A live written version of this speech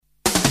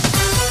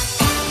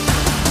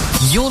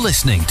You're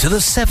listening to the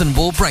Seven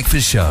Ball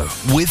Breakfast Show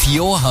with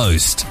your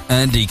host,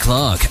 Andy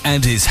Clark,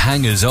 and his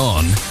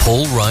hangers-on,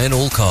 Paul Ryan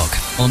Alcock,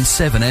 on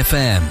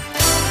 7FM.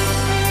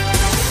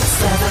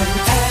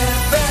 7FM.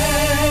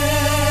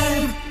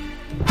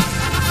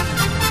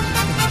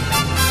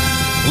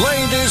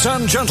 Ladies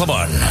and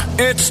gentlemen,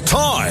 it's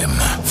time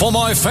for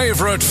my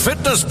favourite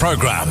fitness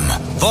programme,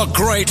 The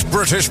Great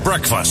British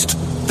Breakfast.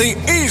 The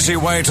easy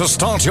way to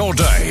start your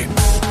day.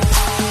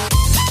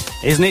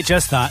 Isn't it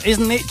just that?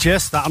 Isn't it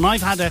just that? And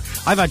I've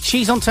had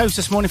cheese on toast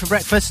this morning for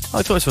breakfast.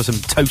 I thought this was some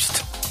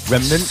toast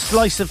remnants.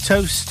 Slice of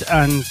toast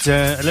and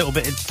a little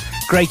bit of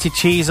grated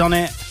cheese on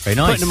it. Very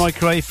nice. Put it in the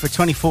microwave for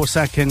 24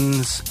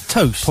 seconds.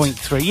 Toast?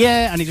 0.3.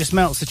 Yeah, and it just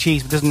melts the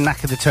cheese but doesn't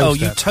knacker the toast Oh,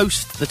 you up.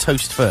 toast the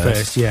toast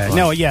first? Yeah. Right.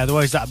 No, yeah,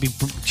 otherwise that'd be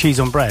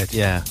cheese on bread.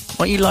 Yeah.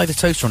 Why don't you lie the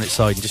toaster on its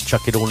side and just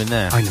chuck it all in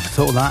there? I never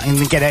thought of that. And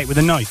then get out with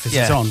a knife as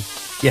it's on.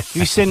 Yeah.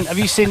 Have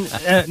you seen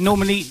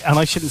normally, and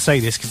I shouldn't say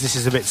this because this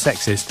is a bit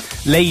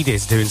sexist,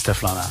 ladies doing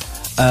stuff like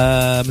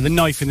that? With a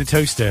knife in the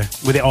toaster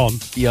with it on.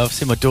 Yeah, I've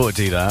seen my daughter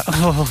do that.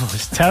 Oh,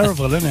 it's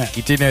terrible, isn't it?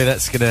 You do know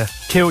that's going to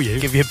Kill you.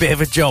 give you a bit of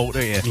a jolt,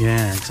 don't you?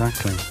 Yeah,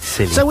 exactly.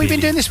 Silly So what have you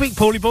been Billy. doing this week,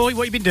 Paulie boy? What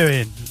have you been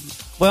doing?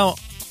 Well,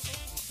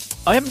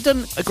 I haven't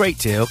done a great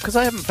deal because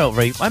I haven't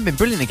been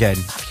brilliant again.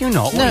 Have you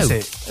not? What No. is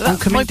it? My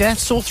Oncoming death?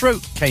 sore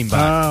throat came back.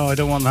 Oh, I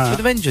don't want that. With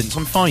a vengeance,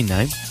 I'm fine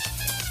now.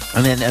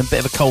 And then a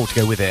bit of a cold to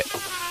go with it.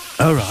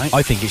 Oh, right.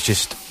 I think it's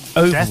just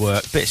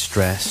overwork, bit of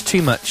stress,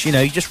 too much. You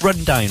know, you just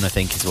run down, I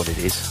think, is what it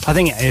is. I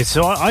think it is.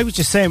 So I was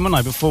just saying, wasn't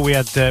I, before we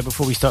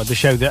started the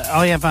show, that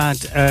I have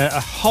had a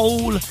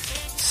whole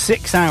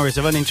 6 hours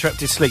of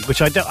uninterrupted sleep, which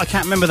I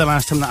can't remember the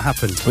last time that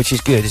happened. Which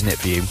is good, isn't it,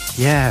 for you?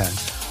 Yeah.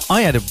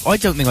 I don't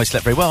think I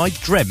slept very well. I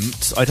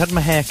dreamt I'd had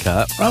my hair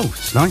cut. Oh,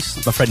 it's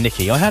nice. My friend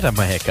Nikki, I had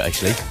my hair cut,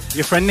 actually.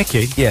 Your friend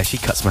Nikki? Yeah, she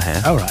cuts my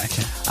hair. Oh, right,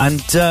 okay.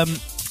 And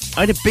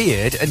I had a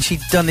beard, and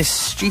she'd done this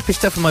stupid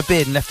stuff with my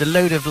beard and left a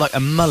load of, like, a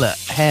mullet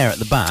hair at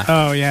the back.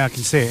 Oh, yeah, I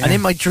can see it. And yeah.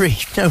 in my dream...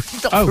 No,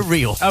 not for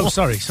real. Oh,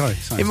 sorry.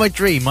 In my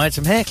dream, I had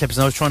some hair clippers,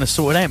 and I was trying to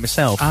sort it out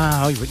myself.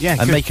 Ah, yeah, And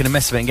good. making a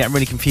mess of it and getting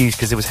really confused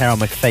because there was hair on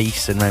my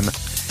face and around my...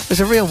 It was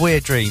a real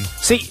weird dream.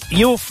 See,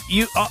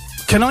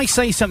 can I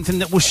say something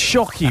that will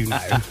shock you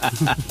now?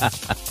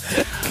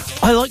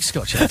 I like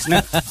Scotch eggs.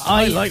 Now,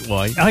 I like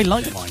wine. I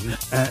like wine.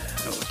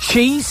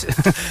 Cheese.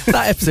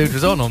 That episode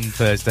was on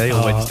Thursday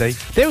or Wednesday.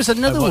 There was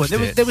another I one. watched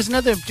it. There was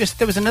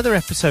another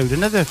episode.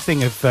 Another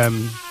thing of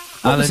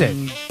what was it?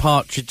 Alan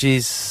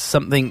Partridge's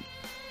something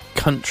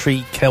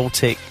country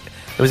Celtic.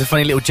 There was a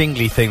funny little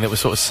jingly thing that was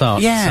sort of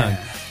sung.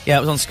 Yeah. Yeah,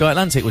 it was on Sky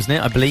Atlantic, wasn't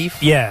it? I believe.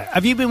 Yeah.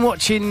 Have you been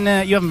watching?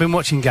 You haven't been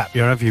watching Gap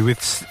Year, have you?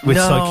 With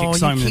Psychic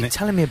Simon. you in keep it?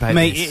 telling me about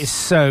Mate, this. it is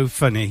so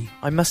funny.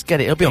 I must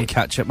get it. It'll be on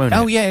catch up, won't it?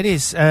 Oh yeah, it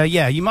is.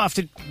 Yeah, you might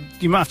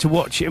have to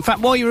watch it. In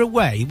fact, while you're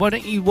away, why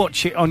don't you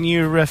watch it on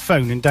your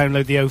phone and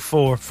download the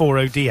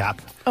 40D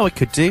app? Oh, I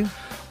could do.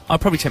 I'll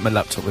probably take my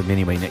laptop with me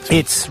anyway next week.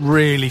 It's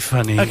really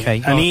funny. Okay,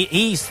 and well-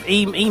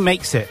 he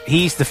makes it.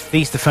 He's the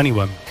funny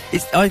one.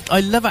 I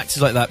love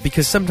actors like that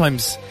because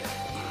sometimes,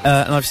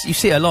 and you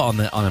see it a lot on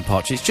Alan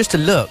Partridge. It's just a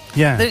look.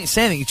 Yeah. They don't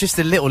say anything. It's just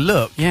a little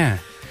look. Yeah.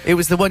 It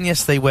was the one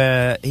yesterday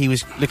where he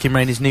was looking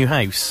around his new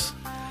house,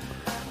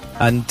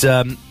 and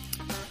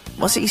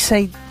what's it he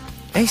say?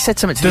 He said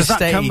something to Does the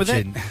that estate come with it?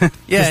 agent. Does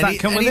Yeah, that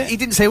come with it? He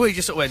didn't say a word. He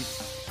just sort of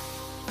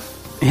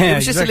went. Yeah, It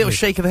was just a little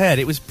exactly. shake of the head.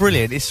 It was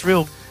brilliant. It's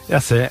real,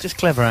 That's it. just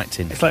clever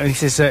acting. It's like when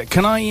he says,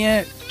 "Can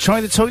I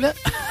try the toilet?"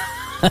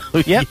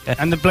 Yep. Yeah.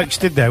 And the bloke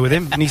stood there with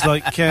him, and he's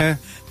like, "I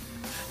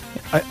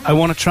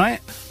want to try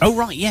it." Oh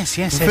right, yes.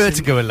 Prefer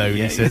to go alone,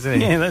 Yeah, he says,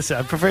 doesn't he? Yeah, that's it.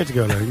 I prefer to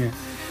go alone. Yeah.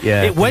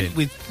 Yeah, It went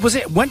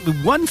brilliant.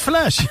 with one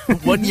flush,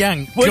 One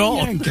yank, One gone.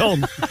 yank,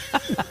 gone.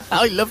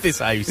 I love this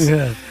house.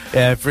 Yeah.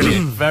 Yeah,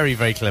 brilliant. Very,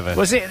 very clever.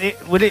 Was it?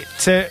 Would it?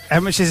 How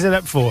much is it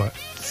up for?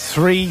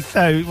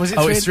 3,000. Was it?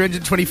 Oh, it's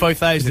 300?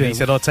 325,000. He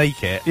said, "I'll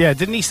take it." Yeah.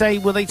 Didn't he say?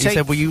 Will they He take?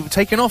 said, "Will you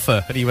take an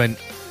offer?" And he went,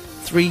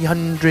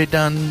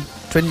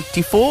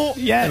 324.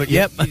 Yeah. I went,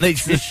 yep. And they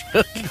just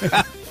shook.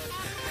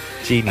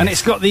 Genius. and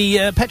it's got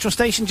the petrol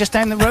station just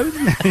down the road.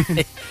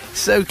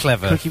 so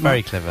clever. Cookie Very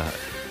Monk. clever.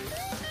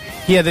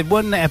 Yeah, the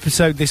one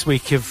episode this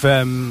week of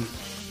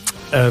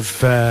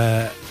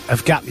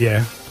Gap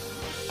Year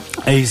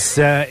is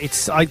I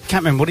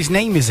can't remember what his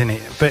name is in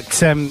it, but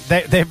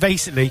they're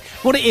basically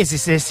what it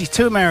is there's these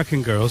two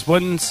American girls,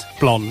 one's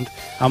blonde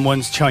and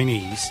one's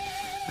Chinese,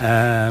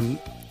 and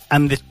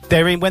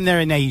when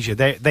they're in Asia,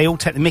 they all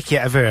take the mickey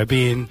out of her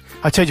being.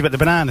 I told you about the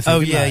banana thing. Oh,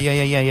 didn't yeah,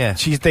 I?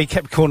 yeah. They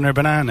kept calling her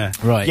banana.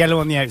 Right. Yellow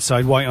on the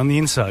outside, white on the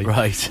inside.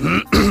 Right.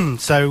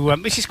 So,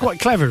 which is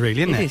quite clever,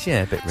 really, isn't it? It is,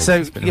 yeah, a bit racist.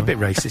 So, but a bit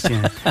racist,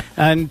 yeah.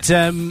 and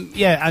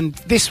and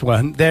this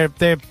one, they're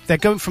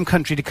going from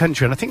country to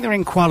country, and I think they're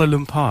in Kuala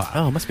Lumpur.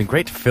 Oh, it must have been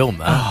great to film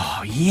that.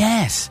 Oh,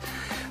 yes.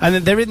 And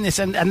then they're in this,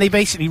 and they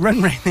basically run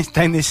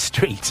down this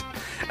street,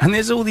 and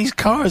there's all these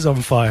cars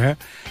on fire,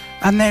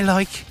 and they're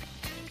like,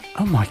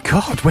 "Oh my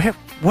God, where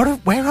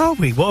are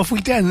we? What have we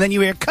done?" And then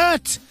you hear,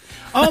 "Cut!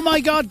 Oh my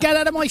God, get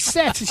out of my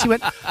set!" And she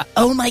went,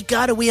 "Oh my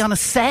God, are we on a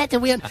set? Are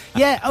we on?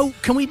 Yeah. Oh,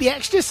 can we be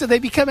extras?" So they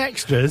become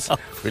extras. Oh,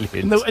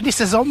 brilliant. And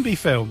it's a zombie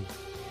film.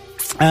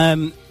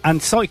 And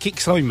Psychic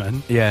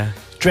Simon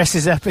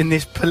dresses up in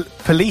this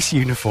police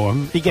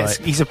uniform.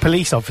 He's a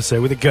police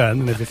officer with a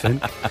gun and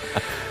everything.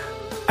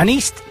 And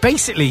he's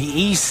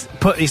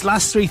put his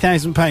last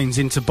 £3,000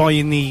 into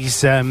buying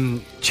these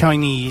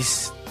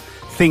Chinese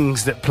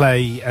things that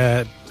play.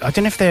 I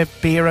don't know if they're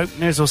beer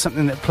openers or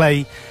something that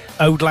play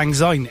Auld Lang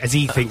Syne, as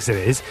he thinks it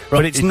is,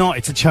 but it's not.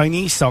 It's a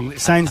Chinese song that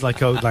sounds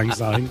like Auld Lang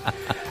Syne.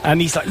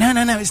 And he's like, no,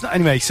 it's not.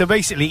 Anyway, so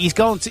basically, he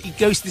goes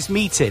to this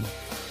meeting,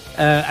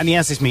 and he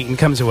has this meeting,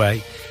 comes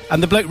away,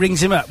 and the bloke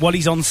rings him up while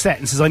he's on set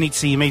and says, I need to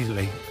see you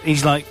immediately.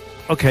 He's like,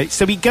 okay.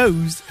 So he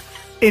goes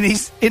in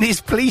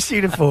his police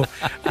uniform,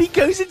 and he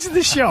goes into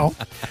the shop.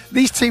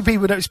 These two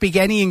people don't speak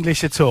any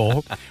English at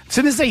all. As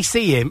soon as they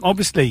see him,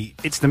 obviously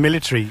it's the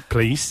military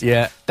police.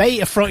 Yeah, they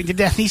are frightened to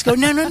death. And he's going,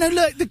 no,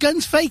 look, the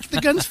gun's fake,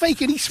 and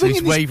he's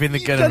swinging, waving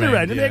the gun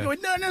around, and they're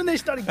going, no, and they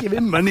started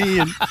giving money,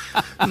 and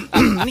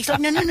and he's like,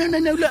 no,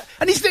 look,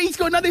 and he's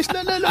going, no,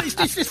 look,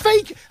 it's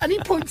fake, and he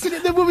points it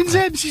at the woman's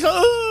head, and she's like,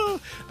 oh,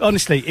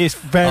 honestly, it's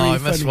very funny. I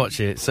must watch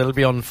it. So it'll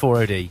be on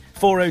 4OD.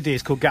 4OD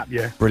is called Gap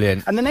Year.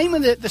 Brilliant. And the name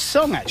of the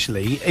song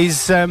actually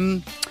is I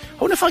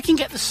wonder if I can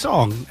get the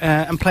song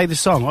and play the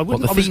song.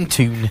 The theme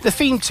tune? The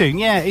theme tune,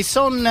 yeah. It's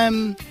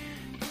on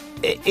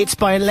it's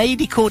by a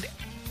lady called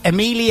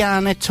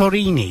Emiliana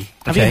Torini.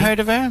 Have you heard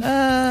of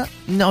her?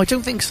 No, I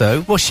don't think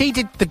so. Well, she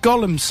did the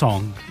Gollum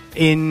song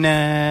in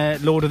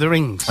Lord of the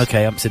Rings. Okay,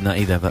 I haven't seen that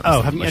either.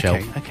 Haven't you?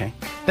 Okay.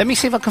 Let me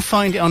see if I can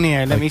find it on the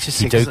air. Let me just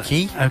see.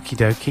 Okie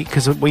dokie,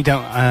 because we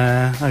don't...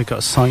 we've got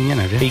to sign in,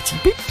 have you? 80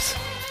 pips.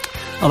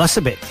 Oh, that's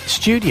a bit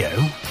studio.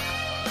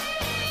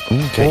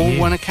 Okay.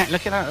 One account.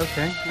 Look at that.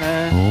 Okay.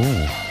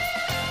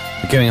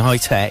 We're going high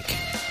tech.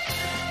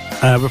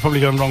 We're probably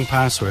going wrong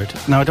password.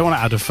 No, I don't want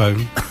to add a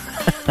phone.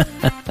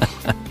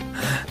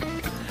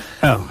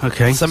 Oh,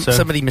 okay.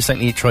 Somebody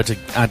mistakenly tried to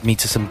add me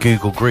to some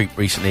Google group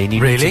recently, and you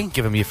really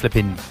giving me a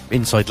flipping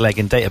inside leg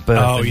and date of birth.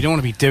 Oh, you don't want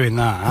to be doing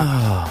that.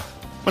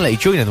 Well, let you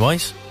join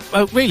otherwise.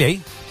 Oh,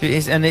 really?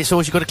 And it's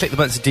always you've got to click the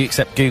button to do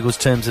accept Google's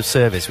terms of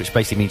service, which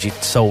basically means your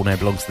soul now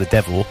belongs to the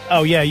devil.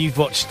 Oh yeah, you've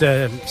watched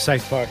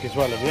South Park as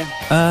well, have you?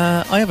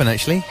 I haven't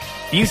actually.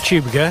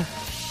 YouTuber.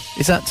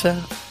 Is that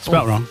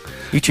spelled wrong?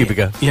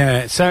 YouTuber.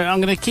 Yeah. So I'm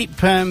going to keep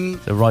the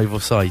rival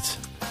site.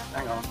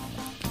 Hang on.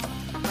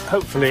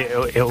 Hopefully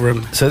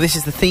it'll So this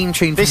is the theme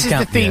tune. This is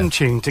the theme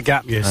tune to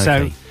Gap Year.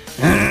 Okay.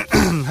 So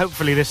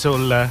hopefully this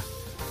will,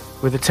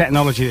 with the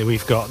technology that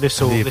we've got, this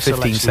will. The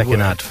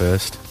 15-second ad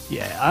first.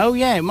 Yeah. Oh,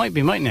 yeah. It might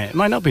be, mightn't it? It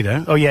might not be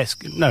though. Oh, yes.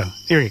 No.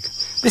 Here you go.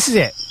 This is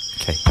it.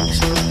 Okay.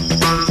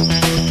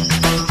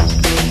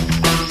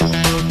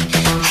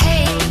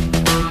 Hey,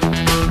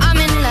 I'm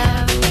in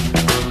love.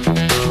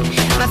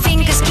 My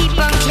fingers keep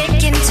on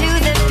clicking to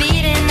the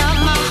beating of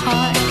my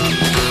heart.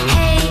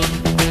 Hey,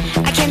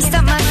 I can't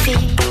stop my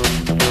feet.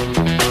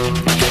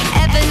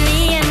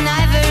 Ebony and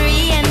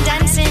ivory and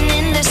dancing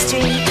in the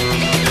street.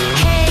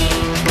 Hey,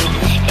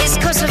 it's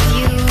 'cause of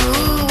you.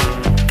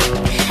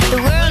 The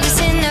world is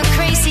in a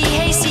crazy,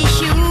 hazy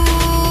hue.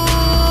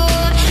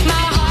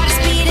 My heart is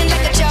beating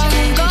like a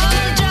jungle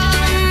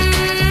drum.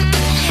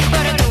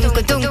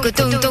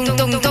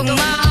 Ba-da-dum-ka-dum-ka-dum-dum-dum-dum.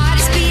 My heart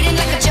is beating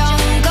like a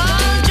jungle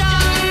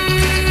drum.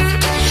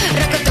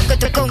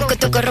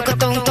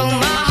 Rock-a-dum-ka-dum-ka-dum-ka-dum-dum.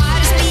 My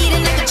heart is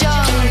beating like a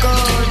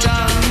jungle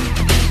drum.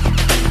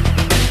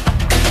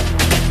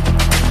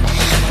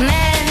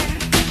 Man,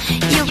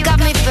 you got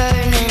me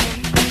burning.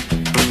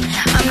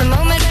 I'm the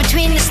moment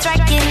between the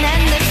striking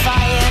and the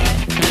fire.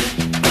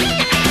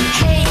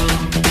 Hey,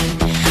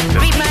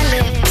 read my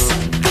lips,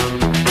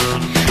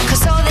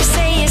 'cause all they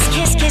say is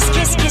kiss, kiss,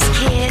 kiss, kiss,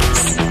 kiss.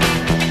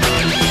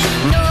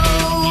 No,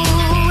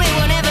 it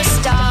will never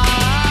stop.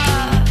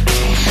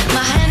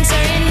 My hands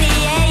are in the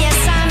air, yes,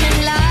 I'm in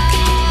love.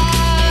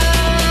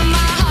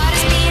 My heart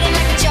is beating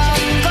like a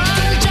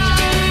jungle drum.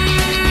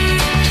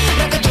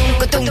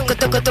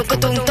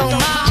 Rock-a-dum-ka-dum-ka-dum-ka-dum-ka-dum-dum.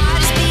 My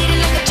heart is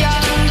beating like a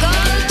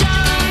jungle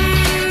drum.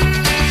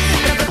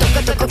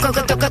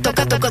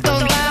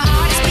 Rock-a-dum-ka-dum-ka-dum-ka-dum-ka-dum-dum. My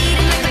heart is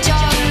beating like a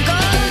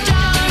jungle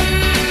drum.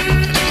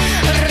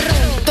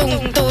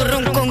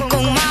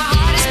 Rum-tum-tum-rum-kum-kum. My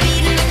heart is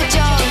beating like a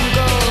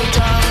jungle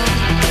drum.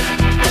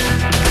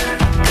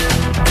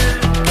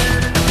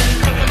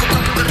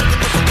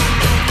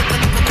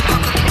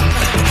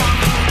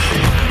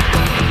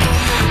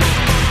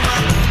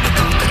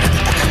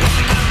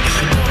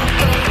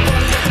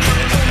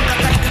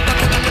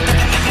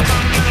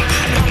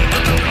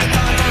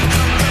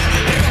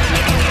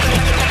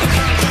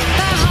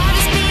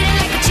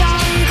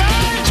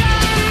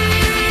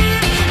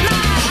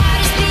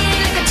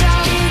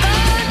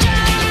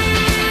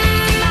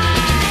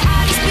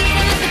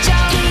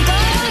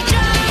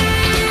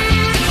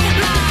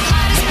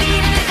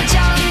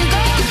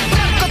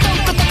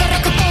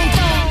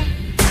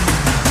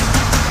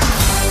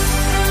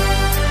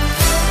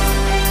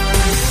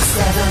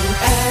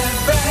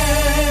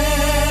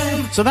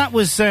 So that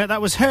was her.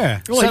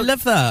 Oh, so, I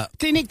love that.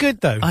 Isn't it good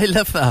though? I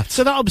love that.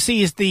 So that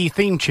obviously is the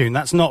theme tune.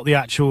 That's not the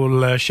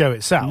actual show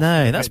itself.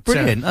 No, that's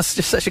brilliant. That's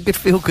just such a good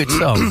feel-good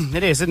song.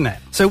 It is, isn't it?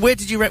 So where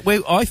did you...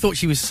 I thought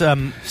she was...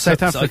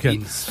 South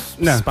African.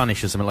 No.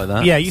 Spanish or something like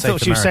that. Yeah, you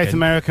thought she was South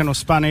American or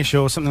Spanish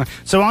or something.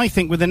 So I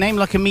think with a name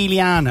like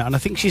Emiliana, and I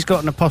think she's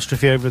got an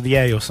apostrophe over the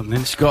A or something.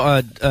 She's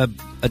got a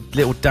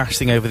little dash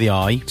thing over the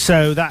I.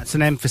 So that's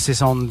an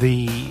emphasis on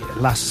the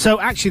last. So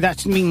actually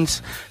that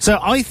means... So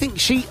I think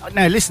she...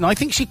 No, listen, I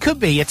think she could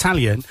be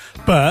Italian,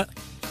 but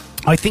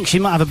I think she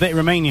might have a bit of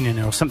Romanian in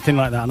her or something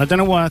like that. And I don't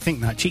know why I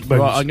think that. Cheekbones.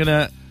 Right, I'm going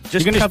to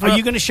just cover up. Are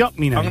you going to shock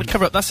me now? I'm going to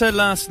cover up. That's her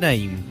last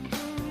name.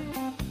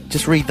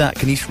 Just read that.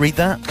 Can you read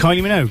that?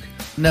 Kylie Minogue?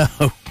 No.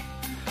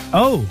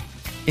 Oh.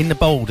 In the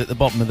bold at the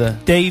bottom of the...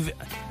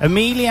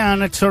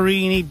 Emiliana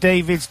Torini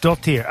Davids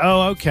Dottir.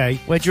 Oh, okay.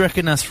 Where do you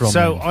reckon that's from?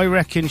 So then? I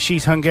reckon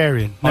she's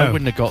Hungarian. No. I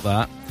wouldn't have got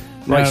that.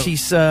 No. Right,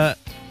 she's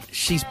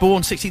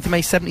born 16th of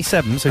May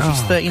 77, so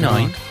she's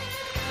 39.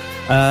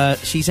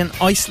 She's an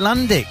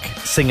Icelandic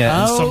singer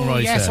and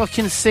songwriter. Yes, I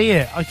can see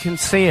it. I can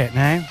see it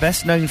now.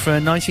 Best known for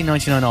her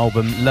 1999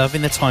 album Love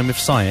in the Time of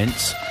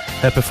Science,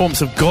 her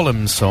performance of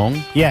Gollum's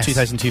song, yes.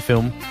 2002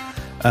 film,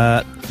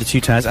 The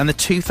Two Towers, and the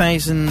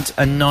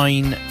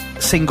 2009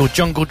 single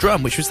Jungle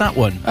Drum, which was that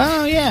one.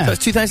 Oh, yeah.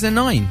 That's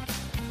 2009.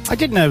 I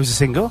didn't know it was a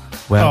single.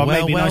 Well.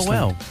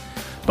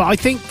 But I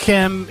think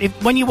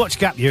when you watch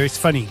Gap Year, it's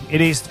funny.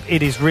 It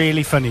is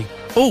really funny.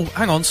 Oh,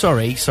 hang on,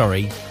 sorry.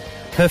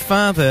 Her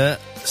father,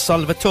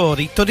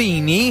 Salvatore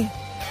Torini,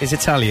 is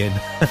Italian.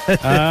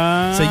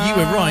 So you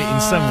were right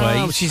in some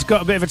ways. She's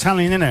got a bit of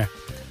Italian in her.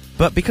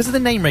 But because of the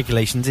name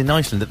regulations in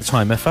Iceland at the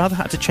time, her father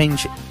had to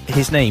change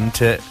his name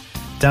to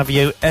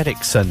Davio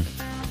Eriksson.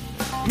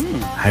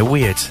 How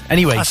weird.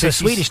 Anyway, that's a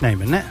Swedish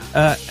name, isn't it?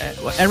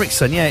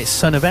 Eriksson, yeah, it's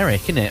son of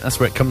Eric, isn't it? That's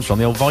where it comes from,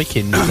 the old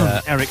Viking.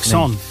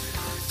 Eriksson.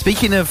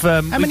 Speaking of...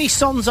 how many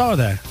sons are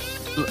there?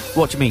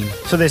 What do you mean?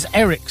 So there's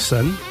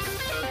Eriksson.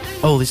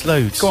 Oh, there's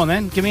loads. Go on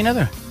then, give me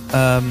another.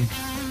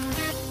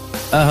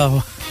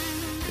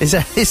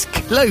 It's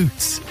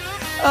loads.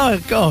 Oh,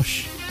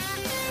 gosh.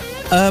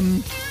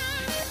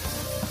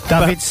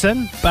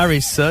 Davidson.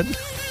 Barry's son.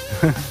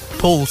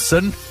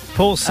 Paulson.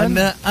 And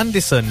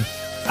Anderson.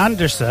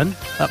 Anderson?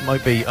 That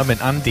might be... I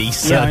meant Andy's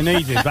son. Yeah, I know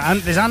you did,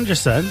 but there's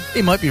Anderson.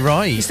 He might be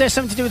right. Is there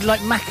something to do with,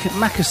 like,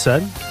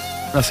 Mackerson?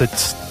 That's a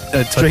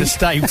type of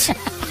stout.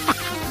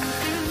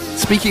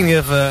 Speaking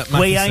of Mackerson...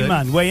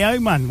 Way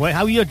out, man.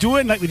 How you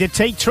doing? Like, with your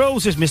tight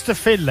trousers, Mr.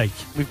 Phil, like.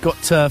 We've got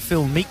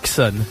Phil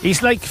Meekson.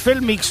 He's like,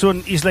 Phil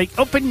Meekson, he's like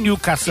up in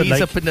Newcastle,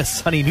 He's up in the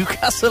sunny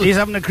Newcastle. He's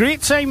having a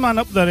great time, man,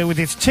 up there with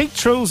his tight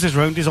trousers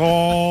round his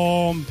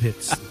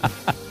armpits.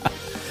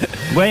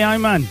 Way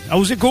out, man.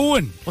 How's it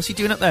going? What's he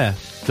doing up there?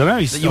 Don't know.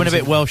 You went a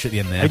bit Welsh at the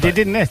end there. I did,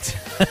 didn't it?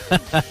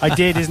 I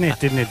did,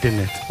 didn't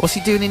it? What's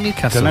he doing in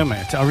Newcastle? Don't know,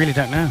 mate. I really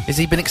don't know. Has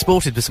he been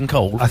exported with some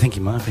coal? I think he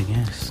might have been,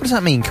 yes. What does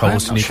that mean,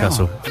 coals to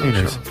Newcastle? Sure. Who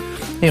knows?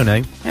 He'll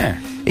know. Yeah.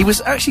 He was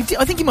actually...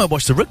 I think he might have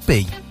watched the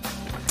rugby.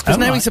 Because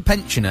now he's a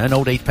pensioner, an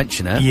old age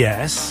pensioner.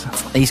 Yes.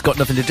 He's got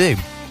nothing to do.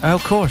 Oh,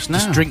 of course, no.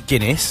 Just drink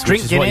Guinness.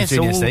 Drink Guinness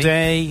all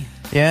day.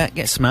 Yeah,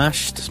 get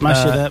smashed.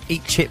 Smash it up.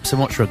 Eat chips and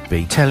watch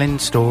rugby. Telling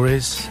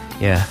stories.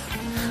 Yeah.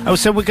 Oh,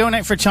 so we're going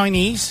out for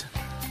Chinese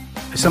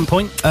at some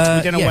point? We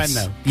don't know when,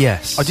 though.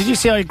 Yes. Oh, did you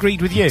see I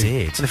agreed with you? I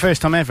did. For the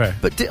first time ever.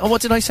 But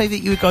what did I say that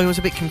you guy was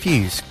a bit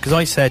confused? Because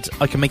I said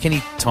I can make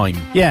any time.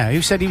 Yeah,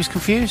 who said he was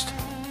confused?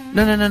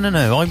 No.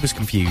 I was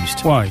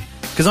confused. Why?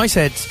 Because I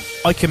said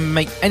I can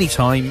make any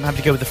time, have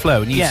to go with the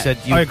flow, and you said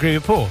you... I agree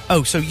with Paul.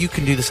 Oh, so you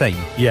can do the same?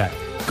 Yeah.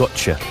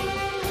 Gotcha.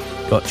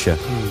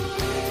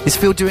 Is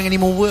Phil doing any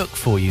more work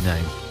for you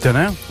now? Don't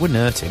know. Wouldn't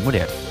hurt him, would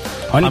it?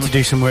 I need to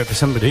do some work for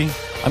somebody.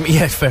 I mean,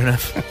 yeah, fair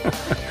enough.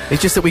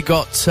 It's just that we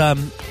got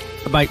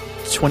about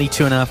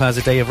 22 and a half hours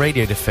a day of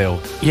radio to fill.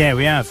 Yeah,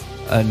 we have.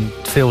 And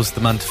Phil's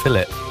the man to fill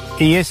it.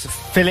 He is.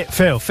 Fill it,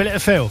 Phil. Fill it,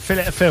 Phil. Fill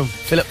it, Phil.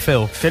 Fill it,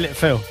 Phil. Fill it,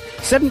 Phil.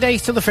 7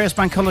 days till the first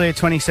bank holiday of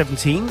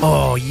 2017.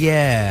 Oh,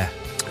 yeah.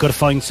 Got to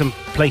find some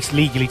place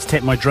legally to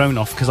take my drone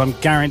off, because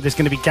there's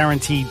going to be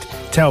guaranteed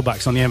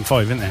tailbacks on the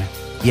M5, isn't there?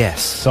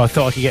 Yes. So I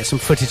thought I could get some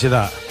footage of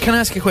that. Can I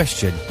ask a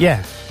question?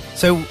 Yeah.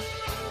 So,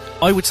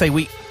 I would say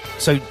we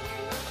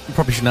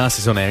probably shouldn't ask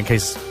this on air in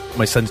case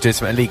my son's doing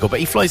something illegal, but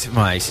he flies it from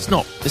my house. It's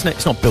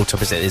not built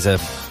up, is it?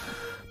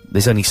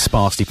 There's only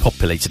sparsely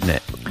populated, isn't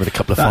it? With a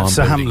couple of farm buildings.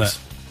 That's a hamlet.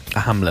 A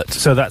hamlet.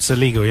 So that's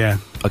illegal, yeah.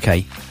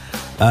 Okay.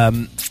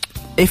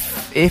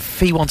 If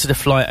he wanted to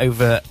fly it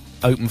over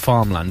open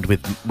farmland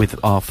with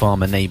our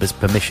farmer neighbours'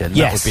 permission,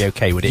 that would be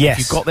okay, would it? Yes.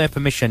 If you got their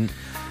permission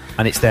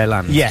and it's their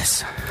land?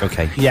 Yes.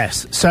 Okay.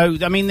 Yes. So,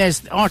 I mean,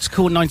 there's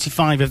Article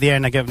 95 of the Air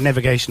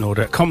Navigation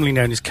Order, commonly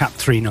known as Cap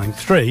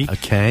 393.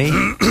 Okay.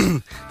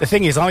 The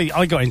thing is,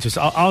 I got into...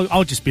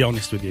 I'll just be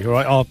honest with you, all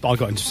right? I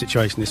got into a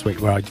situation this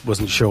week where I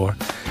wasn't sure.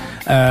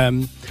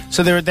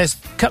 So there's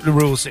a couple of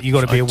rules that you've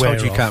got to be aware of. I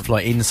told you can't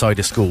fly inside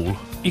a school.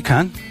 You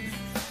can.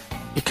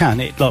 You can.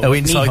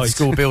 Inside the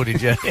school building,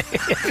 yeah.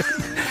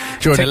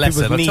 During take a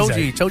lesson, people's I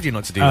knees out. told you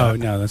not to do Oh that.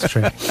 no, that's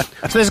true. So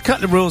there's a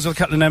couple of rules or a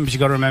couple of numbers you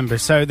got to remember.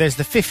 So there's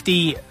the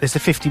 50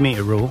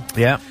 meter rule,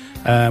 Yeah.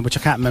 which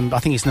I can't remember. I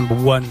think it's number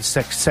 1,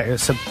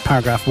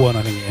 paragraph 1.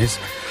 I think it is,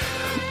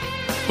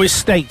 which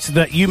states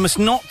that you must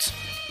not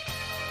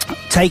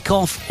take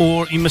off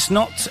or you must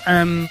not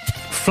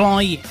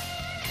fly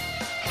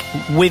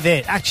with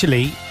it.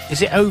 Actually,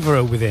 is it over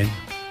or within?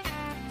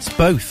 It's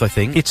both, I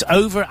think. It's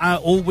over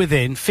or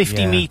within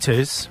 50 Yeah.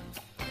 metres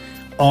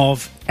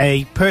of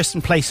a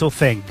person, place, or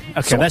thing.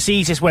 Okay, So- that's the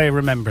easiest way of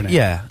remembering it.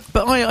 Yeah.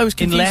 But I was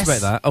confused Unless-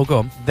 about that. Oh, go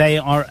on. They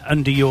are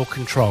under your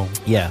control.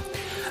 Yeah.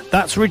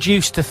 That's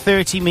reduced to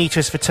 30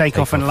 metres for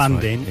takeoff and Takeoff, right,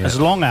 landing, yeah. as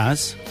long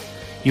as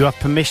you have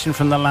permission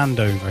from the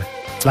landowner.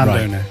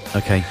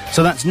 Okay.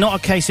 So that's not a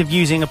case of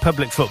using a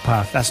public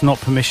footpath. That's not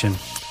permission.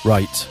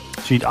 Right.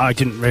 So I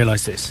didn't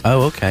realise this.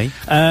 Oh, okay.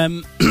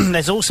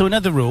 There's also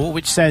another rule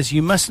which says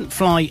you mustn't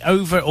fly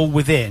over or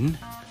within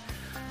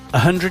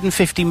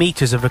 150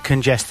 metres of a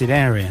congested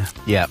area.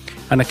 Yeah.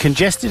 And a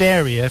congested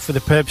area, for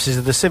the purposes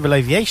of the Civil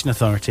Aviation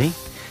Authority,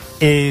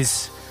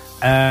 is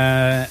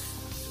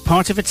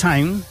part of a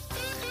town,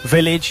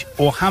 village,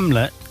 or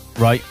hamlet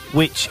Right.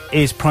 which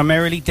is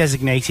primarily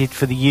designated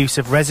for the use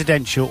of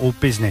residential or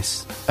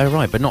business. Oh,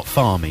 right, but not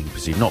farming,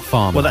 presume. Not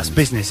farmland. Well, that's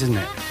business, isn't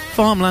it?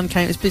 Farmland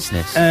count as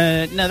business.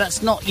 No,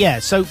 that's not. Yeah,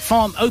 so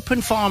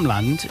open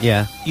farmland.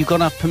 Yeah. You've got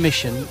to have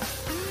permission.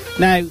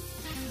 Now,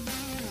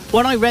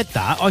 when I read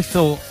that, I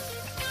thought,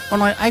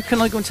 how can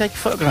I go and take a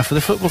photograph of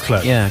the football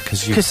club? Yeah,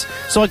 because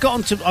So I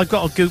got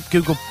a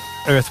Google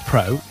Earth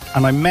Pro,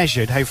 and I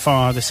measured how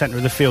far the centre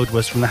of the field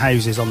was from the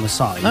houses on the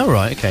side. Oh,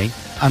 right, okay.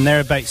 And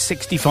they're about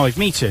 65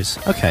 metres.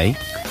 Okay.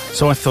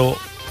 So I thought,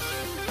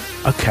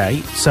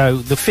 okay, so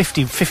the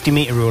 50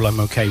 metre rule I'm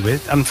okay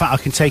with. And in fact, I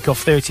can take off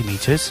 30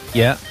 metres.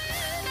 Yeah.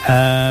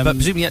 But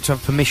presumably you had to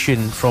have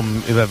permission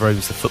from whoever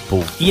owns the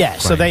football. Yeah,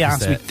 so ground, they is asked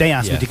there? me. They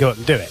asked me Yeah. to go up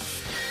and do it.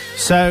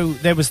 So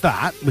there was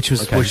that, which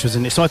was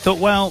in it. So I thought,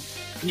 well,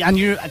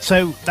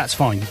 so that's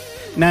fine.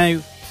 Now,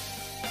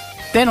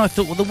 then I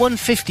thought, well, the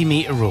 150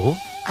 metre rule.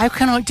 How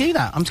can I do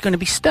that? I'm just going to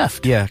be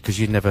stuffed. Yeah, because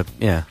you'd never...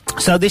 Yeah.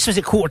 So this was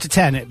at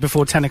 9:45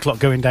 before 10 o'clock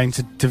going down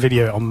to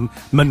video it on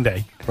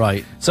Monday.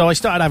 Right. So I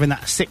started having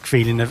that sick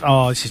feeling of,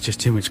 this is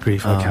just too much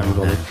grief. I can't be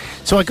bothered. no.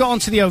 So I got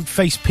onto the old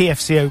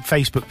PFCO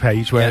Facebook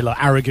page where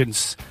like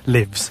arrogance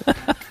lives.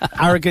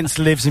 Arrogance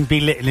lives in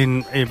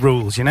belittling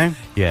rules, you know?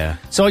 Yeah.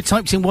 So I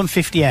typed in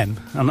 150M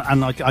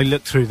and I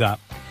looked through that.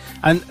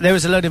 And there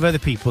was a load of other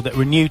people that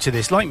were new to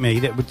this, like me,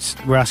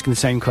 that were asking the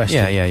same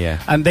question.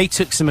 Yeah. And they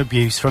took some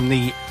abuse from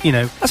the,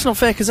 That's not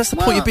fair, because that's the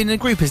Well, point of being in a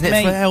group, isn't it?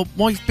 mate- For help.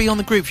 Why be on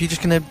the group if you're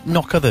just going to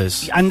knock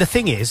others? And the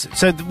thing is,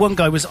 so the one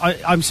guy was,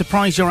 I'm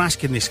surprised you're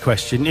asking this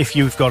question if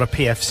you've got a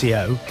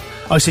PFCO.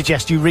 I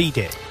suggest you read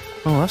it.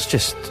 Oh, that's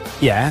just...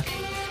 Yeah.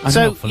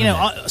 Unhelpful,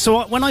 So,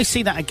 isn't it? when I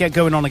see that again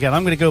going on again,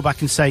 I'm going to go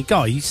back and say,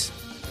 guys,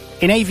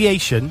 in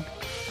aviation,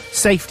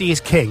 safety is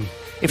king.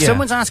 If Yeah.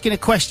 someone's asking a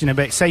question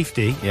about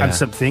safety Yeah. and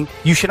something,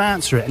 you should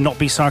answer it and not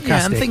be sarcastic.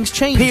 Yeah, and things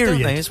change, Period.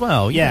 don't they, as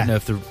well? You Yeah. don't know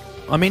if the...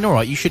 I mean, all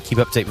right, you should keep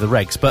up to date with the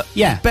regs, but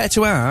Yeah. better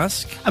to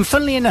ask. And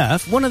funnily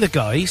enough, one of the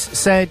guys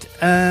said,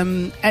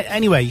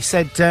 anyway, he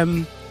said,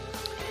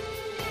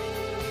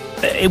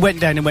 it went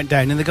down,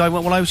 and the guy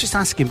went, well, I was just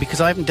asking because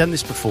I haven't done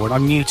this before and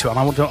I'm new to it and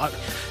I want to...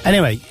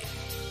 Anyway,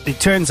 it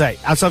turns out,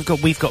 as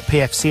we've got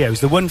PFCOs,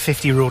 the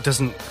 150 rule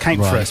doesn't count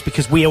for Right. us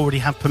because we already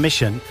have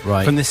permission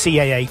Right. from the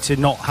CAA to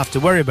not have to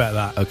worry about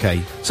that.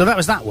 Okay. So that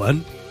was that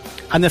one.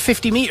 And the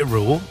 50 metre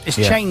rule is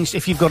Yeah. changed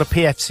if you've got a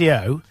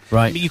PFCO.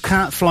 Right. You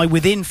can't fly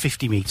within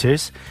 50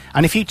 metres.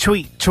 And if you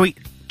treat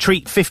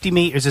 50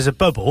 metres as a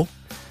bubble,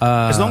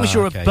 as long as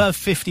you're okay. above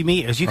 50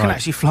 metres, you can Right.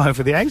 actually fly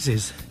over the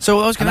houses. So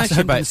I was And going to that's ask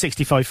you about...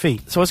 165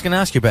 feet. So I was going to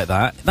ask you about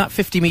that. That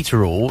 50 metre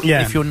rule,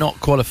 Yeah. if you're not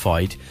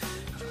qualified,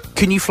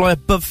 can you fly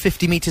above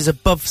 50 metres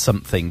above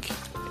something?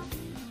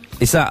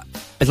 Is that...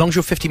 As long as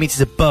you're 50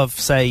 metres above,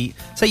 say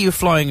you're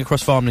flying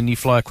across farmland and you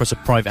fly across a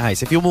private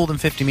house, if you're more than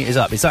 50 metres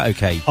up, is that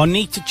okay? I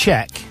need to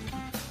check.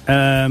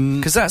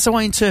 Because that's how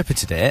I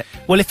interpreted it.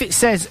 Well, if it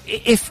says...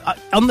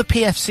 on the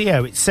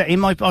PFCO, it says...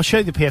 I'll show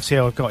you the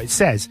PFCO I've got. It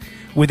says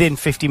within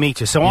 50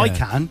 metres. So I Yeah.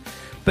 can.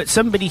 But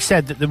somebody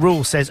said that the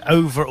rule says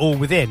over or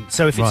within.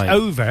 So if it's Right.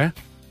 over,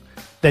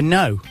 then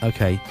no.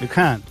 Okay. You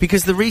can't.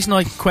 Because the reason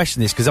I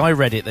question this, because I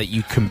read it that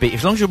you can be...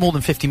 As long as you're more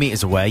than 50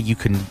 metres away, you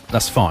can...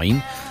 That's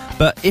fine.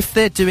 But if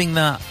they're doing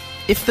that...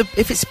 If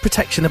it's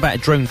protection about a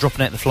drone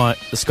dropping out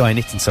the sky and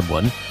hitting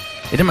someone,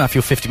 it doesn't matter if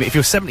you're 50 metres... If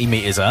you're 70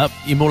 metres up,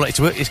 you're more likely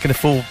to... It's going to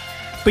fall...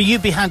 But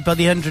you'd be had by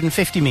the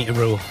 150 metre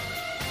rule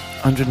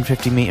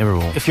 150 metre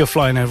rule. if you're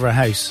flying over a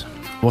house.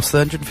 What's the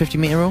 150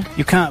 metre rule?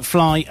 You can't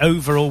fly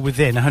over or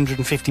within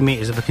 150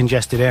 metres of a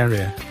congested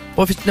area.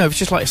 Well, if it's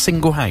just like a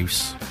single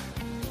house.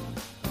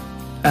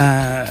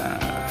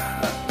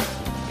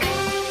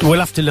 We'll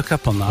have to look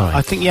up on that. Right.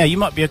 I think, you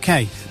might be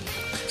okay.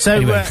 So,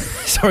 Anyway,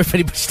 sorry if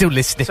anybody's still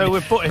listening. so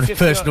we're if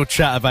personal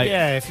chat about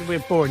if we're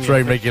boring you.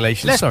 drone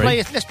regulations. Let's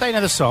Sorry. play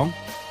another song.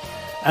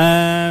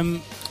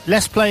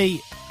 Let's play.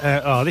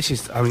 This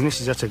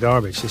is utter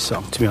garbage. This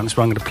song, to be honest,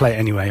 but I'm going to play it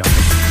anyway.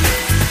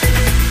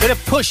 Gonna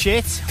push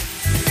it.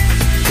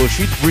 Push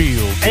it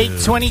real good.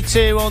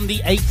 8:22 on the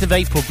 8th of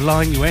April.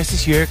 Blimey, where's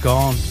this year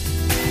gone?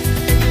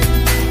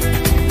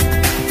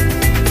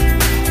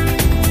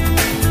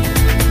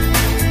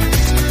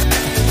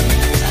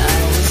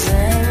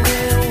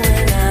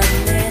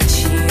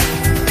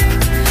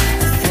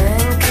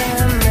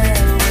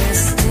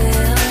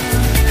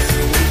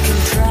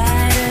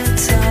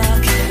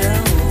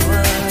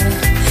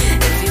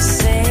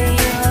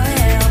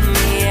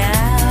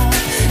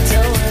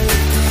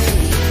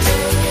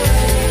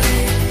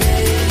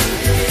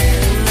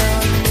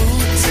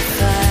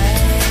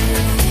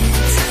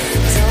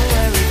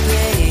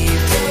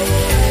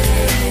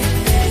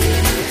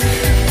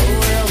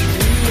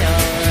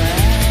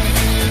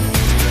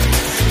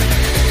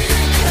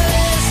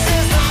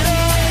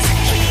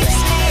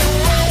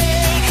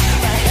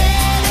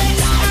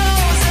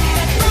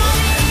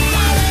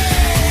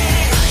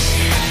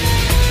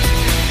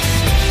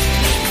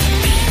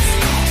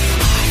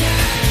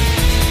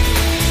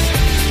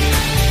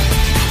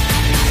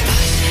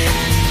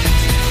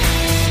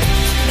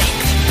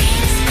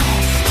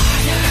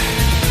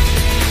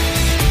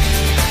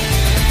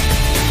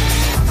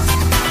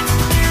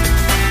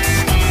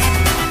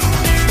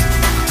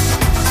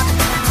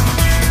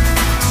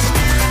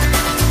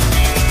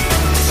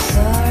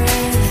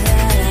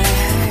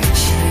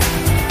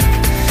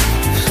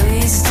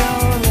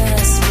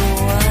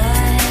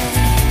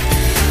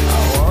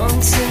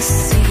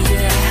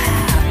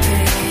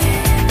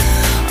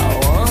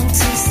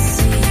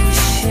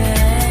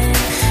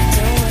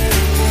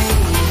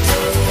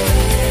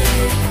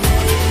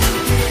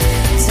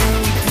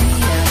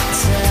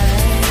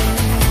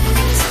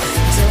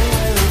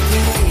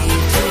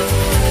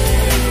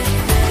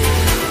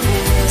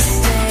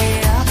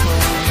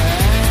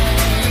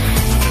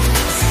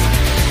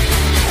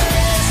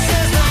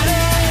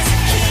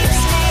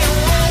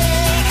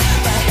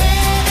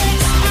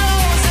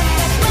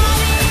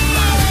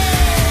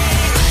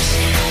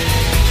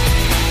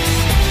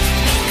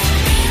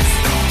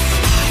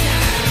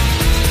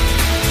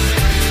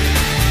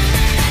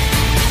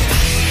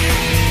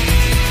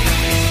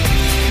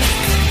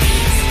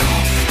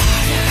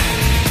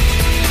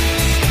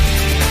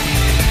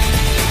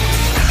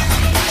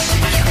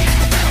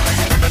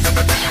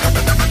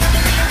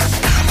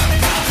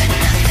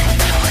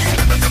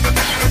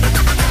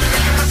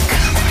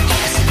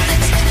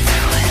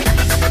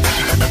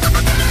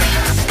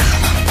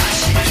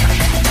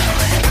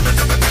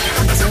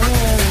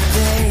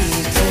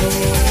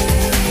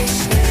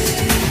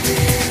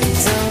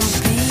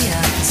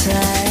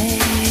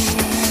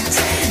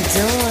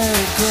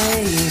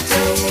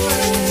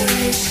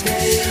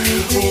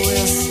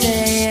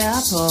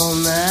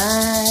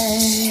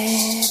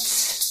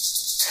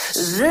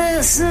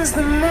 This is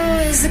the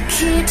noise that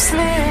keeps me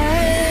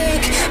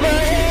awake. My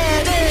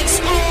head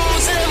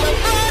explodes and my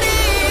body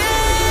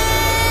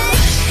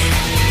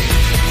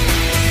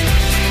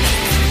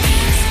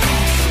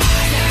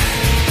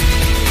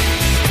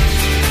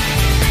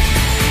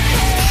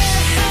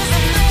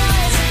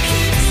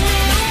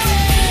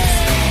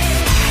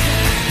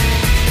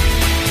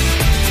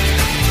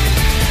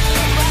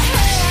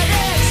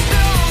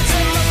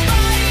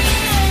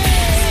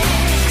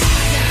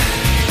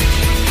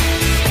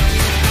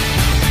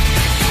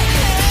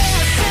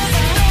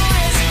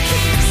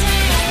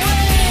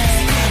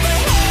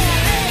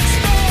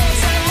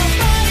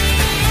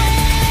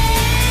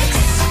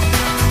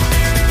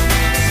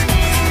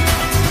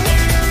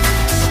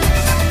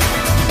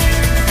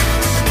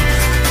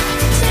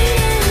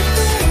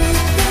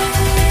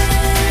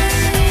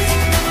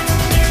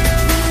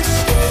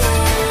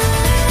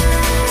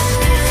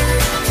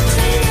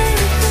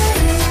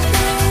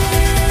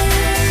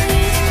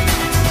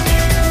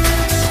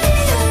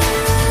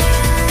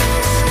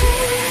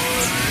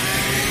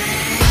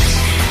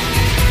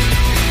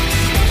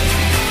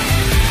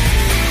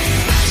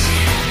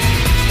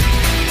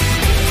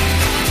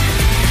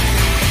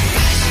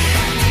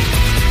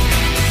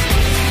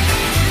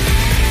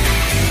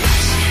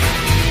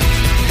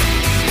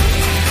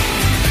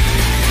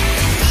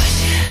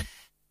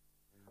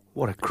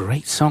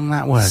song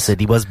that was. Said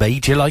he was,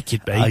 mate. Do you like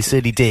it, mate? I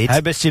said he did.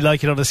 How much do you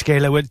like it on a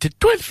scale of 1 to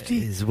 20?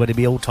 It's one of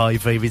my all-time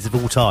favourites of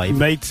all time.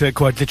 Mate,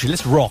 quite literally,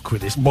 let's rock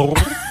with this.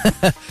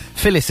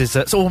 Phyllis is...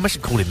 I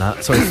mustn't call him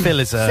that. Sorry, Phil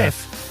is... Sif.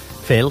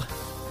 Phil.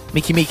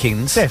 Mickey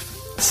Meekins.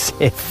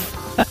 Sif.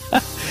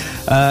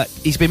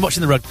 He's been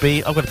watching the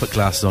rugby. I've got to put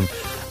glasses on.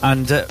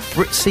 And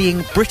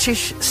seeing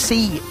British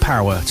Sea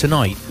Power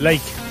tonight. Lake.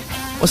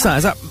 What's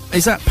that?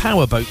 Is that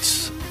power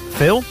boats,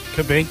 Phil?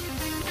 Could be.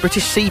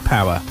 British Sea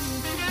Power.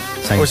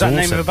 Sounds or is that awesome.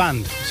 the name of a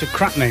band? It's a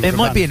crap name. It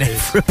might be a name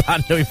for a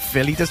band knowing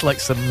Phil. He does like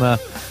some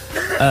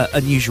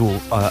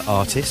unusual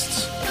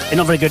artists. It's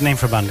not a very good name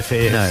for a band if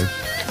it is. No.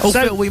 Oh,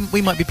 So- Phil,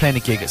 we might be playing a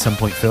gig at some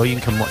point, Phil. You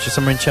can come watch us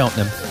somewhere in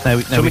Cheltenham. No,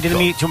 Do you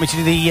want me to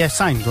do the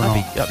sound or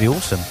not? That'd be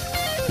awesome.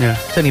 Yeah.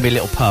 It's only be a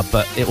little pub,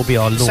 but it will be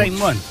our launch. Same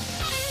one.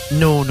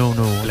 No.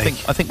 Lake.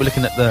 I think we're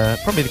looking at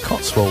probably the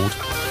Cotswold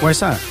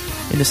Where's that?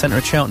 in the centre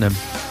of Cheltenham.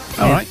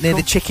 All right, near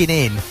cool. the Chicken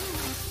Inn.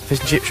 fish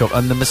and chip shop,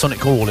 and the Masonic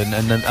Hall,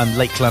 and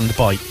Lakeland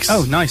Bikes.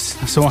 Oh, nice.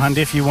 That's all handy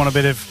if you want a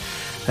bit of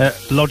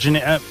lodging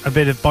it up, a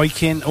bit of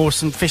biking, or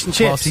some fish and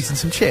chips. Whilst eating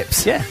some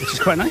chips. Yeah, which is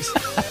quite nice.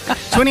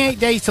 28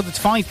 days till the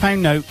 £5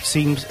 note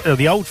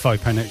the old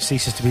 £5 note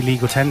ceases to be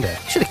legal tender.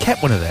 Should have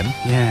kept one of them.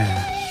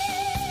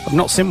 Yeah. I've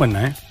not seen one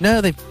now. No,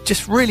 they've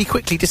just really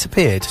quickly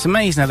disappeared. It's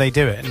amazing how they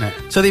do it, isn't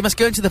it? So they must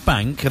go into the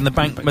bank, and the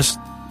bank must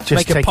Just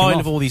make a take them pile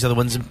off. of all these other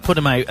ones and put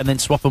them out, and then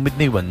swap them with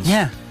new ones.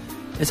 Yeah.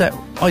 Is that?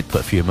 I'd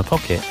put a few in my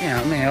pocket. Yeah,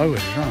 I mean, I would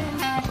as well.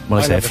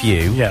 When I say a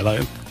few, Yeah, like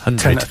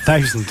 100.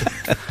 10,000.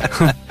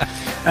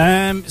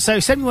 So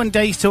 71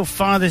 days till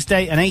Father's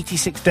Day and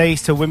 86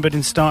 days till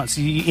Wimbledon starts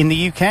in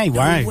the UK.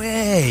 Wow. No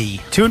way.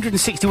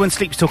 261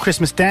 sleeps till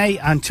Christmas Day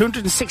and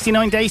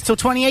 269 days till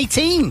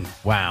 2018.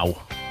 Wow.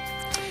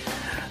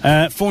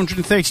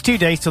 432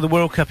 days till the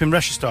World Cup in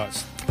Russia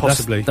starts.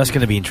 Possibly. That's going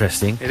to be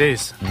interesting. It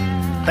is.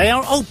 They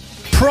are,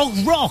 prog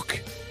rock.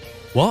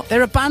 What?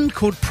 They're a band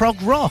called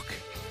Prog Rock.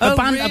 Oh,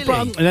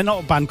 really? They're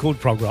not a band called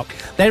Prog Rock.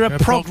 They're a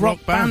prog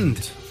rock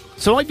band.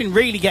 So I've been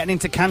really getting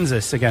into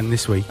Kansas again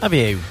this week. Have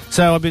you?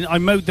 So I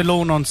mowed the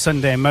lawn on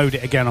Sunday and mowed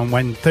it again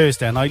on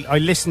Thursday, and I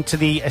listened to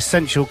the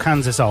Essential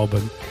Kansas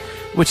album,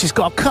 which has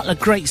got a couple of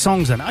great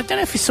songs on it. I don't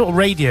know if it's sort of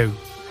radio.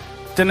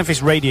 Don't know if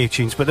it's radio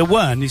tunes, but the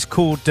one is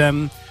called.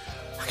 I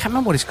can't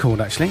remember what it's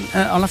called actually.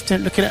 I'll have to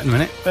look it up in a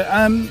minute. But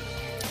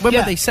When yeah.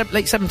 were they?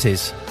 Late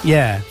 70s.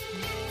 Yeah.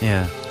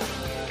 Yeah.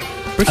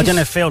 I don't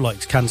know if Phil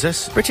likes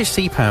Kansas. British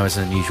Sea Power is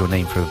an unusual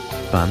name for a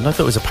band. I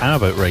thought it was a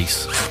powerboat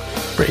race.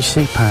 British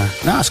Sea Power.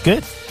 No, that's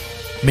good.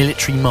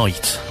 Military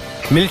Might.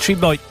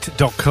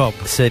 MilitaryBite.com.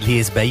 Certainly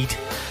is made.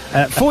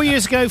 4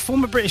 years ago,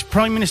 former British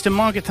Prime Minister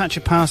Margaret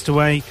Thatcher passed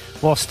away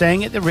while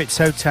staying at the Ritz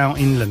Hotel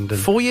in London.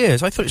 4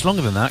 years? I thought it was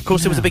longer than that. Of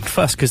course, there was a big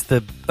fuss because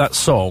that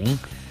song,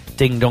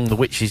 Ding Dong the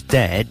Witch is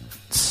Dead,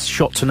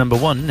 shot to number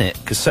one, isn't it?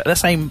 Because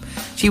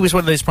she was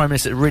one of those prime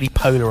ministers that really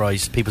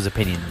polarised people's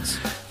opinions.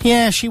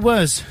 Yeah, she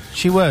was.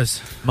 She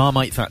was.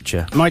 Marmite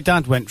Thatcher. My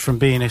dad went from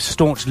being a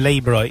staunch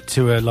Labourite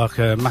to a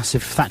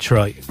massive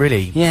Thatcherite.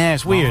 Really? Yeah,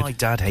 it's weird. My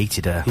dad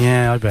hated her.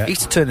 Yeah, I bet. He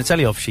used to turn the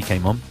telly off if she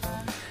came on.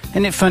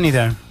 Isn't it funny,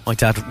 though? My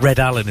dad, Red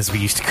Allen, as we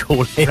used to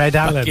call him. Red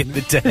back Allen? in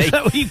the day. Is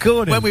that what you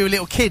called him? When we were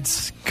little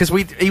kids. Because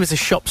he was a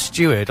shop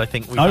steward, I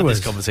think. We I had was.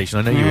 this conversation.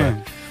 I know you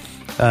were.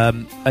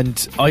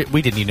 And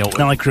we didn't even know what...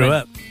 No, I grew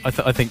up.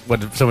 I think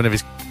when someone of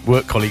his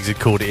work colleagues had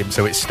called it him,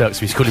 so it stuck, so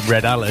he's called him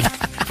Red Allen.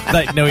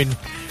 Without knowing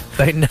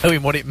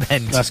what it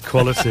meant. That's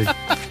quality.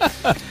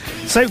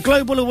 So,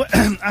 Global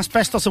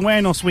Asbestos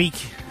Awareness Week...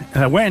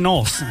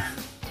 Awareness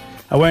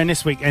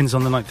Week ends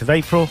on the 9th of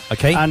April.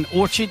 Okay. And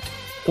Orchard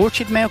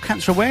Male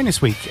Cancer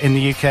Awareness Week in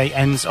the UK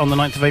ends on the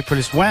 9th of April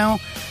as well.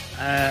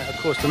 Of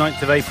course, the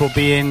 9th of April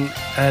being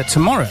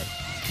tomorrow.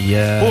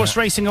 Yeah. Horse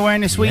Racing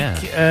Awareness Week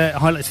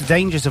highlights the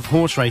dangers of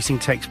horse racing,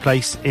 takes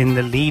place in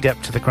the lead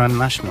up to the Grand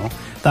National.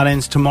 That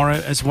ends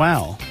tomorrow as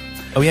well.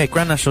 Oh, yeah,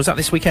 Grand National. Is that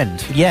this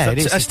weekend? Yeah, it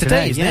is. That's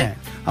today, isn't it?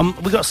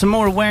 We've got some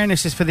more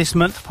awarenesses for this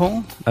month,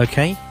 Paul.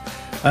 Okay.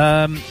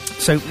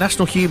 So,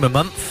 National Humour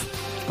Month.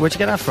 Where'd you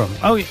get that from?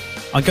 Oh,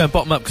 I'm going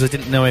bottom up because I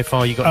didn't know how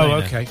far you got down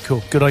there. okay,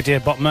 cool. Good idea,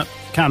 bottom up.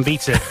 Can't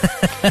beat it.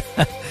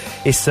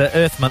 It's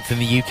Earth Month in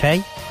the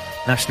UK.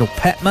 National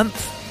Pet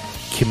Month.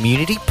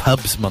 Community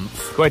Pubs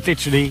Month. Quite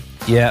literally.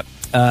 Yeah.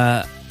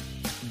 I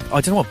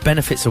don't know what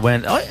Benefits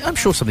Awareness... I'm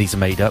sure some of these are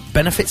made up.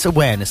 Benefits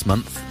Awareness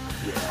Month.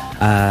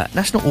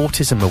 National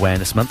Autism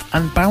Awareness Month.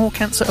 And Bowel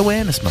Cancer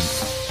Awareness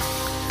Month.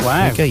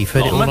 Wow. Okay, you've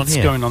heard it all on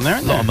here. Going on there,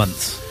 isn't A lot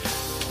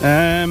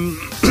there? of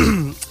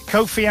months.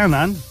 Kofi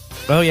Annan,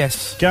 Oh,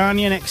 yes.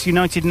 Ghanaian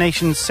ex-United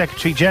Nations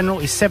Secretary-General,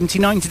 is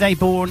 79 today,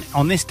 born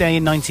on this day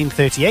in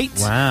 1938.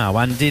 Wow.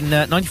 And in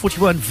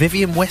 1941,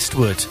 Vivienne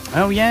Westwood.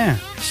 Oh, yeah.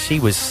 She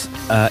was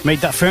Made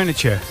that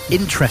furniture.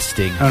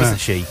 interesting, Oh, no. wasn't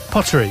she?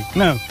 Pottery.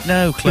 No.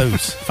 No,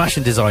 clothes.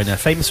 Fashion designer,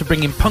 famous for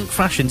bringing punk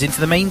fashions into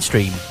the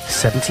mainstream.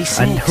 76.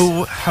 And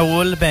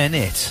Howell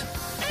Bennett,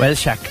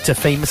 Welsh actor,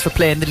 famous for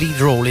playing the lead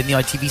role in the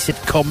ITV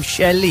sitcom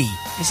Shelley.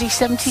 Is he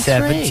 73?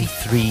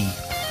 73.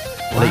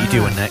 I'll let you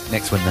do one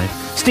next one now.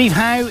 Steve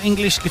Howe,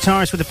 English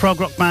guitarist with the prog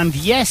rock band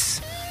Yes.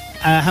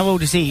 How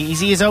old is he?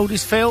 Is he as old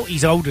as Phil?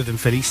 He's older than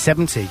Phil. He's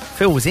 70.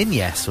 Phil was in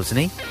Yes,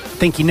 wasn't he?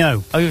 Think you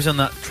know? Oh, he was on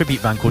that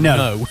tribute band called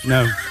No.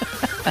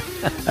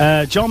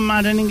 John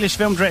Madden, English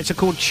film director,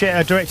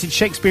 directed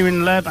Shakespeare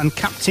in Love and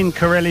Captain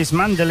Corelli's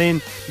Mandolin,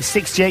 is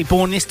 68,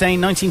 born this day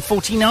in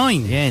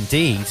 1949. Yeah,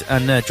 indeed.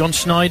 And John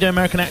Schneider,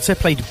 American actor,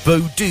 played Bo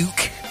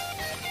Duke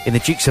in The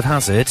Dukes of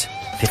Hazzard.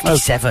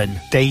 57.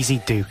 Daisy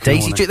Duke.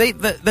 Daisy Duke.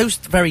 Those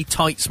very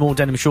tight, small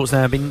denim shorts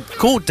now have been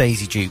called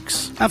Daisy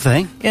Dukes. Have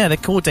they? Yeah, they're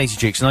called Daisy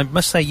Dukes, and I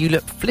must say, you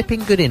look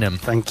flipping good in them.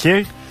 Thank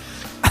you.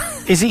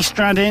 Izzy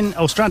Stradlin,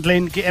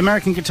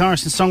 American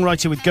guitarist and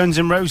songwriter with Guns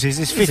N' Roses,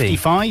 is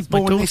 55, My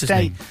born this daughter's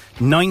day,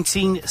 name.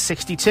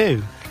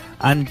 1962.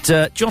 And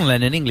John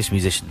Lennon, English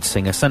musician,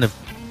 singer, son of...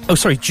 Oh,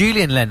 sorry,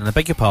 Julian Lennon, I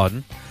beg your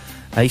pardon.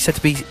 He's said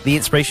to be the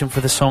inspiration for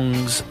the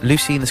songs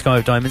Lucy in the Sky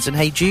with Diamonds and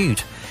Hey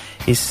Jude.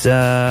 Is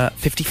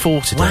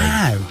 54 today.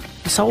 Wow.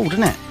 It's old,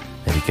 isn't it?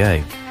 There we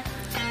go.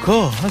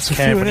 God, that's a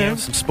Care few when of you them. have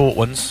some sport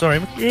ones. Sorry,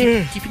 I'm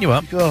keeping you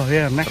up. Oh,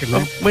 yeah, I'm knackered Oh,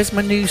 now. where's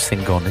my news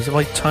thing gone? Have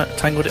I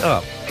tangled it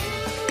up?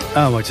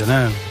 Oh, I don't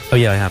know. Oh,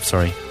 yeah, I have,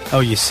 sorry. Oh,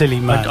 you silly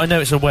man. I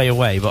know it's a way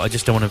away, but I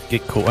just don't want to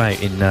get caught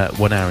out in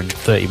 1 hour and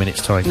 30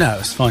 minutes time. No,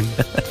 it's fine.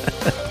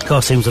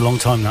 God, seems a long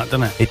time that,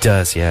 doesn't it? It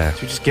does, yeah.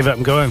 Should we just give up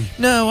and go home?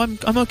 No,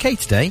 I'm okay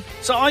today.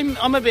 So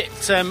I'm a bit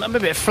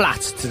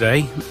flat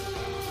today.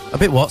 A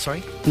bit what,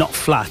 sorry? Not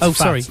flat. Oh, fat,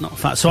 sorry. not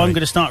fat. So I'm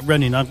going to start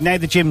running. Now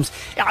the gym's.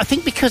 I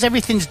think because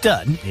everything's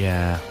done.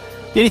 Yeah.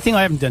 The only thing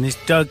I haven't done is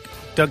dug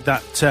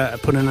that,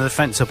 put another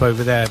fence up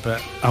over there.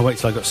 But I'll wait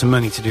till I got some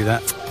money to do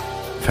that.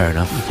 Fair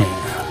enough.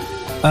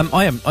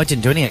 I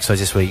didn't do any exercise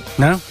this week.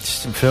 No,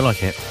 Just didn't feel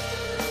like it.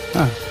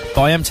 Oh.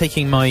 But I am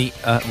taking my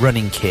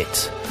running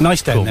kit.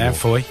 nice down Cool. there,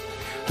 Foy.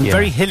 And Yeah.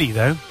 very hilly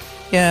though.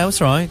 Yeah, that's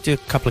right. Do a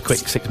couple of quick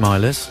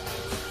 6-milers.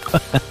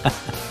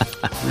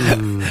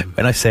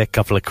 When I say a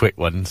couple of quick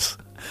ones,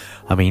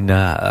 I mean...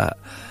 so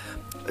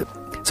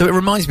it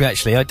reminds me,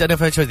 actually, I don't know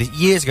if I told you this,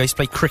 years ago I used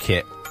to play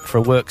cricket for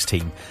a works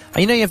team.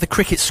 And you have the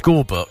cricket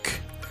scorebook,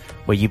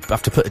 where you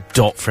have to put a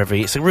dot for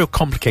every... It's a real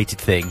complicated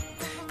thing.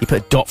 You put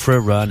a dot for a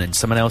run and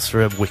someone else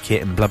for a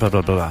wicket and blah, blah,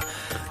 blah, blah, blah.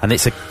 And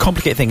it's a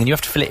complicated thing, and you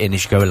have to fill it in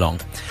as you go along.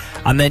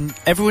 And then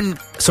everyone...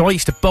 So I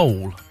used to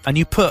bowl, and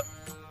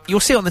you'll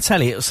see on the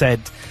telly, it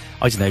said,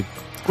 I don't know,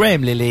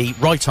 Graham Lilly,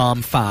 right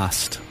arm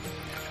fast.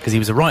 Because he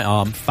was a right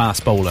arm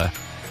fast bowler.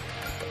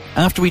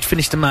 After we'd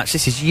finished a match,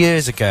 this is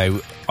years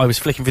ago, I was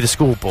flicking through the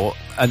scoreboard,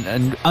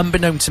 and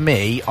unbeknown to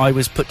me, I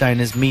was put down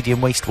as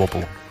medium waist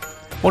wobble.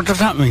 What does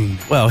that mean?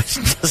 Well, it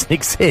doesn't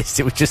exist.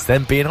 It was just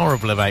them being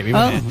horrible about me,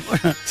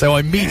 wasn't it? So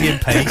I'm medium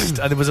paced,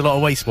 and there was a lot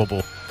of waist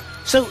wobble.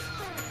 So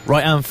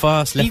Right arm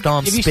fast, left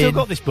arm have spin. you still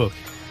got this book?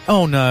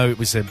 Oh no,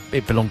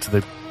 it belonged to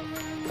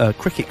the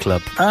cricket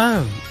club,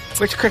 Oh,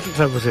 which cricket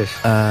club was this?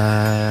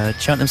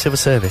 Cheltenham Civil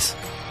Service.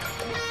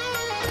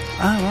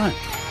 Oh, right.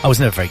 I was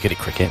never very good at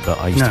cricket, but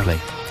I used No. to play.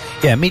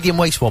 Yeah, medium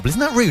waist wobble. Isn't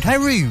that rude? How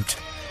rude?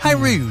 How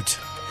rude?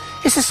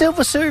 Is the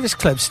Silver Service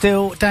Club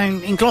still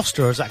down in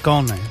Gloucester, or is that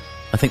gone now?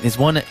 I think there's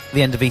one at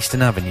the end of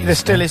Eastern Avenue. There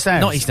still is there?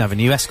 Not Eastern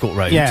Avenue, Escort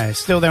Road. Yeah, it's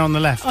still there on the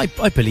left. I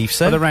believe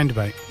so. Or the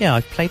roundabout. Yeah,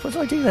 I played. What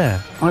did I do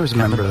there? I was a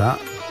member of that.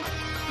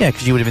 Yeah,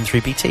 because you would have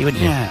been 3BT,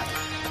 wouldn't you? Yeah.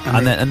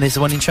 And there's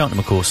the one in Cheltenham,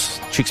 of course,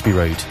 Tewkesbury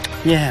Road,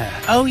 Yeah.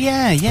 Oh,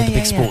 yeah, yeah, with the yeah,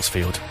 big sports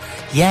field.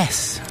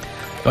 Yes.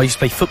 I used to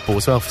play football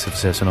as well for Civil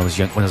Service when I was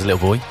young, when I was a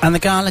little boy. And the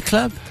Gala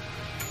Club?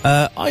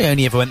 I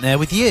only ever went there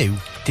with you.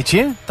 Did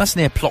you? That's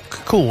near Plock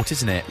Court,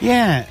 isn't it?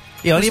 Yeah.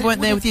 Yeah, I Was only it- went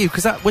there with you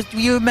because that was. Were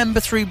you a member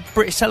through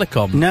British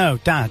Telecom? No,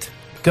 Dad.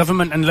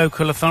 Government and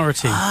Local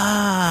Authority.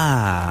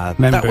 Ah, that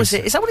Members. was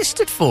it. Is that what it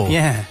stood for?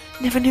 Yeah.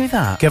 Never knew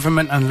that.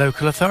 Government and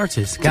Local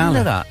Authorities. Didn't Gala.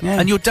 know that. Yeah.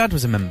 And your dad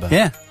was a member.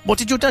 Yeah. What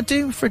did your dad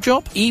do for a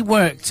job? He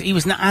was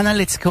an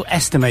analytical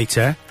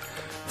estimator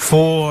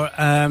for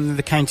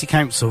the county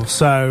council.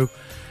 So,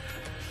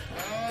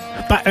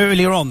 back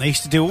earlier on, they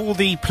used to do all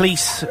the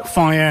police,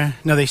 fire...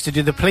 No, they used to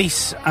do the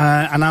police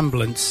and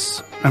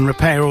ambulance and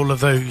repair all of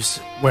those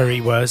where he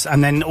was.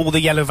 And then all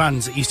the yellow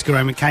vans that used to go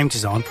around with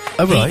counters on.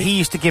 Oh, right. He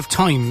used to give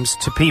times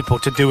to people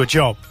to do a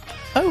job.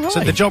 Oh, right.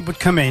 So the job would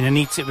come in and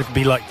it would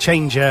be like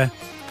change a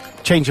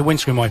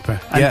windscreen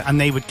wiper. And, Yeah.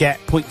 and they would get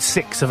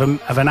 0.6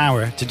 of an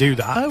hour to do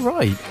that. Oh,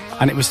 right.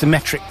 And it was the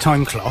metric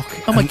time clock.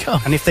 Oh, my And-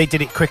 God. And if they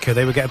did it quicker,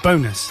 they would get a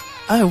bonus.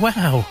 Oh,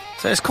 wow.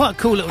 So it's quite a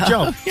cool little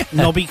job.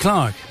 Nobby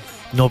Clark.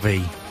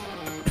 Nobby.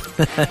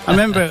 I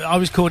remember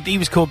he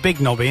was called Big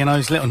Nobby and I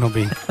was Little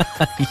Nobby.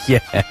 Yeah.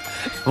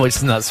 Well,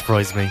 doesn't that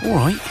surprise me? All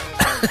right.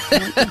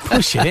 Don't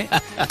push it.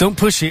 Don't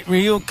push it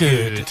real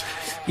good.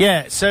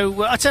 Yeah,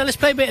 so I tell you, let's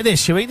play a bit of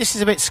this, shall we? This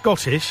is a bit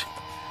Scottish.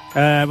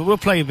 But we'll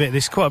play a bit of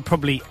this, quite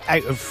probably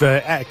out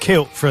of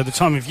kilt for the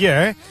time of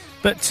year.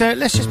 But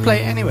let's just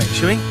play it anyway,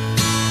 shall we?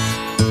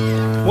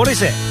 What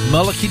is it?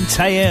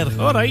 Mullikintyre.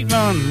 All right,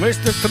 man. Where's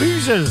the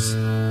trousers?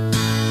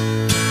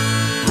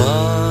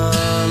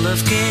 Mull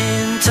of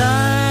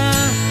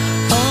Kintyre,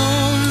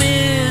 home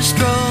is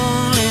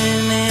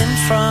strolling in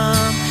from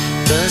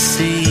the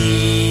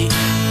sea.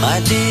 My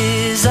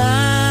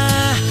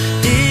desire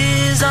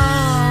is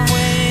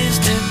always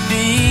to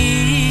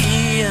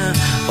be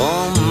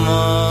on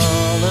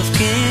Mull of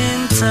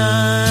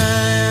Kintyre.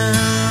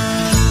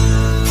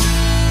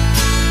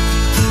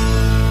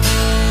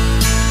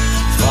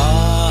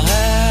 Far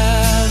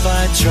have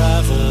I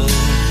travelled,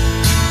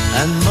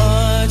 and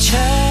much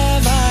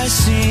have I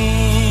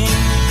seen.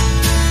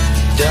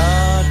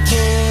 Dark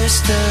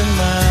distant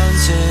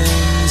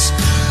mountains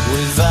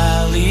with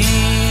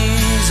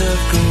valleys of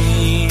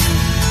green,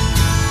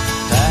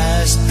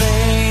 past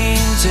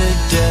painted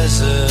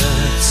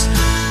deserts,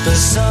 the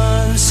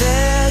sun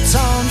sets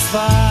on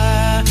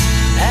fire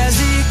as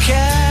he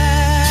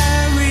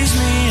carries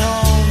me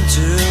home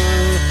to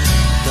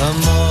the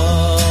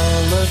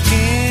Mull of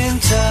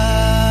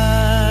Kintyre.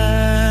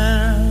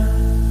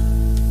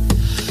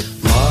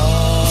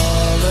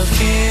 Mull of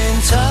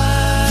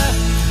Kintyre,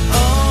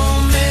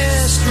 oh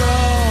mist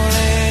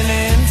rolling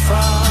in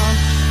from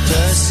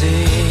the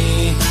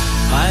sea.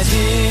 My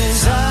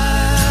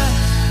desire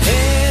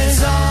is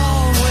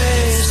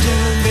always to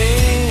be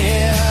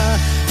here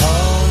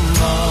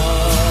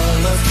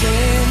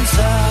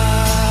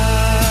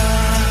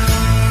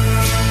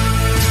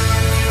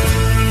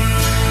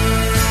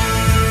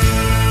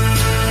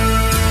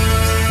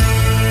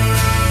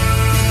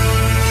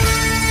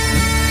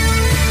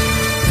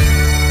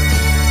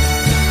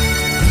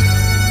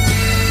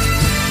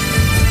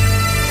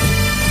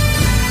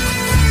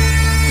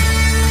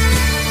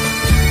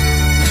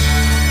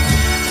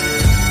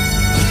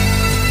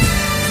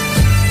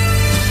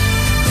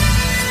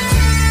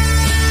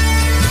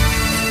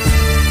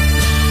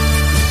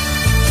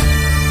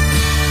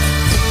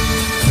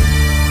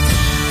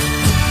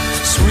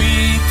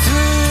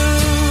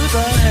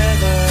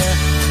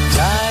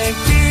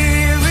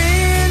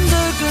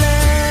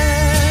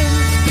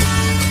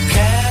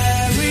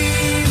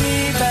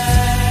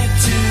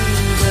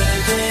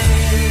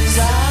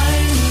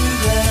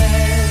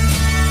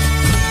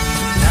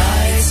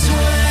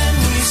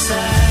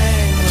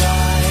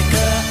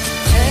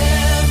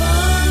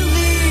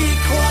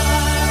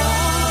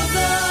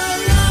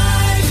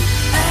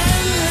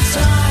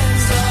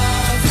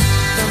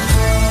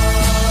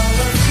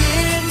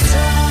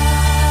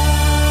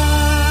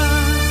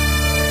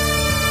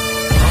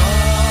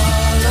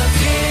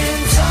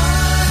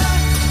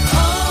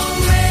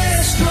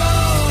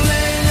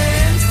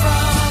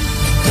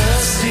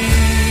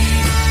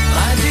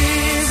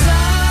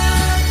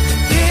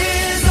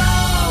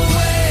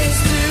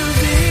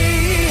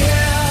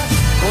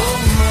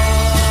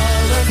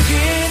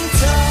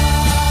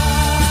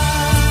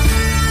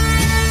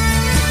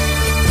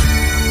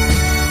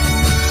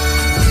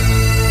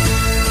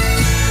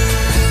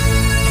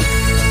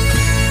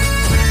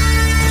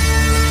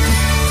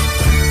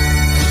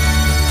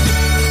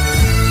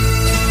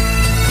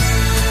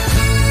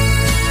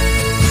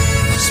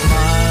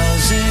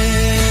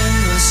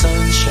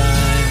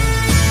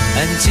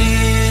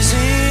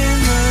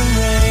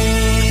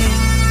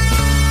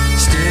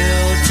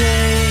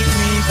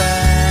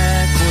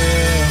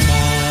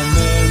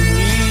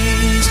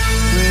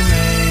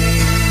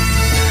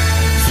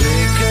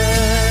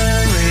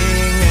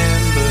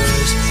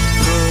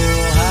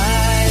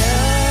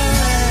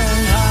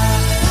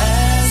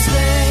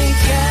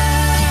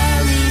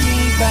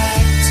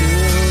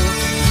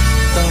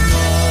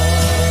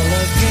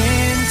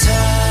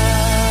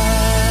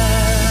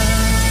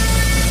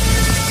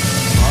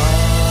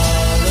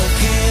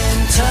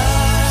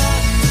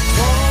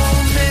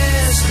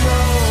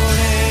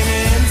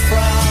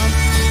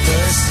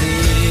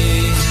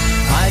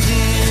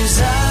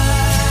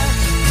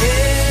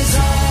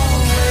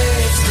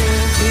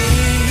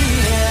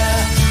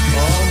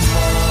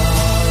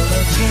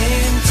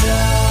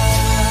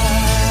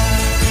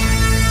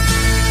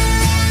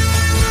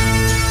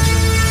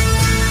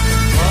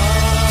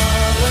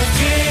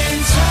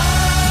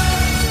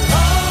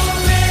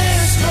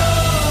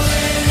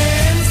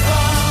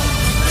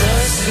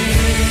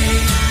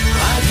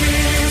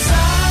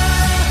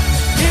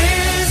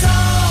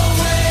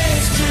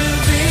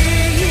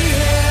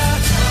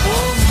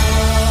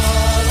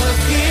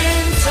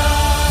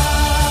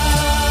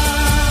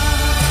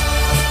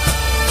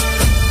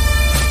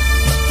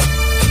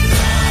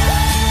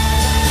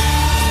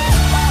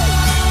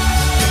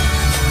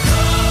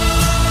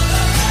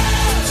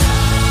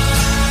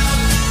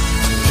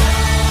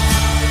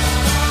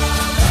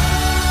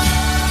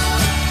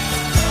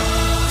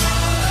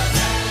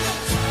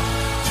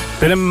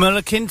Bit of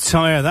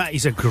Mullikintyre. That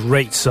is a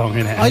great song,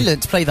 isn't it? I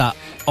learnt to play that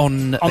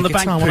on the guitar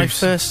bank when I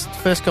proofs.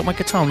 first got my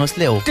guitar when I was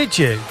little. Did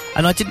you?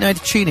 And I didn't know how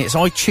to tune it,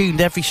 so I tuned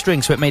every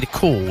string so it made a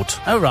chord.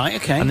 Oh, right,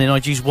 okay. And then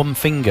I'd use one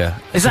finger.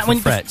 Is that when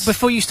frets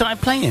before you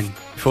started playing?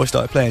 before I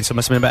started playing? So I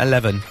must have been about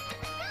 11.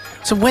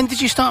 So when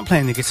did you start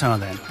playing the guitar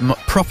then?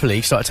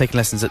 Properly started taking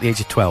lessons at the age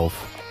of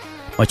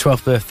 12. My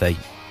 12th birthday,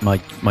 my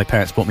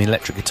parents bought me an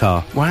electric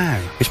guitar, Wow.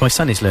 which my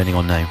son is learning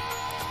on now.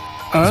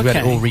 Oh, We had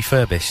it all okay.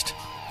 refurbished.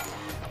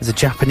 There's a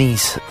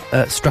Japanese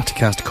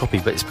Stratocaster copy,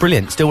 but it's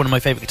brilliant. Still one of my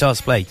favourite guitars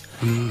to play.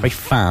 Very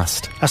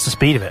fast. That's the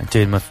speed of it.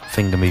 Doing my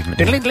finger movement.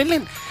 now. Diddling,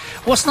 diddling.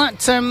 What's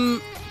that?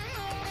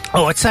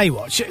 Oh, I tell you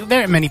what. There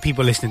aren't many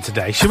people listening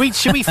today. Should we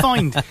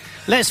find?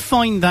 Let's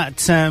find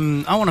that.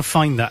 I want to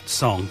find that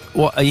song.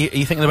 What are you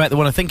thinking about? The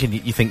one I'm thinking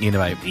you're thinking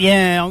about?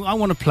 Yeah, I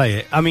want to play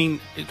it. I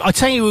mean, I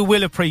tell you, who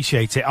will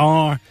appreciate it.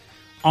 Our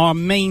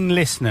main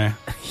listener.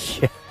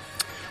 Yeah.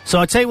 So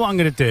I tell you what I'm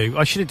going to do.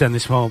 I should have done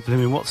this while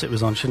blooming What's It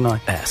was on, shouldn't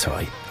I? That's all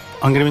right.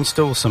 I'm going to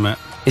install something.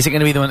 Is it going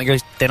to be the one that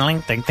goes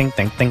diddling, ding, ding,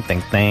 ding, ding,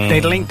 ding, ding?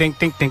 Diddling, ding,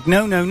 ding, ding.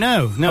 No.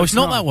 Oh, it's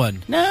not that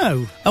one.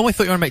 No. Oh, I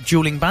thought you were on about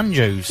dueling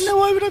banjos. No,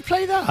 why would I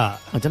play that?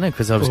 I don't know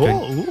because I was Oh.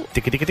 going.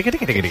 Digga, digga, digga,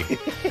 digga,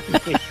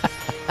 digga.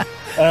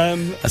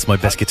 That's my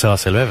best guitar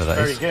solo ever. That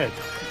Very is. good.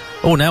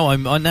 Oh, now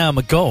I'm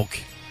agog.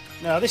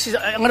 No, this is.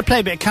 I'm going to play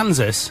a bit of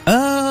Kansas.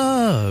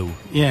 Oh,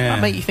 Yeah.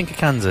 that make you think of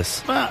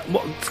Kansas?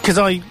 Because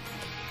I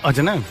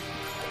don't know.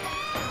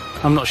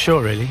 I'm not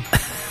sure really.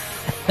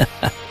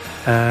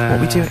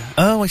 What we doing?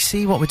 Oh, I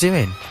see what we're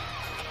doing.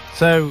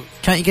 So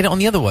Can't you get it on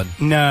the other one?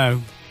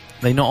 no.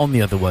 They're not on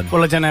the other one.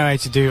 Well, I don't know how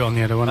to do it on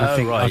the other one. I Oh,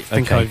 think right,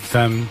 okay. okay.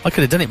 I've. I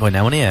could have done it by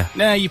now on here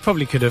No, you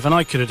probably could have, and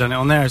I could have done it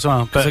on there as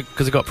well. But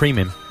because I got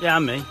premium. yeah,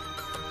 and me.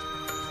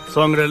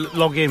 So I'm going to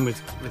log in with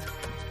it.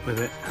 and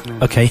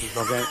then Okay.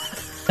 Log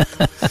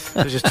out.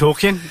 We're just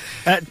talking.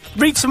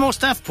 Read some more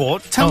stuff,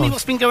 Port. Tell me Oh.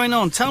 what's been going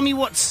on. Tell me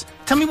what's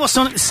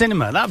on at the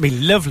cinema. That'd be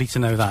lovely to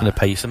know that. I'm going to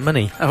pay you some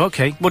money. Oh,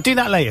 okay. We'll do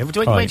that later. Wait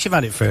Right. till you've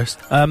had it first.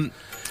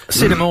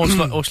 Cinema,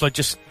 or shall I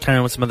just carry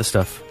on with some other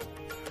stuff?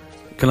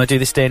 Can I do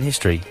this day in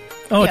history?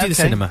 Oh, Yeah, I'll do the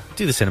okay. cinema.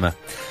 Do the cinema.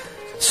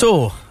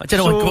 So, I don't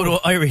know what I So- called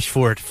Irish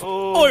for it.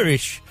 Oh.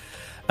 Irish!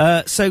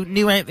 So,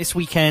 new out this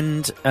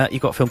weekend,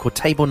 you've got a film called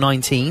Table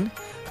 19,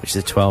 which is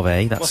a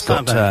 12A. That's What's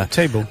got that about?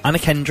 Table? Anna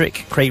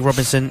Kendrick, Craig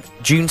Robinson,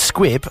 June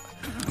Squibb. Nice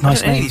I don't know any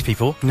of name. these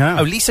people. No.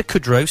 Oh, Lisa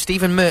Kudrow,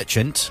 Stephen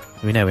Merchant.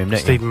 We know him, don't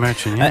Stephen you?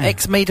 Merchant, yeah.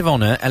 Ex-maid of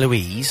honour,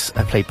 Eloise,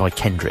 played by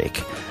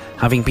Kendrick,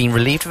 having been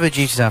relieved of her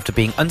duties after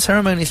being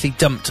unceremoniously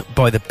dumped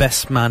by the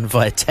best man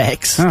via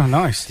text, Oh,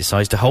 nice.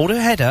 decides to hold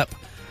her head up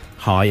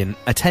high and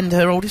attend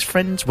her oldest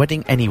friend's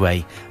wedding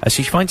anyway, as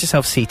she finds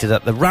herself seated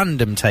at the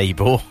random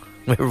table.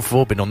 We've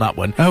all been on that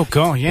one. Oh,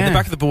 God, yeah. In the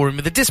back of the ballroom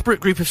with a disparate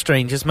group of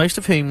strangers, most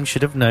of whom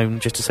should have known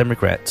just to send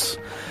regrets.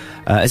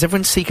 As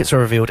everyone's secrets are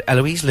revealed,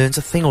 Eloise learns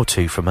a thing or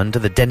two from under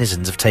the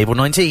denizens of Table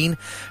 19.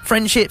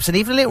 Friendships and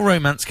even a little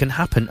romance can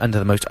happen under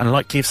the most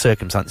unlikely of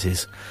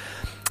circumstances.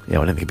 Yeah,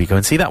 well, I don't think we go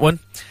and see that one.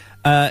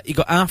 You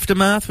got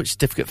Aftermath, which is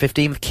Difficult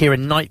 15, with Keira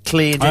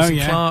Knightley and Jason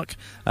yeah. Clarke.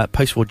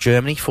 Post-war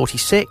Germany,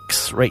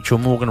 46. Rachel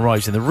Morgan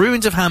arrives in the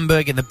ruins of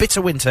Hamburg in the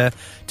bitter winter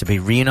to be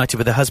reunited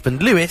with her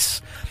husband,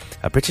 Lewis,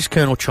 a British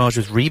colonel charged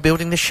with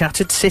rebuilding the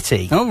shattered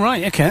city. Oh,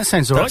 right, okay, that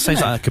sounds all right. That sounds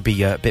doesn't like that could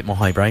be a bit more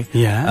highbrow.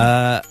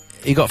 Yeah.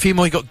 You got a few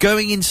more. You got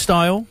Going in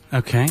Style. it?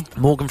 Okay.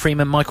 Morgan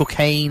Freeman, Michael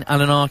Caine,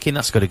 Alan Arkin.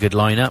 That's got a good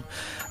lineup.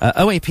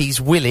 OAP's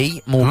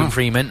Willie, Morgan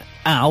Freeman,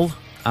 Al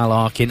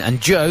Arkin,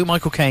 and Joe,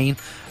 Michael Caine,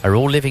 are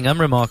all living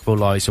unremarkable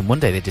lives, and one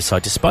day they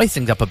decide to spice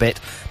things up a bit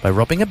by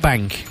robbing a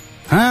bank.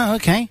 Oh,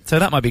 okay. So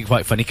that might be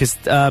quite funny, because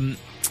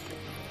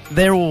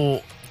they're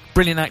all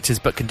brilliant actors,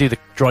 but can do the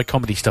dry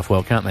comedy stuff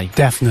well, can't they?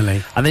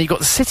 Definitely. And then you've got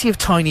The City of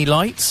Tiny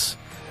Lights,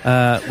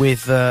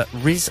 with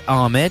Riz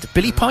Ahmed,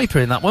 Billy Piper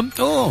in that one.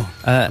 Oh.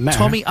 met her.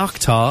 Tommy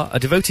Akhtar, a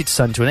devoted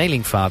son to an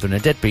ailing father and a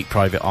deadbeat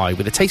private eye,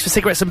 with a taste for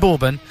cigarettes and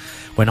bourbon,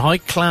 when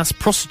high-class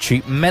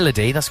prostitute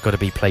Melody, that's got to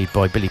be played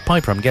by Billy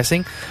Piper, I'm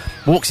guessing,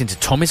 walks into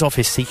Tommy's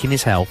office seeking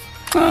his help.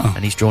 Oh.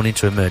 And he's drawn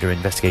into a murder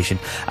investigation.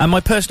 And my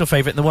personal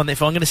favourite, and the one that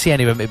if I'm going to see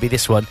anyone, it'd be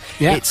this one.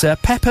 Yeah. It's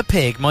Peppa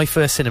Pig, my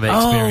first cinema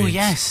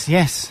experience. Oh,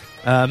 yes.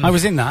 I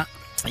was in that.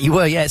 You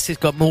were, yes. It's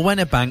got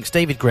Morwenna Banks,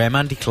 David Graham,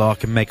 Andy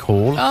Clark and Meg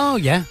Hall. Oh,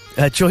 yeah.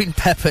 Join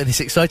Pepper in this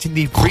exciting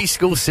new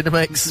preschool cinema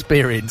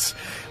experience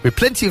with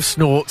plenty of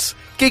snorts,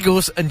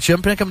 giggles and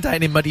jumping up and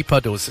down in muddy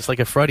puddles. It's like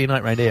a Friday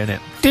night round here,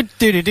 isn't it?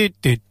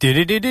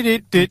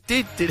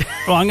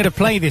 Well, I'm going to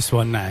play this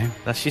one now.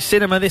 That's your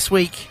cinema this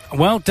week.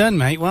 Well done,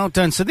 mate. Well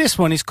done. So this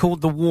one is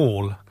called The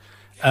Wall.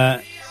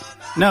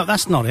 No,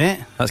 that's not it.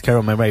 That's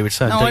Carol, My Wayward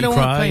Son. No, I don't you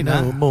wanna cry play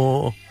that. no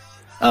more.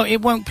 Oh,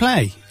 it won't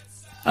play.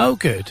 Oh,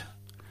 good.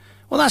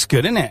 Well, that's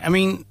good, isn't it? I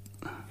mean,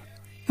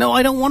 no,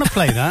 I don't want to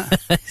play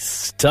that.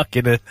 Stuck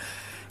in a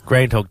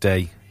Groundhog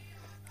Day.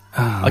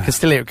 I can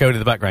still hear it going in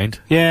the background.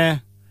 Yeah.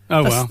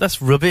 Oh, That's, well.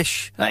 that's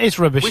rubbish. That is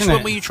rubbish, Which isn't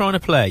one it? were you trying to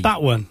play?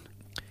 That one.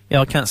 Yeah,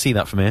 I can't see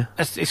that from here.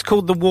 It's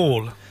called The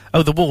Wall.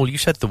 Oh, The Wall. You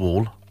said The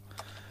Wall.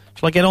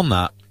 Shall I get on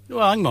that? Well,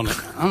 I'm on it.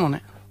 I'm on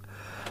it.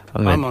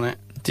 I'm I'm on it.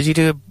 Did you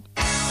do a...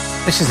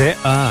 This is it.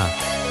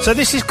 Ah. So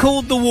this is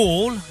called The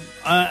Wall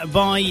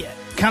by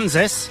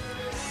Kansas,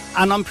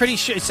 and I'm pretty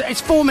sure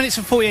it's 4 minutes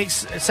and 48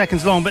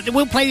 seconds long, but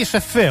we'll play this for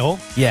Phil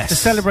Yes. to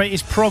celebrate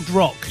his prog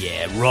rock.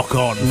 Yeah, rock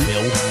on,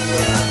 Phil.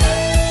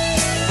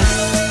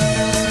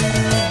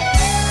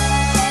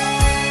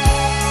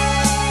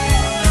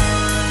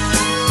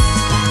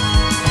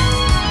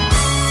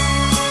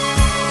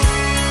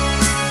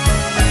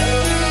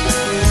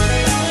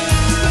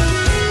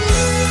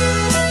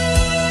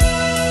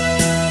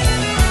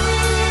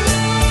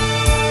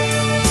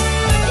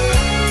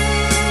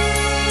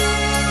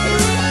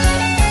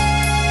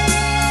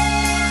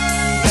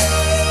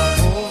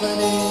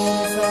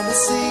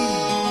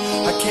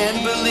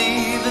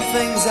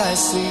 I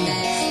see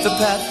the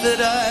path that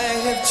I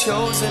have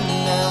chosen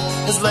now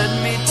has led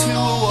me to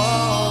a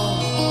wall,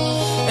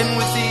 and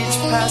with each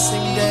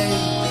passing day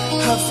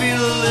I feel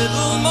a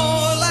little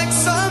more like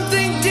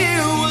something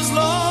dear was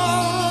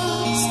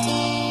lost.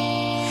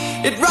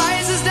 It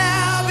rises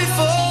now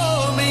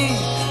before me,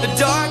 a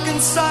dark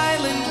and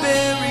silent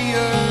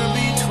barrier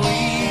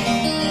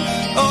between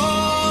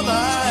all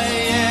I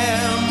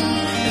am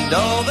and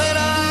all that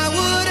I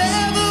would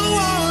ever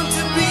want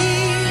to be.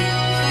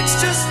 It's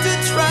just a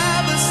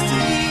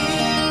travesty,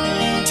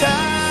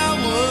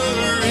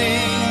 towering,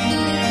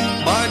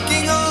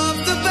 marking off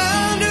the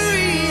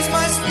boundaries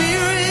my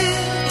spirit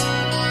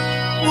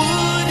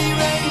would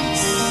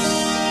erase.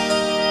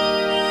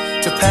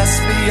 To pass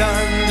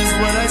beyond is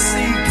what I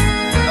seek.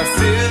 I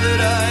fear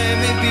that I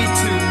may be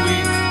too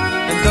weak,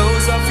 and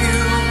those of you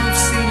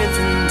who've seen it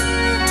through,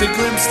 to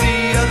glimpse the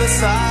other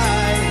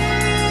side.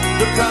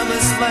 The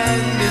promised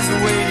land is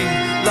waiting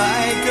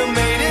like a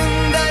maiden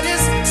that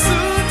is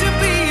soon to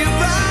be a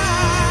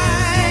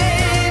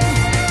bride.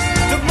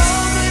 The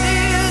moment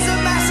is a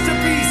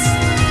masterpiece,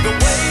 the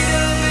weight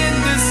of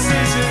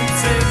indecisions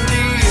in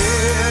the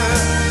air,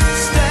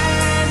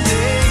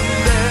 standing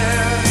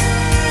there,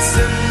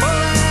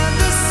 symbol and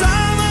the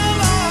sum of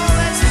all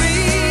that's me.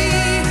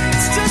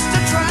 It's just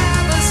a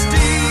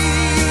travesty,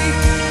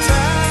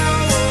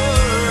 towering,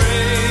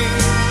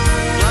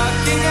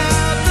 blocking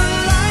out the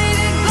light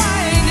and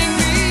blinding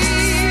me.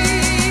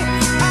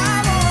 I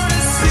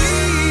wanna see.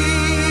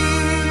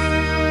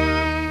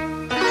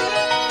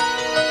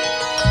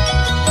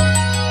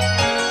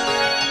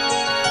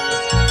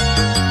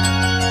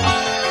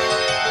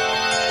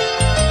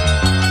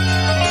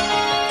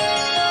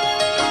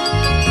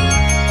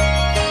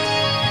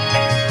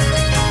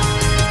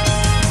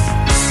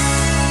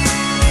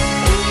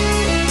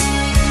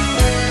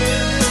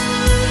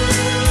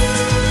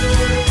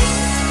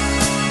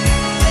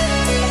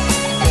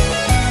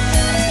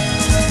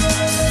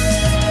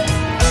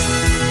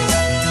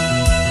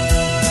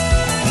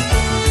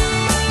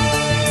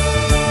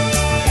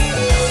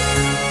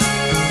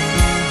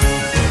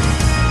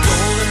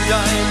 Golden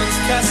diamonds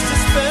cast a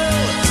spell.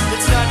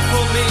 It's not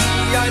for me,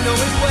 I know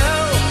it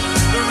well.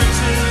 The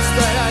riches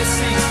that I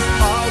seek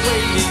are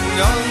waiting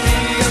on the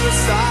other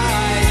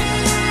side.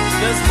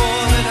 There's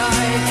more than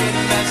I can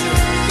measure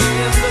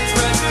in the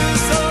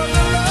treasures of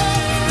the love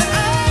that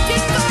I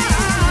can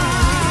find.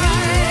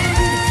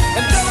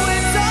 And though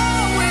it's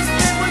always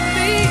been with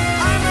me,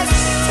 I must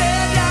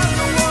tear down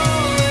the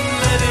wall and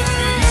let it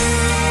be.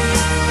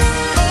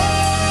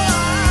 All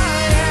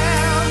I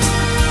am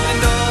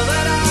and all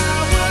that I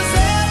was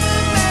ever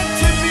meant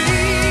to be,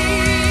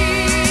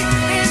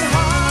 in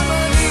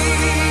harmony,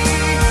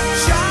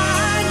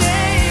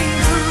 shining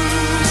through,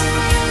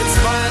 and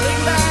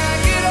smiling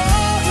back at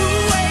all who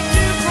wait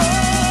to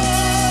grow.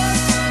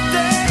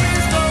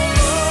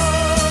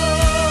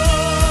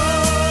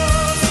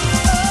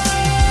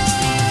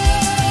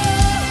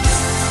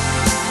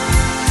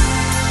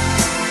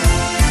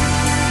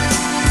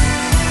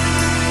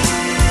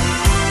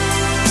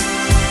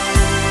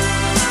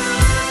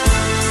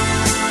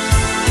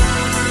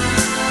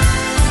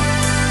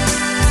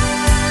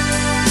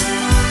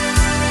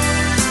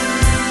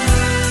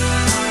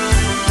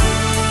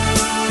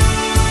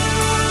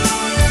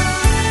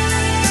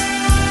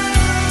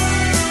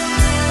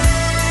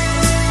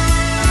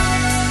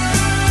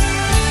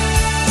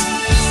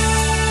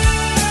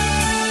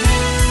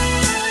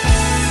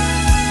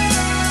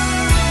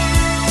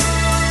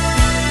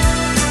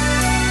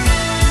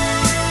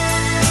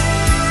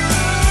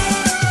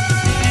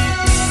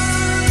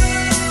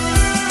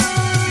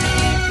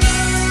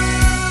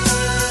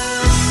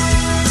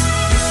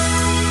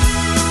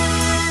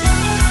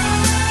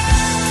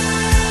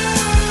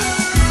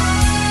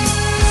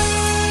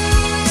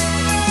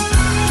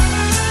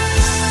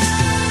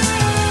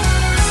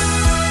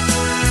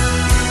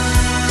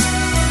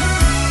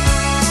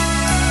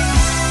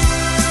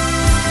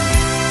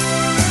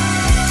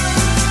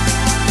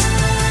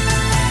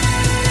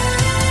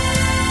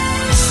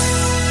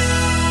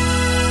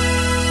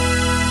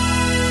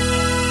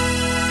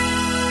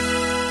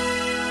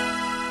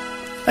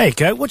 There you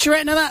go. What you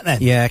rating of that then?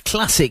 Yeah,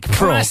 classic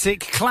prog.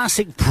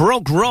 Classic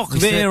prog rock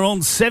there on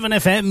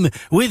 7FM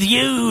with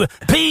you,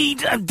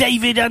 Pete,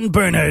 David and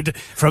Bernard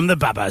from the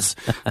Babas.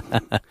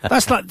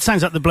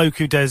 Sounds like the bloke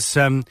who does,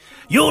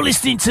 you're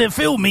listening to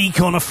Phil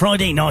Meek on a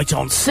Friday night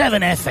on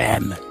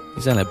 7FM.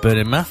 You sound like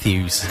Bernard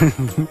Matthews.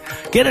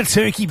 Get a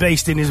turkey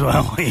basting as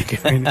well. Where you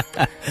going?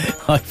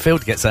 Phil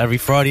gets that every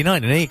Friday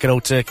night, doesn't he? Good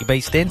old turkey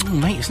basting. Oh,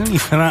 mate, it's only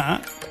for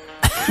that.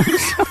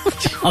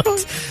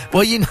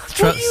 Well, you know,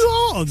 What are you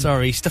on?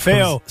 Sorry, stuff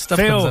Phil,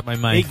 comes up my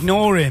mouth.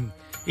 Ignore him.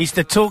 He's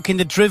the talking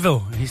the drivel.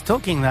 He's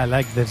talking that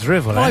like the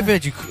drivel. Well, I've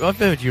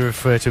heard you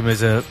refer to him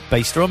as a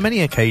baster on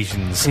many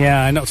occasions.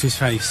 Yeah, I knocked his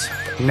face.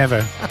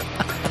 Never.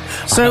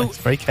 So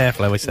very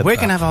careful how I said we're that.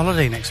 going to have a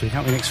holiday next week,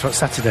 aren't we? Next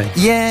Saturday.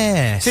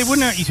 Yes. So it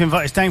wouldn't hurt you to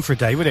invite us down for a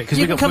day, would it? Because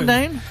You can come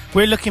down.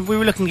 We were looking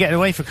to get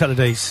away for a couple of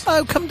days.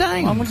 Oh, come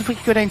down. I wonder if we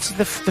could go down to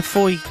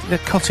the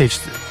cottage.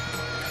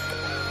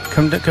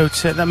 Go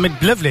to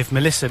that. Lovely if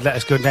Melissa let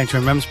us go down to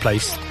her mum's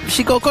place.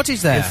 She got a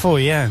cottage there. The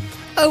Foy, yeah.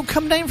 Oh,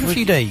 come down for a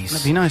few days.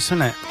 That'd be nice,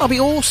 wouldn't it? That'd be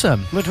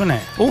awesome. Wouldn't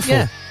it? Awful.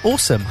 Yeah,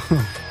 awesome.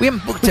 We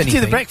haven't booked We could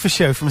anything. do the breakfast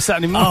show from a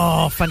Saturday morning.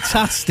 Oh,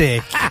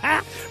 fantastic.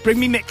 Bring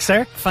me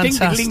mixer.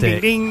 Fantastic.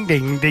 Ding,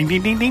 ding, ding,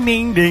 ding, ding, ding,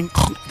 ding, ding.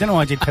 Don't know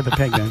why I did Peppa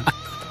Pig then.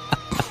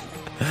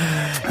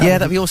 Yeah,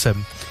 that'd be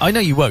awesome. I know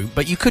you won't,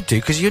 but you could do,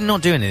 because you're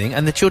not doing anything,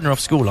 and the children are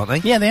off school, aren't they?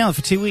 Yeah, they are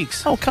for 2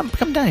 weeks. Oh, come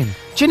down.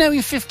 Do you know in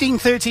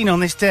 1513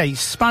 on this day,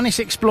 Spanish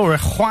explorer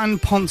Juan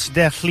Ponce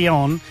de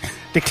Leon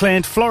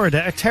declared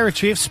Florida a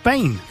territory of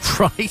Spain?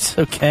 Right,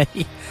 okay.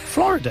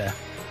 Florida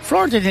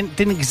didn't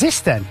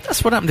exist then.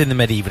 That's what happened in the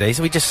medieval days.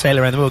 We just sail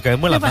around the world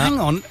going, we'll Yeah, have but that. hang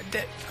on.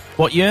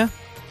 What year?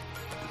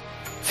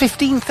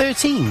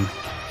 1513.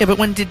 Yeah, but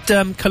when did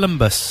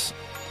Columbus...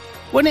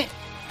 Wasn't it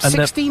And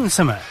 16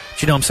 something?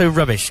 Do you know, I'm so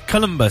rubbish.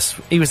 Columbus,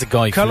 he was the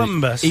guy.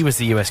 Columbus. He was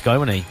the US guy,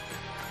 wasn't he?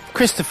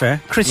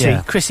 Chrissy,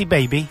 Yeah. Chrissy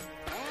baby.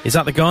 Is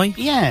that the guy?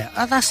 Yeah,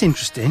 that's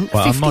interesting.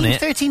 Well, I'm on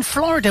it. 1513,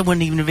 Florida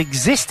wouldn't even have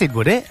existed,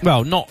 would it?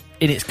 Well, not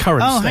in its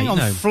current Oh, state, hang on,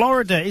 no.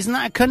 Florida, isn't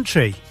that a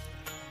country?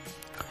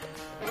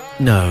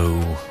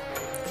 No.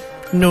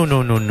 No. Oh,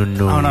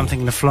 no, I'm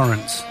thinking of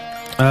Florence.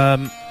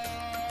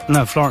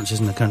 No, Florence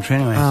isn't a country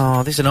anyway.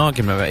 Oh, there's an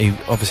argument about who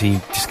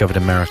obviously discovered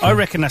America. I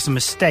reckon that's a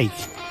mistake.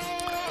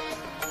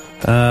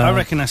 I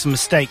reckon that's a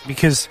mistake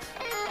because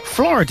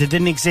Florida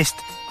didn't exist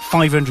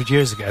 500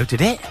 years ago, did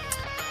it?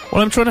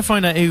 Well, I'm trying to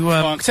find out who...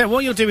 So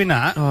while you're doing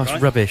that... oh, it's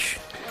right, rubbish.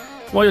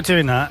 while you're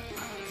doing that,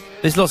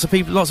 There's lots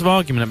of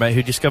argument about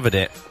who discovered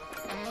it.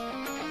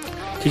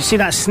 did you see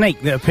that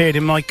snake that appeared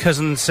in my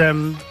cousin's...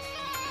 on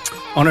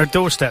her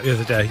doorstep the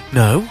other day?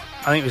 No.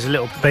 I think it was a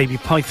little baby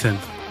python.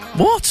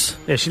 What?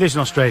 Yeah, she lives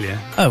in Australia.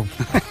 Oh.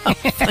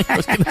 I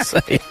was going to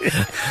say.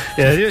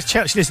 Yeah,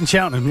 she lives in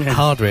Cheltenham, yeah.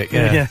 Hardwick,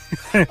 yeah.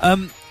 Yeah.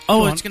 I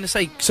on. was going to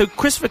say, so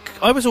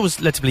I was always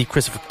led to believe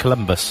Christopher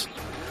Columbus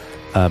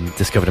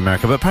discovered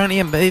America, but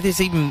apparently there's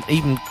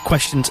even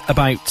questions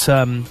about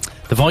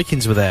the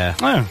Vikings were there.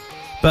 Oh.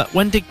 But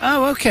when did...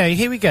 Oh, okay,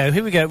 here we go.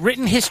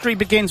 Written history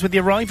begins with the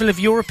arrival of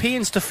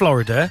Europeans to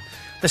Florida.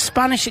 The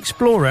Spanish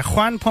explorer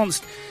Juan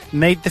Ponce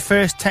made the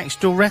first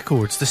textual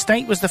records. The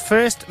state was the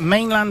first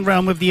mainland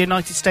realm of the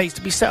United States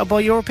to be settled by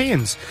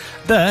Europeans.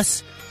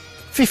 Thus,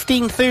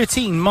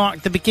 1513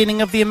 marked the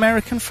beginning of the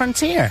American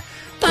frontier.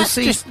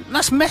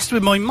 That's messed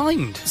with my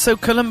mind. So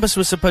Columbus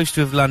was supposed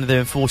to have landed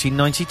there in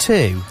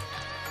 1492.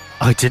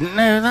 I didn't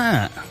know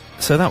that.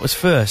 So that was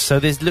first. So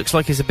there looks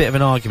like there's a bit of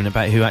an argument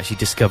about who actually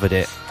discovered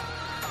it.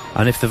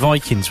 And if the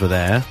Vikings were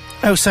there...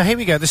 Oh, so here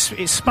we go.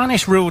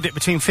 Spanish ruled it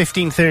between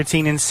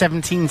 1513 and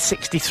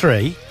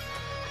 1763.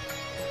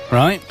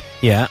 Right?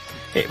 Yeah.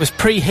 It was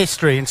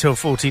prehistory until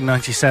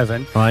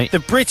 1497. Right. The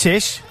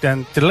British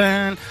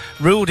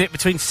ruled it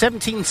between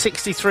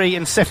 1763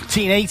 and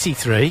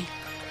 1783.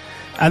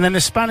 And then the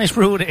Spanish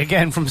ruled it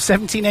again from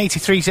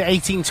 1783 to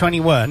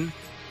 1821.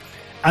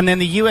 And then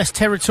the US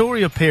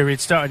territorial period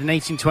started in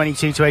 1822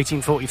 to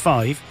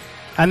 1845.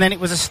 And then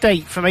it was a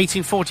state from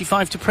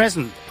 1845 to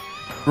present.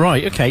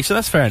 Right, okay, so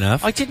that's fair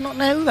enough. I did not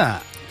know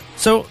that.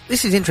 So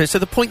this is interesting. So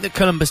the point that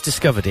Columbus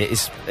discovered it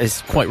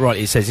is quite right.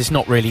 It says it's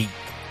not really...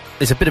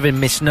 It's a bit of a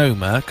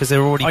misnomer because there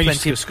were already I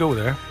used plenty to go of... to school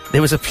there.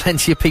 There was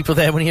plenty of people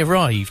there when he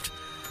arrived.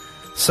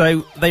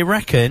 So they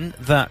reckon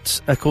that,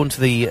 according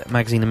to the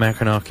magazine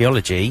American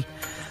Archaeology,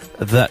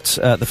 that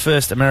the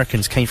first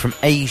Americans came from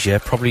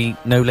Asia probably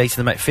no later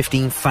than about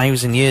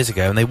 15,000 years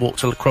ago, and they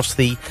walked across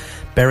the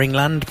Bering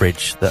Land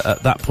Bridge that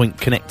at that point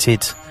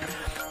connected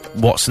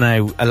what's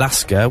now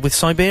Alaska with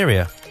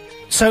Siberia.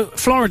 So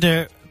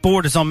Florida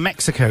borders on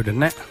Mexico,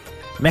 doesn't it?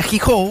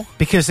 Mexico?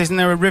 Because isn't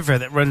there a river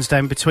that runs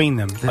down between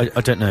them?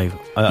 I don't know.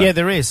 Yeah,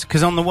 there is.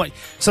 Because on the way,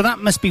 so that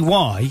must be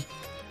why.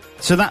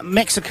 So that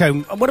Mexico.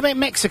 What about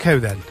Mexico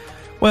then?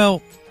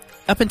 Well,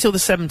 up until the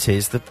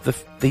 70s,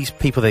 these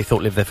people they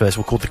thought lived there first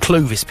were called the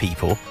Clovis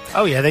people.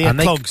 Oh yeah, they had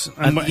And clogs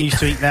and used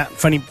to eat that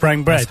funny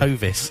brown bread. That's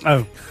Hovis.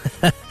 Oh,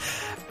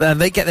 And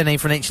they get their name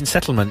from an ancient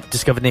settlement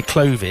discovered near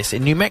Clovis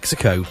in New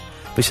Mexico,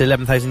 which is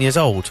 11,000 years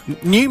old.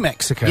 New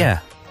Mexico. Yeah.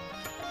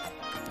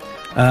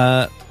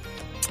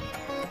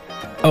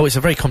 Oh, it's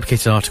a very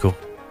complicated article.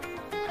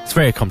 It's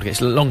very complicated.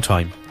 It's a long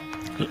time.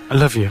 I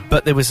love you.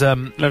 But there was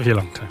Love you a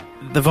long time.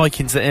 the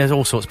Vikings. There's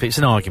all sorts of people. It's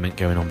an argument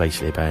going on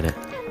basically about it.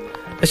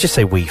 Let's just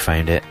say we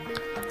found it.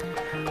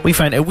 We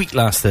found it a week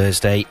last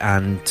Thursday,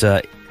 and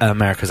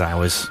America's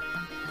ours.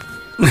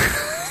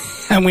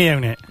 And we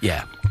own it.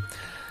 Yeah.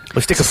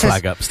 We'll stick a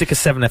flag up. Stick a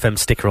 7FM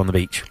sticker on the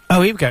beach.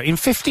 Oh, here we go. In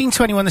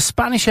 1521, the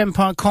Spanish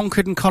Empire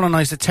conquered and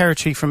colonized the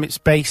territory from its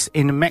base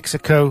in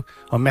Mexico,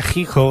 or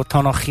Mexico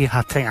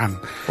Tenochtitlan,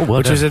 Oh, well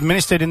which done. was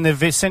administered in the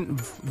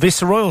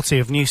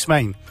Viceroyalty of New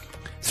Spain.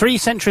 3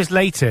 centuries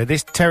later,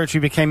 this territory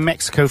became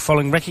Mexico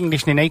following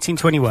recognition in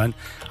 1821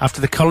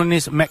 after the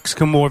colony's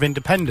Mexican War of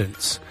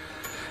Independence.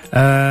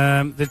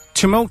 The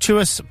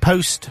tumultuous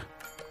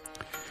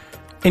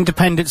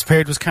post-independence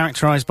period was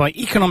characterized by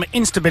economic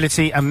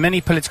instability and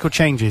many political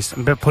changes,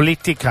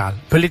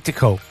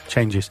 political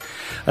changes.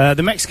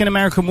 The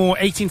Mexican-American War,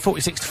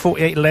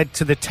 1846-48, led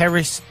to the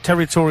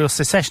territorial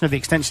secession of the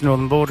extension of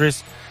northern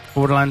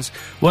borderlands,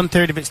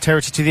 1/3 of its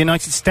territory to the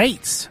United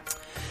States.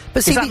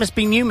 But That must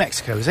be New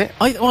Mexico, is it?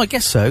 I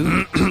guess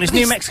so. Is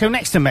New Mexico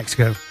next to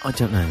Mexico? I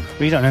don't know.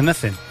 We don't know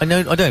nothing. I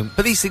don't.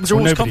 But these things are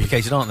Well, always nobody.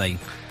 complicated, aren't they?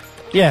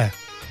 Yeah.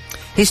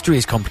 History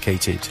is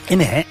complicated.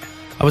 In it?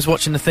 I was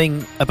watching the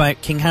thing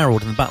about King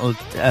Harold and the Battle of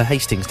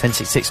Hastings,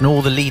 1066, and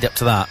all the lead up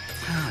to that.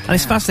 And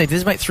it's fascinating.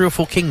 There's about 3 or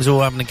 4 kings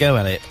all having a go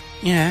at it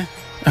Yeah.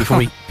 before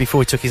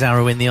he took his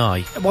arrow in the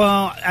eye.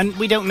 Well, and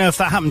we don't know if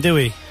that happened, do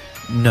we?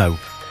 No.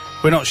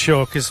 We're not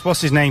sure, because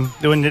what's his name?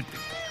 The one that...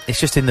 It's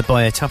just in the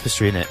Bayer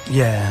Tapestry, isn't it?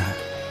 Yeah.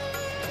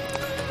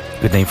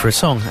 Good name for a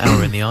song,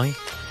 Arrow in the Eye.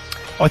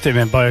 I thought you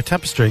meant Bio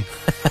Tapestry.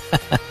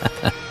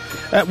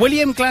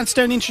 William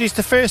Gladstone introduced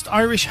the first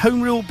Irish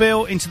Home Rule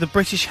Bill into the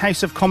British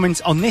House of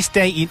Commons on this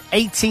day in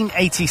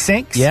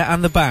 1886. Yeah,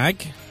 and the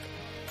bag.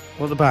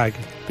 What, the bag?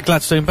 The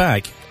Gladstone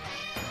bag.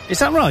 Is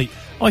that right?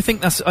 I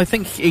think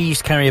he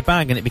used to carry a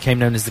bag and it became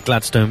known as the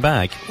Gladstone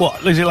bag.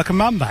 What, is it like a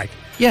man bag?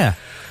 Yeah.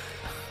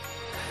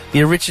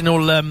 The original,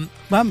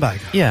 Man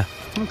bag? yeah,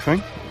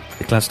 Okay.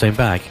 the Gladstone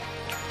bag.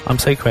 I'm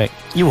so quick.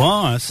 You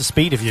are. That's the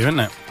speed of you, isn't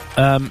it?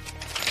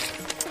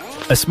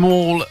 A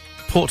small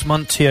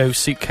portmanteau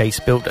suitcase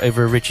built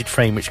over a rigid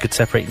frame which could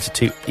separate into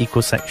 2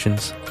 equal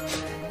sections.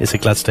 It's a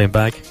Gladstone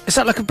bag. Is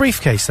that like a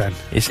briefcase, then?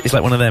 It's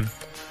like one of them.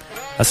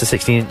 That's a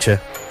 16-incher.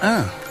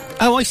 Oh.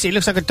 Oh, I see. It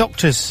looks like a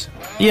doctor's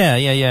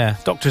Yeah.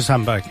 doctor's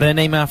handbag. They're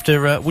named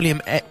after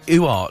William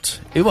Ewart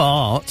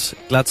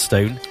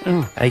Gladstone,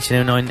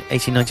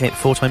 1809-1898,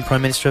 4-time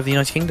Prime Minister of the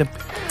United Kingdom.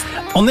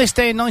 On this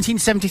day in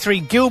 1973,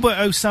 Gilbert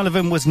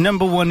O'Sullivan was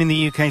 #1 in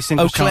the UK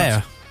singles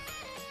Claire. chart.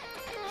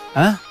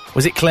 Huh?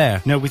 Was it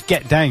Claire? No, with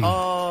Get Down.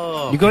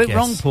 Oh, You got it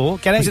wrong, Paul.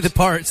 Get out. Was it the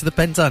Pirates of the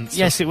Penzance?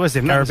 Yes, it was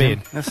him.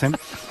 Caribbean. That's him.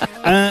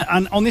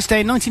 And on this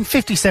day in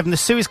 1957, the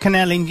Suez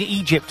Canal in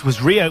Egypt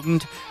was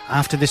reopened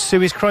after the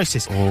Suez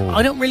Crisis. Oh.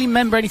 I don't really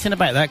remember anything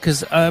about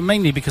that,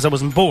 mainly because I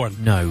wasn't born.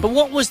 No. But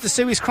what was the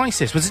Suez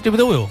Crisis? Was it to do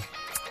with oil?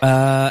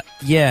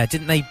 Yeah,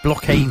 didn't they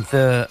blockade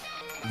the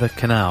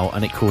canal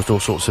and it caused all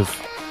sorts of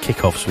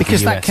kickoffs with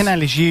Because the that US?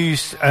 canal is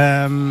used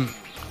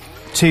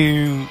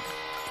to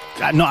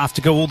not have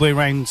to go all the way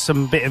around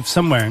some bit of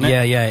somewhere, isn't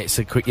it? Yeah, it's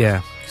a quick,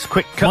 yeah. It's a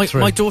quick cut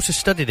through. My daughter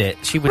studied it.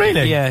 She would,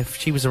 Really? Yeah, if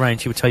she was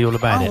around, she would tell you all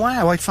about Oh, it.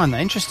 wow, I'd find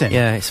that interesting.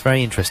 Yeah, it's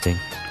very interesting.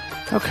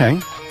 Okay.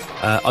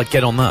 I'd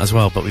get on that as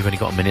well, but we've only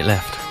got a minute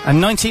left.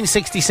 And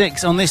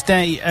 1966, on this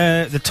day,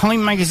 the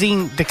Time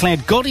magazine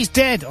declared God is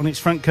dead on its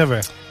front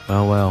cover.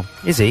 Well.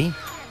 Is he?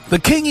 The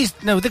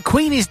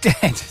Queen is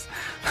dead.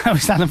 That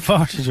was Alan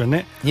Partridge, wasn't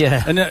it?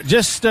 Yeah. And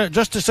just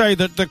to say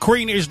that the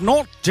Queen is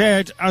not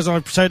dead, as I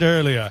said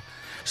earlier.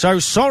 So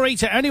sorry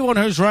to anyone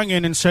who's rang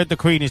in and said the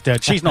Queen is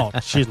dead. She's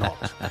not. She's not.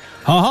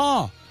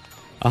 Ha-ha.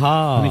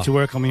 Aha. I need to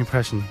work on my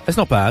impression. It's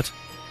not bad.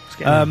 Let's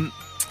get on.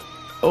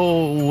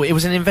 It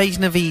was an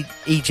invasion of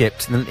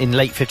Egypt in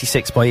late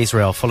 56 by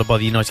Israel, followed by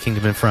the United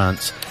Kingdom and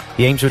France.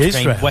 The aims were to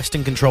gain Israel?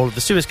 Western control of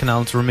the Suez Canal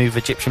and to remove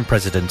Egyptian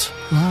president.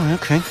 Oh,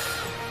 okay.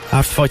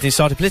 After fighting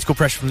started political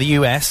pressure from the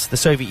US, the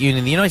Soviet Union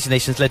and the United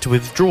Nations led to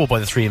withdrawal by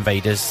the 3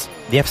 invaders.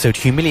 The episode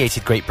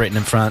humiliated Great Britain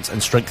and France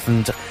and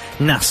strengthened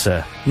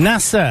NASA.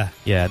 NASA.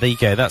 Yeah, there you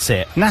go, that's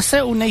it.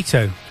 NASA or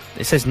NATO?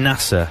 It says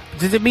NASA.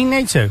 Did it mean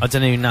NATO? I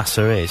don't know who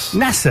NASA is.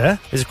 NASA?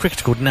 There's a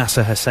cricketer called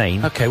Nasser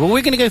Hussain. Okay, well,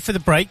 we're going to go for the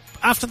break.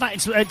 After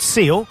that, it's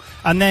Seal.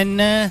 And then,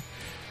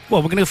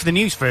 we're going to go for the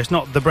news first,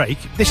 not the break.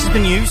 This is the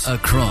news.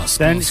 Across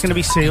Then it's gonna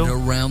be Gloucester Seal.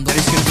 and around the Then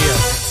it's going to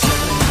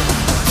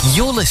be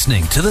You're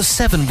listening to the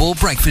 7 Ball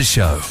Breakfast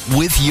Show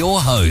with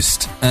your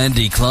host,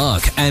 Andy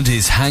Clark, and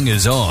his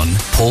hangers-on,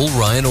 Paul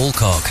Ryan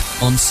Alcock,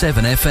 on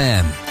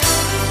 7FM.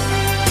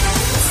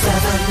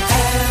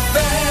 7FM.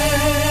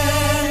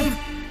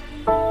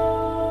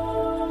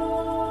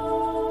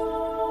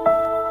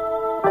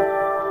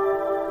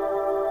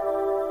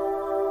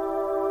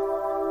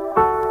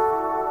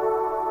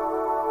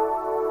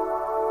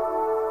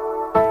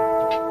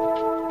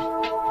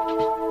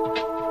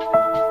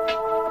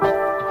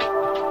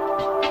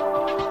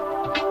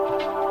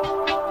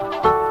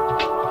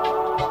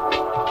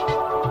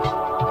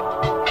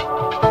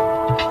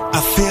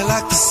 I feel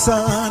like the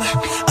sun,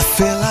 I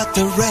feel like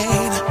the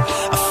rain,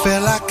 I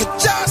feel like I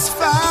just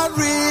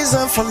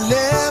for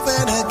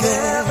living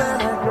again.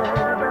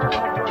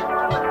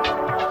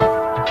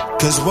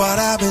 'Cause what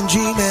I've been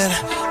dreaming,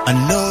 I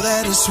know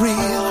that it's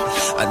real.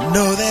 I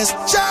know there's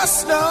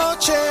just no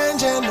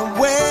change in the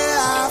way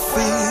I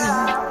feel.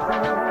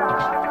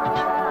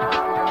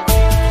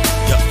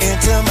 You're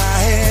into my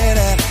head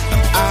and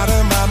I'm out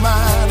of my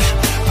mind.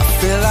 I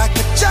feel like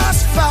I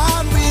just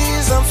found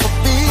reason for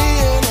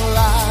being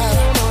alive.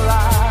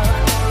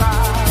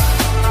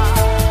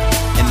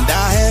 And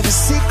I have a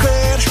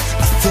secret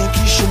I think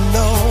you should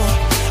know.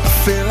 I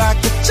feel like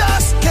I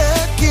just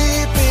can't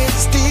keep it.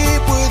 It's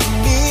deep with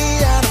me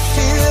and I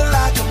feel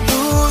like I'm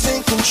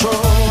losing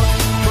control.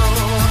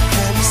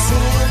 Can you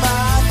see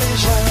my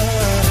vision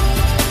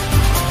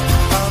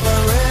of a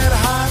red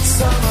hot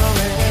summer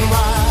rain?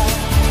 Why?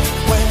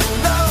 When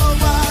love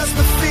was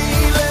the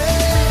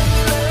feeling,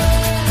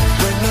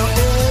 with no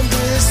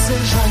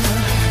indecision,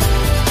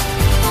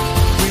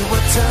 we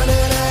were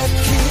turning that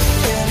key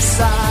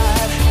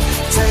inside.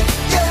 Take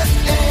it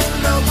in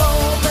the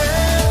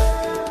moment.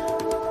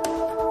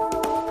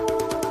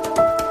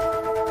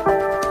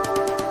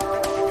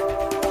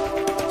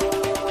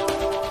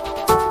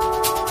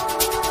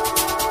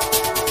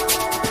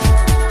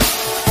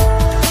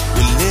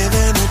 We live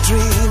in a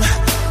dream.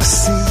 I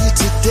see you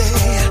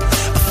today.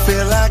 I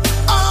feel like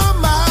all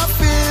my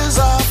fears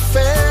are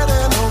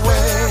fading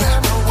away.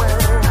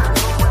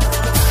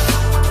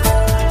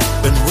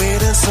 Been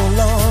waiting so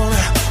long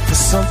for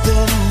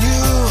something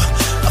new.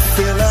 I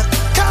feel like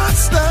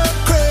constant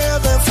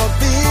craving for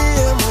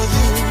being with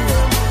you.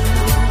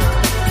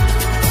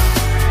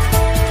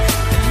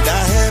 And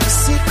I have a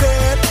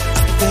secret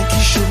I think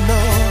you should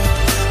know.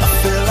 I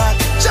feel like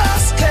I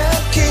just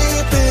can't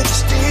keep it.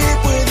 It's deep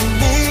with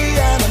me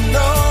and I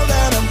know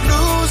that I'm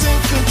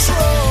losing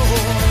control.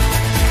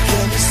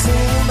 Can you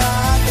see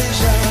my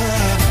vision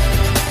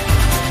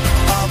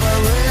of a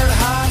red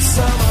hot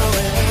summer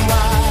rain?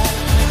 Why?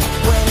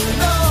 When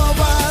love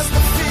was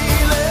the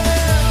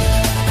feeling,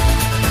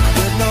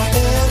 with no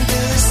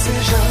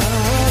indecision,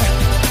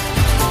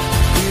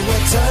 we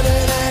were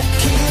turning that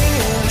key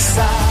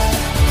inside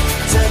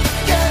to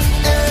get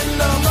in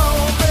the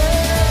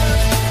moment.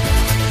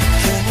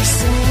 Can you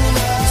see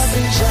my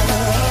vision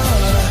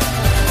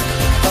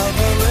of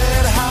a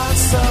red hot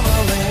summer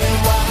rain?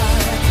 Why?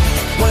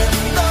 When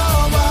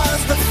love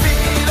was the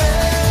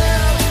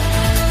feeling,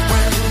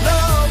 when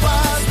love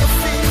was the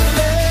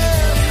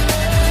feeling,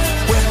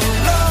 when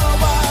love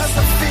was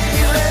the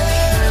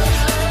feeling,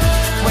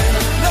 when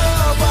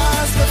love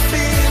was the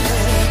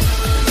feeling.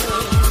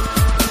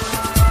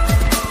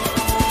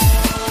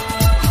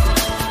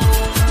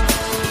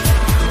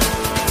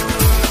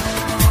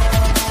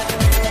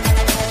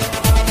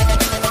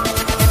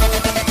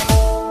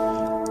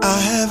 I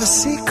have a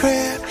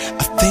secret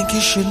I think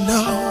you should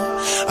know.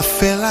 I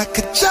feel like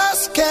I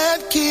just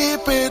can't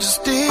keep it. It's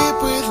deep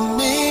with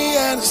me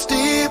and it's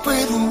deep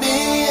with me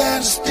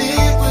and it's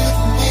deep with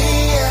me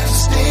and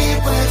it's deep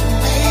with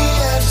me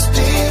and it's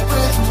deep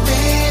with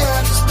me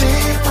and it's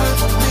deep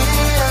with me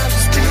and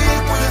it's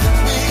deep with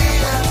me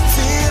and I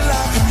feel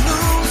like I'm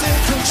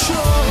losing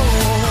control.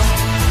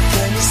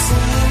 Can you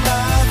see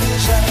my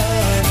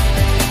vision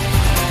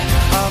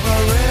of a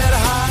red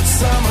hot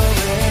summer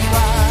rain?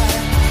 Why?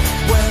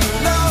 When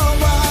love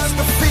was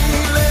the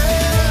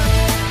feeling,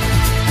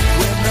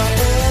 with no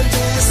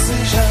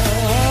indecision,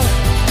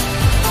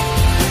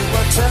 we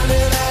were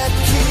turning that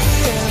key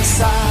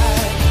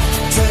inside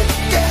to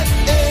get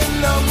in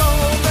the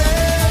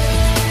moment.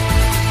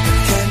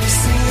 Can you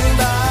see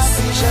my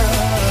vision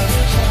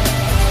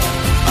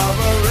of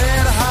a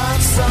red hot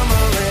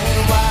summer rain?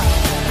 Why?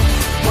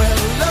 When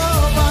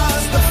love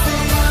was the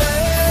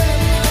feeling,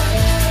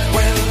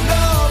 when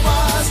love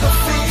was the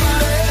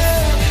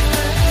feeling,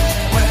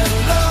 when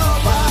love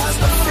was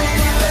the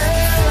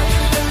feeling,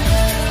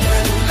 when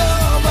love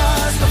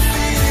was the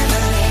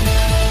feeling,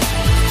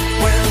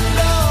 when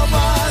love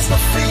was the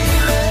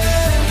feeling,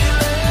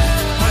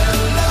 when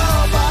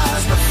love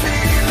was the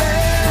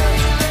feeling,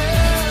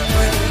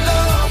 when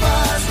love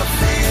was the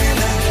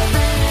feeling.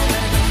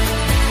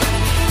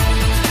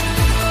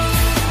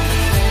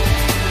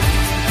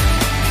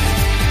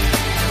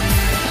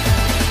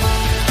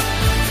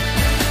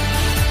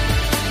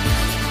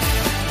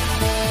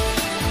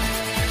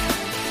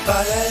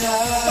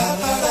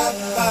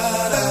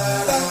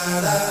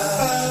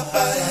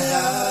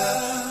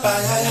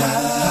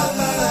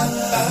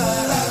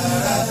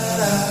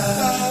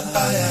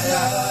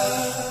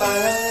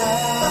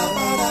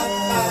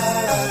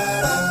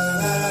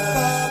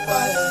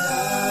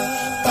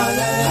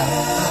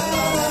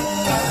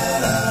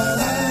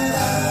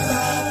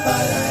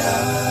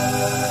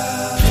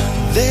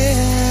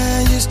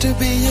 There used to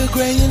be a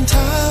graying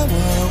tower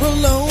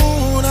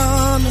alone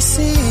on the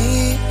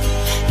sea.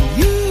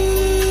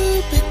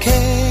 You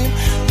became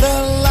the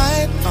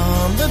light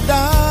on the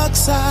dark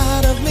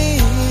side of me.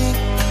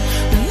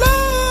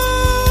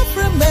 Love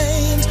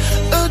remains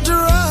a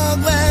drug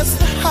that's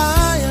the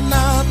high and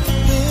not the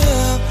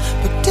pill.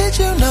 But did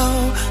you know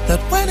that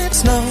when it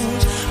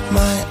snows,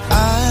 my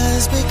eyes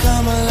eyes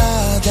become a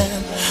light,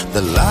 and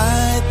the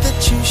light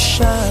that you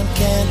shine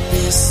can't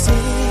be seen.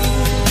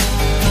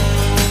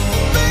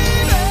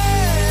 Baby,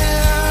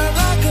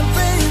 I can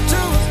pay you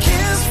to a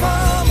kiss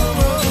from a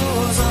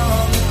rose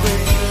on the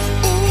grave.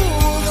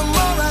 Ooh, the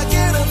more I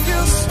get of you,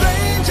 the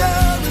stranger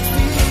it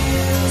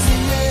feels,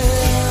 yeah.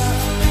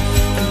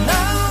 And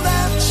now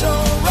that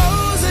your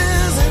rose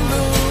is in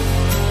bloom,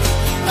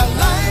 a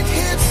light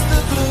hits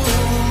the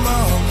gloom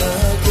on the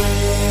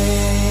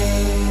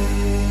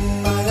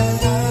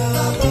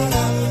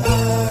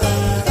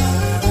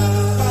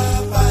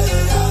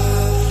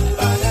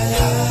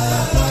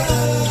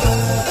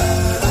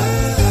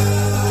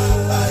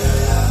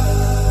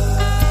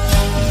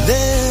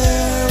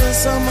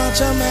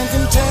a man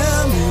can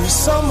tell me,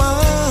 so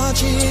much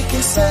he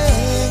can say.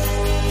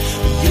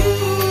 You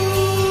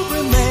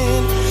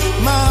remain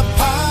my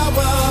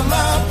power,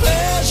 my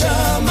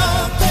pleasure,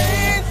 my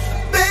pain,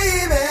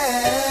 baby.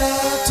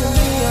 To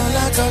me, you're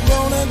like a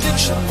grown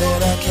addiction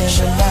that I can't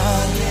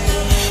deny.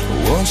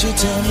 Won't you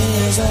tell me,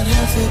 is that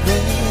healthy,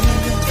 baby?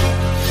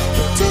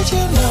 But did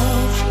you know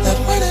that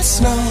when it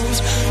snows,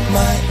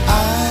 my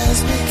eyes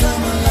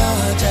become a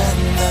large,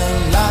 and the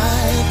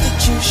light that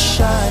you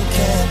shine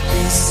can't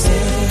be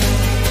seen?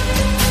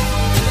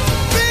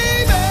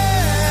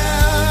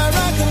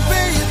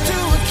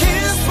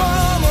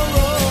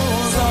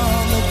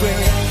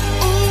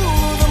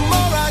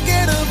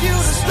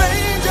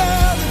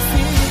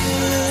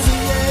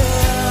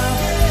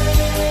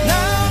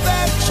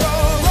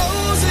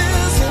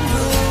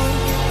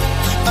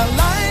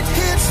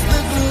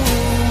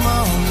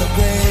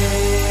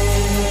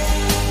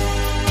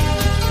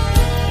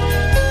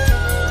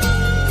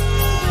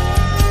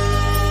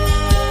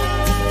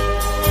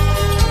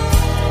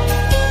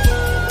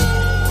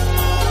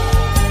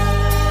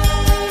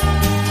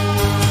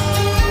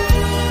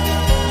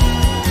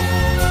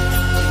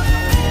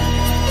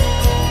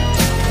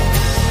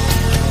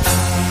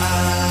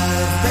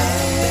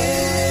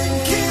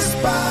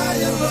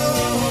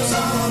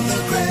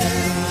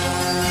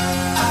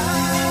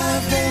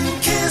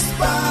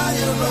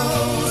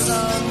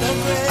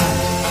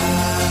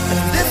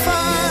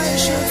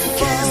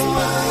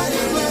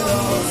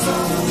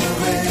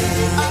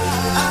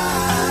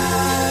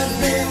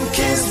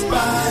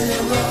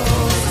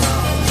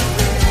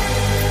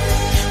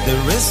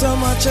 So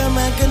much a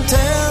man can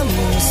tell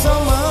me, so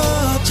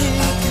much he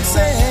can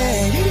say.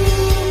 You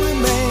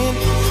remain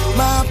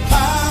my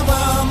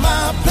power,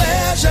 my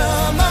pleasure,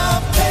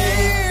 my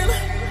pain.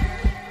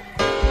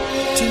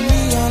 To me,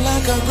 you're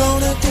like a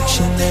grown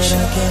addiction that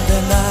I can't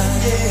deny.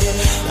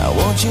 Now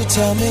won't you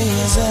tell me,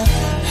 is that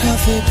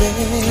healthy,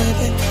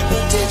 baby?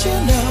 But did you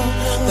know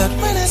that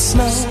when it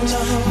snows,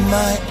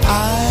 my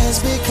eyes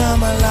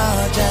become a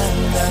large, and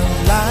the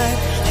light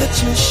that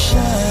you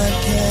shine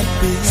can't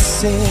be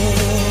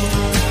seen?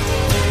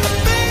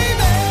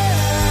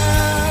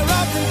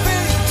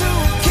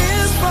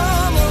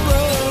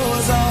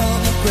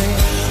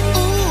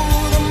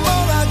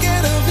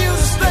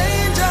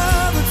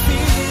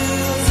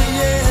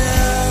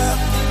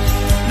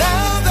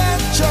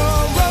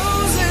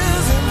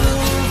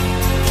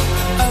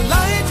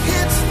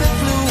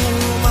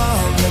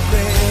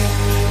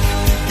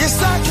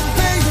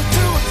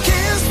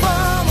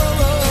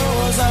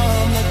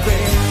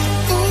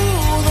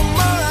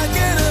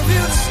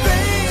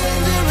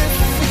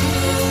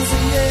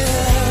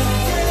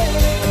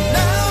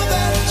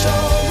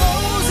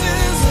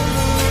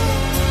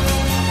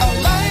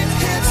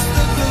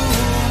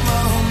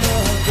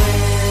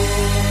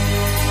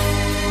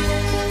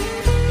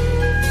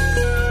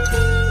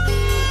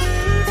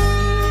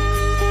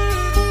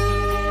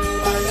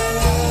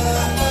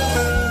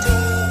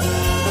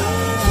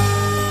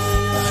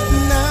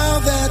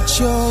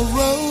 Your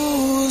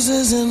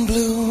roses in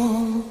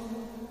bloom,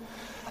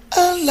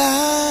 a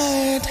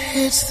light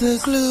hits the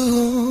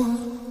gloom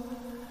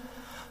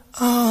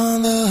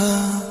on the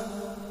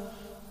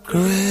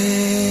grave.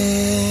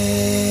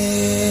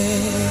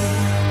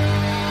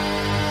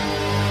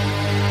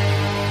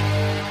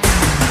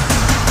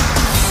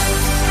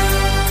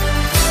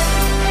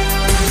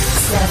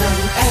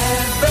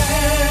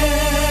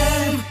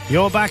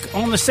 You're back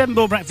on the Seven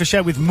Ball Breakfast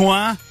Show with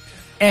moi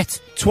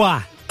et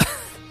toi.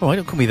 Oh,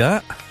 don't call me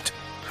that.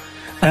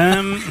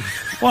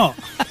 What?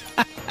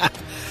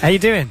 How you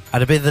doing?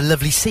 Had a bit of the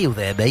lovely seal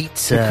there,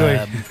 mate.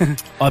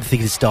 I'm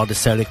thinking of starting a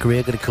solo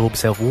career. Going to call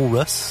myself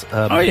Walrus.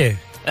 Are you?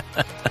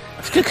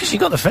 It's good because you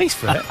got the face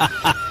for it.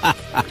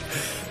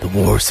 The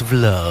Walrus of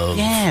Love.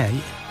 Yeah.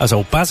 That was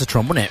old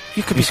Bazatron, wasn't it?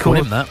 You could be called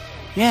called him that.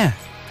 Yeah.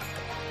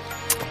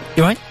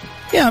 You right?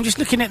 Yeah, I'm just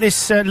looking at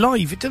this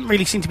live. It doesn't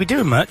really seem to be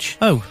doing much.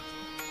 Oh.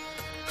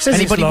 Says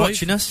Anybody it's live.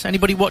 watching us?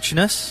 Anybody watching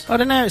us? I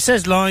don't know. It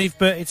says live,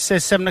 but it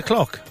says 7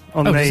 o'clock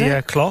on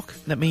the clock.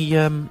 Let me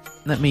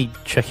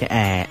check it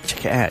out.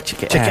 Check it out.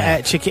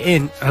 Check it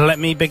in. And let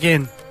me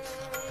begin.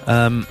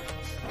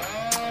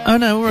 Oh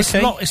no, we're okay.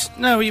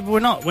 We're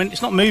not.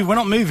 It's not moving. We're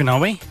not moving, are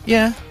we?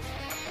 Yeah.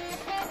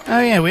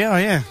 Oh yeah, we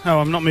are. Yeah. Oh,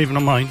 I'm not moving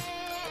on mine.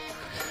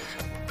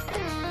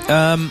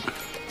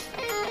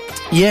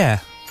 Yeah.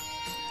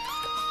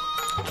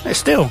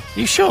 Still,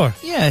 you sure?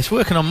 Yeah, it's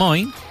working on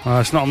mine. Oh,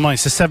 it's not on mine.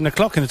 It's the 7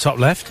 o'clock in the top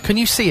left. Can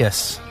you see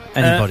us?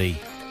 Anybody?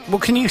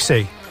 What can you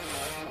see?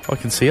 I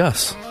can see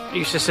us.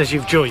 It just says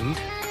you've joined.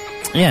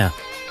 Yeah.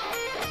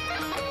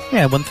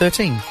 Yeah,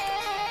 113. Okay.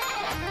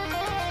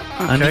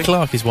 Andy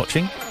Clark is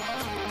watching.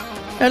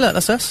 Hey, look,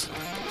 that's us.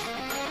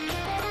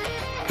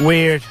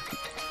 Weird.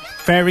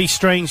 Very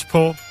strange,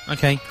 Paul.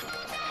 Okay.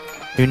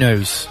 Who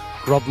knows?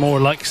 Rob Moore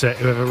likes it,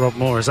 whoever Rob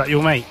Moore. Is that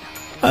your mate?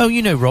 Oh,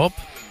 you know Rob.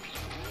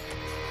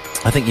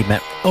 I think you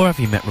met... Or have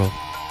you met Rob?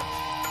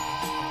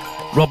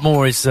 Rob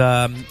Moore is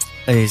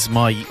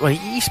my... Well,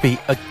 he used to be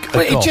a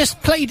Well, goth.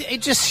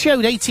 it just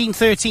showed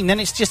 1813, then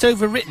it's just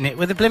overwritten it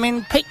with a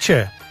blimmin'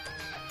 picture.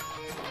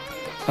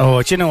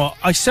 Oh, do you know what?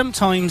 I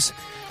sometimes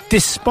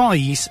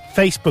despise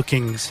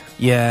Facebookings.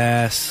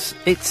 Yes.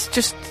 It's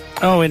just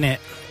Oh, innit.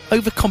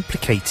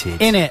 overcomplicated.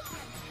 Innit.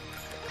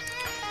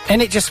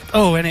 And it just...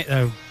 Oh, innit,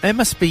 though. There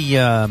must be... you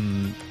were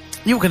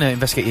going to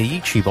investigate your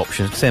YouTube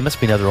options, because there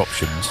must be other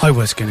options. I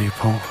was going to,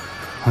 Paul.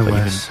 I But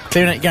you've was. been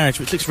clearing out your garage,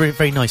 which looks very,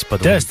 very nice, by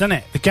the It way. does, doesn't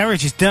it? The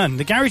garage is done.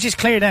 The garage is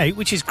cleared out,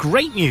 which is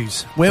great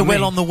news. We're for well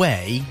me. on the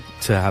way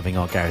to having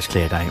our garage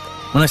cleared out.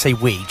 When I say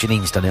we,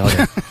 Janine's done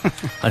it.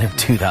 I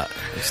don't do that.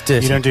 It's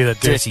dirty. You don't do that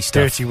dirty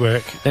stuff. dirty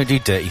work. Don't do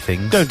dirty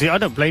things. I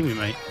don't blame you,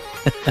 mate.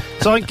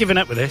 So I've given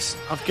up with this.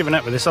 I watch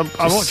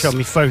it on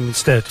my phone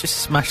instead. Just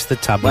smash the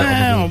tablet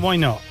Well, on the why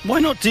not?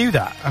 Why not do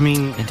that? I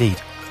mean, Indeed.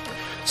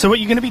 so what,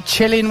 you're going to be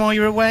chilling while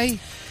you're away?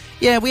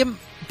 Yeah, we haven't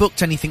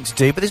booked anything to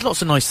do, but there's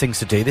lots of nice things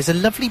to do. There's a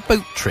lovely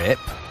boat trip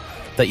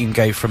that you can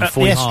go from At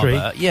Foy the estuary?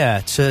 Harbour. Yeah,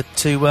 to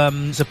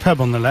There's a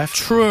pub on the left.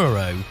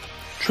 Truro.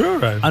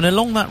 Truro. And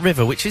along that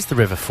river, which is the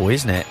River Foy,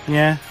 isn't it?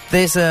 Yeah.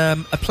 There's a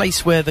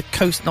place where the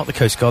Coast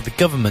Guard, the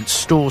government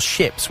stores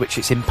ships, which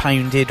it's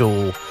impounded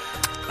or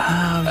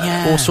Oh,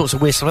 yeah. all sorts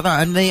of weird stuff like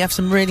that. And they have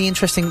some really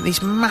interesting,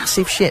 these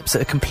massive ships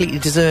that are completely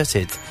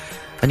deserted.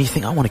 And you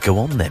think, I want to go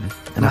on them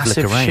and Massive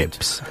have a look around.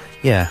 ships.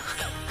 Yeah.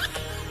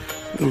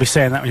 You'll be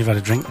saying that when you've had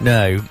a drink.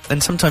 No.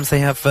 And sometimes they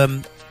have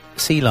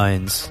sea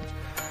lions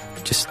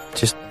just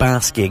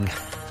basking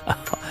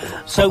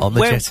on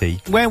the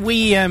jetty. Where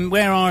we,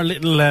 where our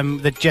little,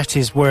 the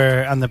jetties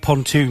were and the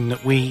pontoon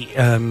that we,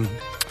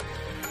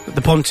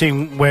 the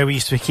pontoon where we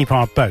used to keep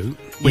our boat,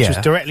 which was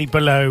Yeah. directly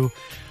below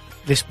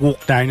this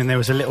walk down, and there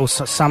was a little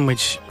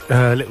sandwich,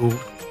 little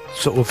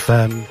sort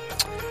of,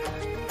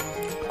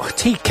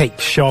 tea cake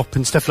shop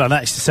and stuff like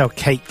that. Used to sell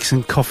cakes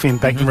and coffee and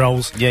bacon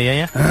rolls.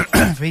 Yeah.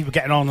 For people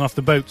getting on and off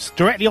the boats.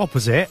 Directly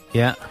opposite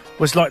Yeah.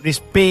 was like this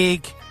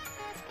big...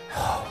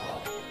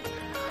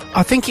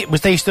 I think it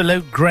was, they used to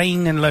load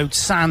grain and load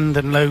sand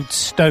and load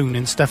stone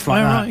and stuff like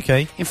Oh, that. right,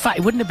 okay. In fact,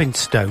 it wouldn't have been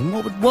stone.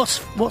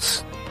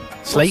 What's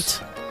Slate?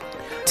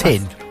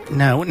 Tin?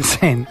 No, it wasn't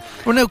tin.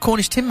 Well, no,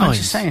 Cornish tin I'm mines.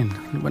 just saying,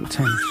 it wasn't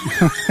tin.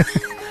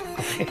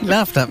 You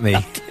laughed at me.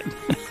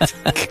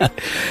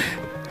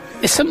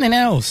 It's something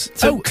else.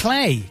 So-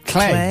 Clay.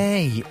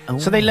 Clay. Oh.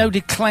 So they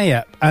loaded clay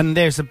up, and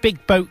there's a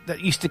big boat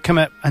that used to come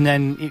up, and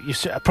then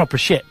a proper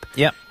ship.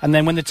 Yep. And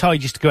then when the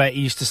tide used to go out, it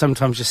used to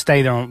sometimes just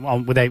stay there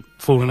on without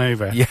falling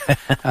over. Yeah.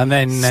 And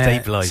then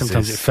Stabilises.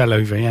 sometimes it fell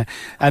over, yeah.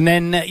 And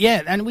then,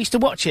 and we used to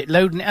watch it,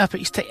 loading it up. It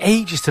used to take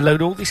ages to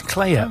load all this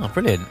clay up. Oh,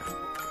 brilliant.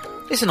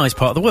 It's a nice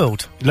part of the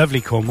world.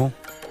 Lovely Cornwall.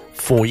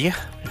 For you.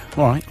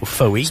 All right. Or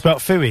Foey. Spelt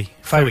Fooey.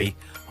 Fooey.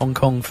 Hong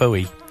Kong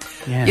Foey.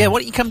 Yeah. Yeah, why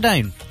don't you come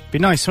down? Be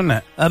nice,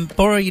 wouldn't it?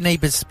 Borrow your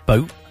neighbour's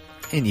boat.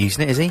 He ain't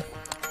using it, is he?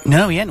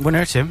 No, he ain't. Wouldn't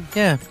hurt him.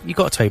 Yeah, you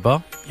got a tow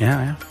bar.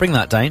 Yeah. Bring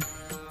that down.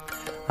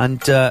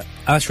 And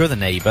ask your other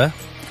neighbour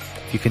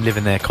if you can live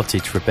in their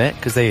cottage for a bit,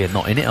 because they are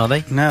not in it, are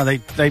they? No, they.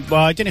 Well,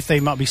 I don't know if they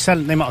might be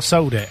selling. They might have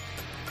sold it.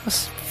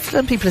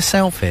 Some people are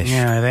selfish.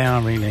 Yeah, they are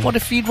really. What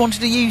if you'd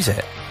wanted to use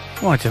it?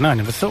 Well, I don't know. I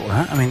never thought of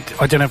that. I mean,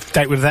 I don't know if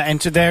doubt whether that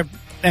entered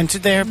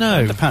their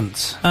No. the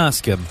pants.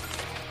 Ask them.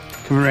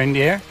 Come around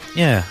here.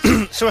 Yeah.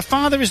 So a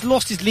father has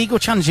lost his legal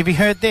challenge. Have you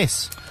heard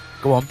this?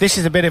 Go on. This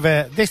is a bit of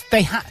a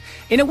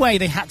in a way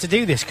they had to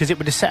do this because it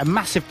would have set a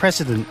massive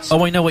precedent.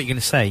 Oh, I know what you're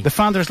going to say. The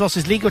father has lost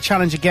his legal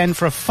challenge again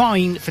for a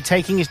fine for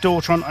taking his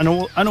daughter on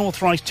an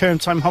unauthorised term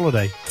time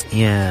holiday.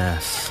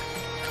 Yes.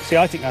 See,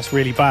 I think that's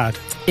really bad.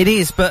 It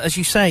is, but as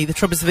you say, the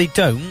trouble is if they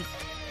don't,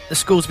 the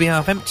schools will be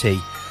half empty.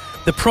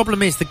 The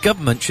problem is the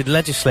government should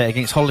legislate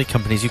against holiday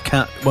companies who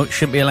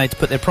shouldn't be allowed to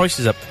put their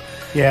prices up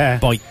Yeah.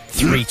 by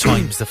 3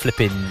 times the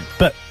flipping...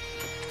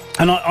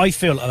 And I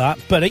feel like that,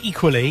 but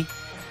equally,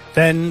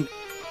 then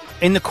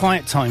in the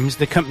quiet times,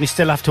 the companies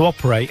still have to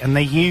operate, and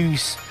they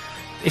use...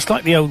 It's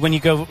like the old, when you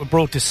go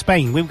abroad to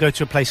Spain, we would go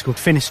to a place called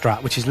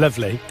Finistrat, which is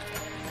lovely.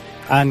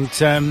 And,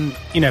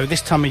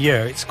 this time of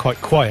year, it's quite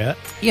quiet.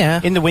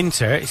 Yeah. In the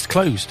winter, it's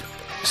closed.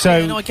 So,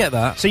 Yeah, no, I get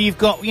that. So you've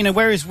got,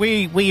 whereas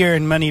we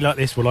earn money like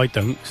this, well, I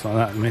don't, it's like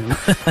that. I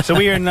mean, so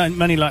we earn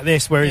money like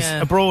this, whereas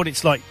Yeah. abroad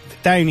it's like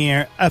down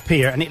here, up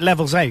here, and it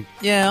levels out.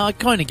 Yeah, I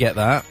kind of get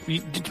that.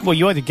 You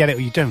either get it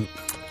or you don't.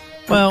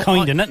 Well,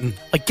 kind of nothing.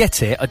 I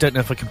get it. I don't know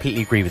if I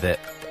completely agree with it.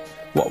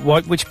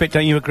 Which bit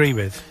don't you agree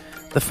with?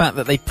 The fact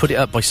that they put it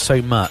up by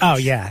so much. Oh,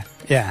 yeah.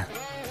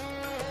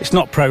 It's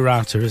not pro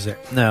rata, is it?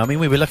 No, I mean,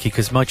 we were lucky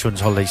because my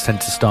children's holidays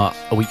tend to start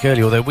a week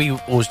early, although we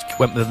always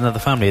went with another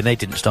family and they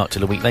didn't start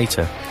till a week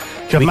later.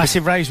 Do you have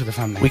massive rows with the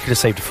family? We could have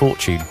saved a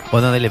fortune.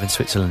 Well, no, they live in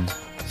Switzerland.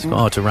 It's quite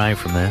hard to row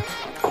from there.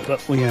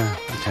 But, well, yeah,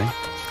 okay.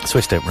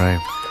 Swiss don't row.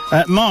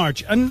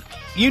 Marge, and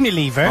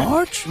Unilever...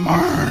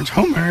 Marge,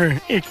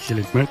 Homer,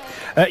 excellent, Marge.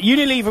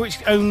 Unilever, which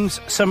owns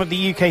some of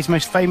the UK's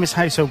most famous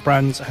household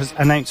brands, has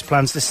announced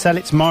plans to sell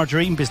its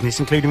margarine business,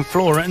 including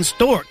Flora and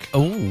Stork.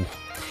 Oh.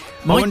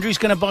 I wonder who's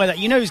going to buy that.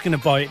 You know who's going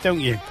to buy it, don't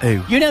you?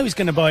 Who? You know who's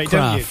going to buy it,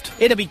 Kraft. don't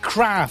you? It'll be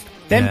Kraft.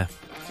 Them,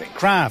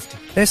 Kraft.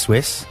 They're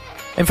Swiss.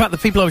 In fact, the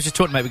people I was just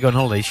talking about we go on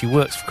holiday, she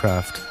works for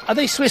Kraft. Are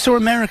they Swiss or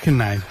American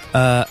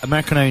now?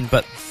 American owned,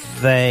 but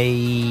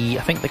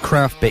I think the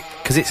Kraft bit,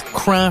 because it's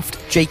Kraft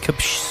Jacob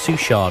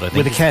Suchard, I think,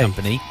 with a is K. the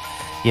company.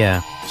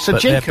 Yeah. So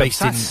but Jacobs, they're based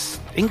that's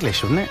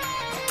English, wasn't it?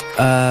 It's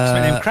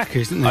them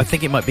crackers, isn't it? I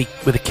think it might be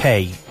with a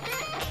K.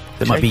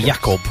 It might be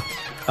Jacob.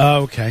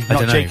 Oh, okay. I Not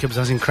don't know. Jacobs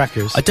as in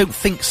crackers. I don't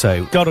think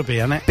so. Gotta be,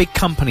 hasn't it? Big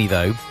company,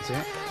 though. Is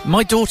it?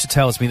 My daughter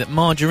tells me that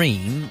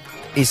margarine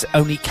is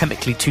only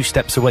chemically 2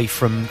 steps away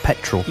from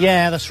petrol.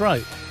 Yeah, that's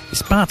right.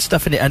 It's bad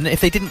stuff in it, and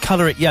if they didn't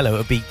colour it yellow, it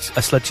would be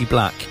a sludgy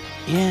black.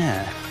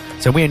 Yeah.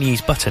 So we only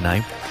use butter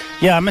now.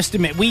 Yeah, I must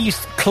admit, we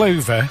used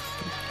clover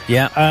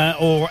Yeah.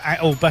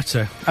 or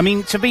butter. I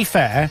mean, to be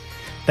fair,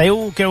 they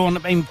all go on... I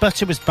mean,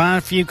 butter was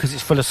bad for you because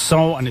it's full of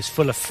salt and it's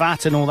full of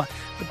fat and all that.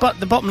 But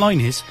the bottom line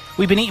is,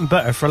 we've been eating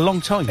butter for a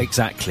long time.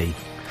 Exactly.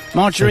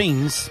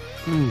 Margarines...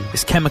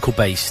 It's chemical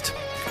based.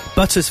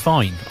 Butter's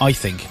fine, I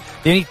think.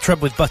 The only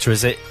trouble with butter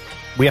is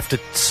we have to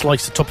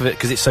slice the top of it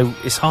because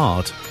it's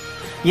hard.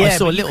 Yeah, I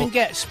saw but a little. you can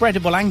get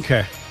spreadable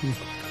Anchor.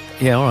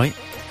 Yeah, all right.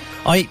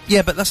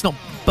 But that's not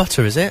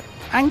butter, is it?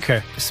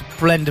 Anchor? It's a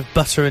blend of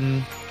butter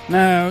and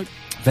No,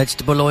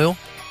 vegetable oil.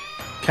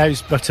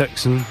 cow's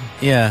buttocks and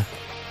Yeah.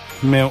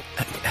 milk.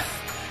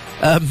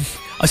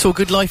 I saw a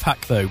good life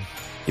hack though.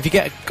 If you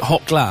get a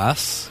hot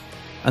glass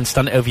and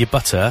stand it over your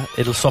butter,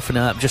 it'll soften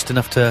it up just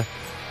enough to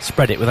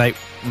spread it without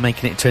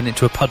making it turn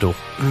into a puddle.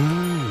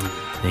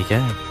 There you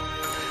go.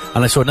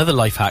 And I saw another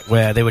life hack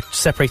where they were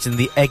separating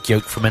the egg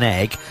yolk from an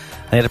egg.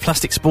 They had a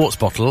plastic sports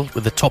bottle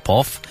with the top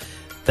off.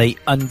 They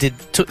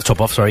took the top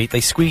off,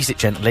 they squeezed it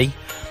gently,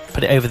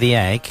 put it over the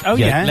egg. Oh,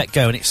 yeah. Let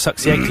go and it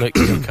sucks the egg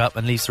yolk up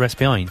and leaves the rest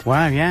behind.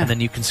 Wow, yeah. And then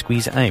you can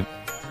squeeze it out.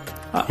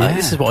 Yeah.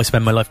 This is what I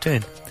spend my life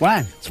doing.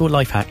 Wow. It's all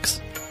life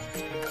hacks.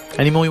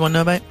 Any more you want to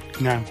know about?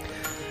 No.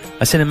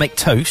 I seen him make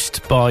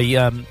toast by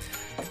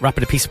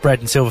wrapping a piece of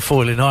bread in silver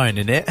foil and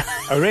ironing it.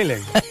 Oh,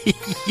 really?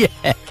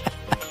 Yeah.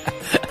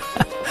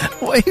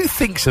 Who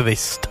thinks of this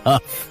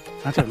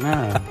stuff? I don't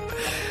know.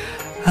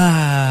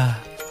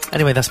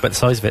 Anyway, that's about the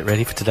size of it,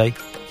 really, for today.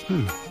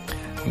 I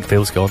think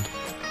Phil's gone.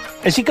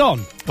 Has he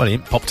gone? Well, he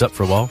popped up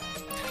for a while.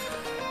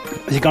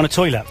 Has he gone to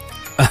toilet?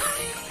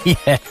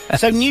 Yeah.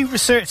 So new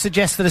research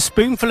suggests that a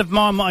spoonful of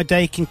Marmite a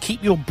day can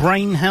keep your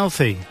brain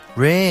healthy.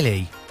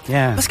 Really?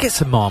 Yeah. Let's get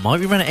some Marmite.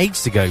 We ran it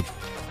ages ago.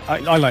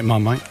 I like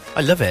Marmite.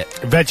 I love it.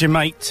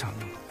 Vegemite.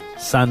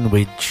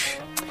 Sandwich.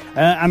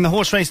 And the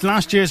horse race,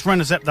 last year's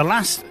runners-up, the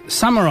Last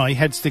Samurai,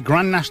 heads the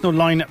Grand National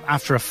lineup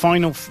after a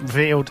final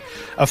field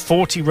of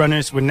 40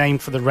 runners were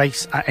named for the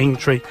race at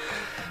Aintree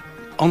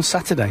on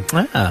Saturday.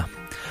 Ah.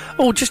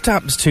 Oh, just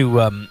happens to,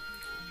 look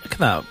at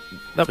that.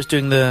 That was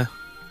doing the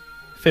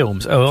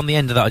films. Oh, on the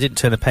end of that, I didn't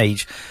turn the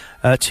page.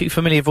 2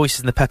 familiar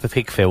voices in the Peppa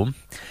Pig film.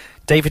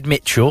 David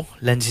Mitchell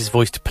lends his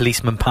voice to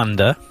Policeman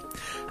Panda.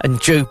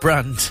 And Joe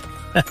Brandt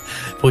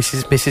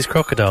voices Mrs.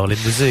 Crocodile in the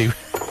zoo.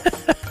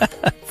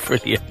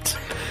 Brilliant.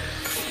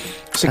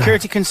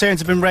 Security concerns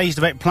have been raised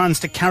about plans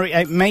to carry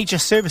out major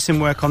servicing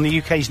work on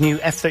the UK's new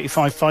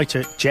F-35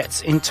 fighter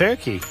jets in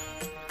Turkey.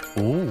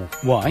 Ooh.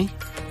 Why?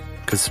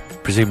 Because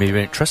presumably we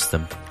don't trust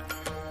them.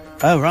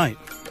 Oh, right.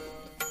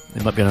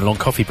 They might be on a long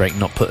coffee break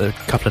and not put a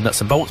couple of nuts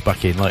and bolts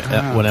back in, like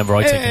whenever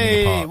I take them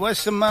Hey, apart.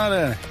 what's the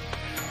matter?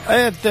 I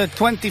had the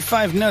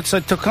 25 nuts I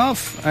took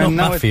off. Not and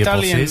now mafia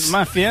Italian bosses.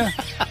 mafia.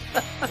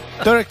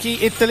 Turkey,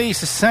 Italy is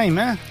the same,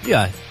 eh?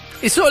 Yeah.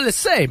 It's all the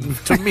same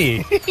to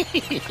me.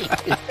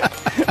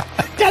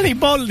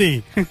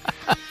 Garibaldi! Went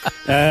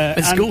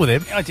to school with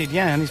him. I did,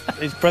 yeah, and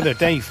his brother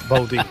Dave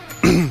Baldy.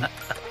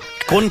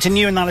 According to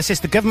new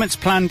analysis, the government's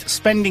planned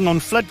spending on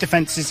flood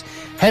defences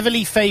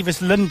heavily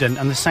favours London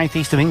and the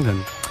southeast of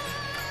England.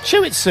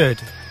 Show it, sir.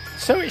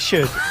 So it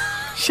should.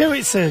 Show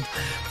it, sir.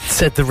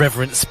 Said the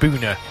Reverend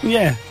Spooner.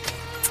 Yeah.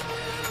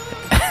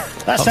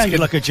 That sounded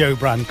like a Joe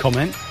Brand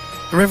comment.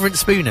 Reverend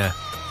Spooner.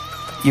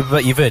 You've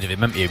heard of him,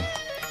 haven't you?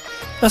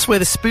 That's where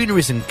the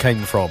Spoonerism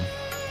came from.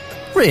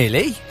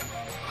 Really?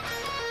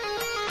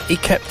 He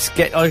kept...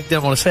 I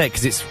don't want to say it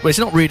because it's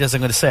not rude as I'm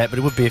going to say it, but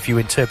it would be if you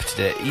interpreted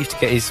it. He used to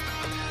get his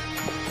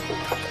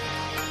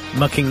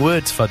mucking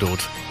words fuddled.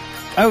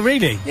 Oh,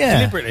 really? Yeah.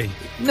 Deliberately?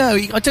 No,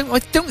 I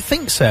don't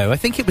think so. I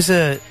think it was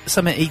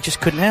something he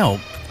just couldn't help.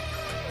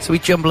 So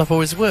he'd jumble up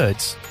all his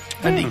words.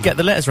 And he'd get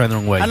the letters around the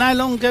wrong way. And how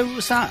long ago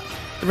was that?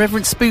 The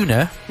Reverend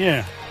Spooner?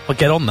 Yeah. I'll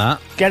get on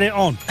that. Get it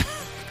on.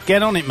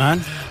 Get on it,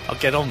 man. I'll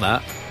get on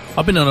that.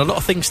 I've been on a lot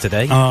of things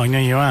today. Oh, I know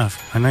you have.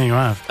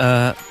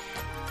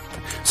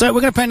 So So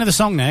we're going to play another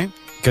song now.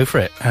 Go for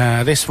it.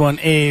 This one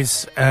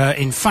is,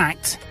 in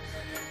fact,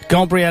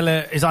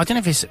 Gabriella is, I don't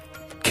know if it's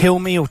Kill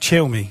Me or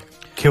Chill Me.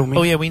 Kill Me.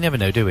 Oh, yeah, we never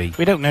know, do we?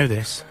 We don't know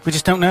this. We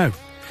just don't know.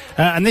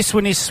 And this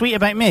one is Sweet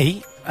About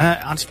Me.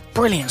 And it's a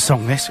brilliant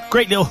song, this.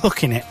 Great little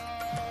hook in it.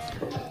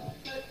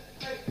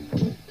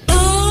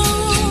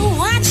 Ooh,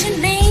 watching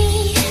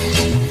me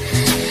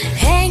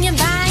hanging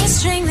by a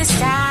string this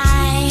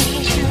time.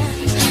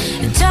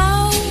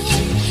 Don't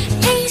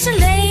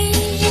easily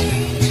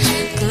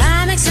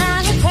climax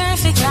on a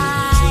perfect life.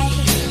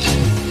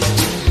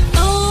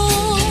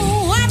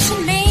 Ooh,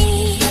 watching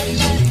me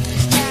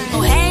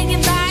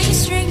hanging by a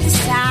string this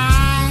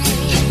time.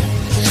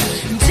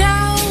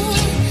 Don't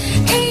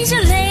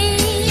easily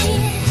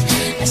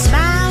a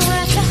smile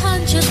worth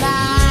 100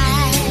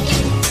 lives.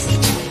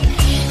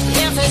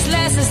 If there's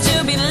lessons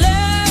to be learned,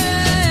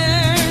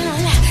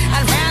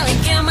 I'd rather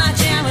give my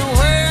jamming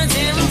words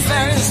in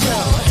verse.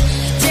 Well,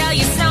 tell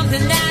you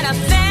something that I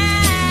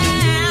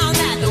found,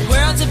 that the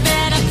world's a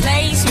better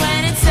place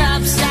when it's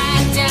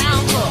upside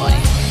down, boy.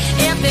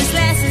 If there's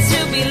lessons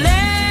to be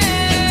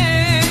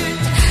learned,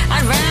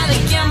 I'd rather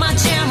give my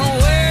jamming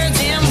words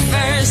in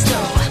verse.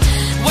 Though,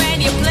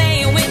 when you're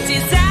playing with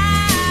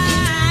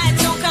desire,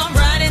 don't come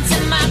running to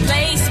my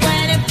place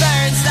when it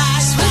burns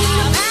like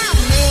sweet about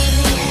me.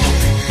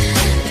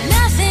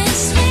 Nothing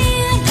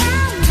sweet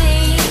about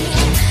me.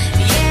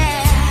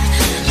 Yeah,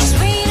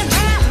 sweet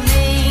about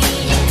me.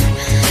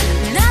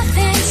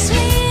 Nothing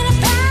sweet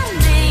about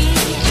me.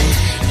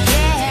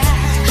 Yeah,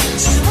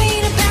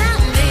 sweet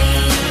about me.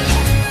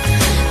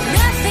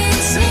 Nothing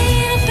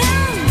sweet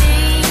about me.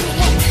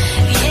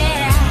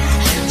 Yeah,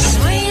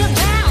 sweet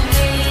about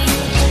me.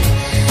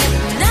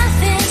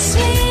 Nothing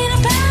sweet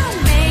about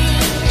me.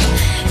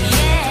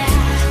 Yeah.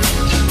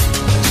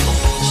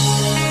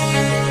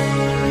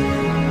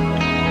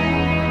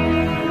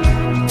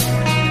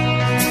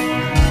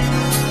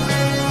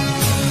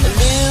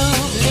 Blue,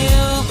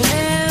 blue,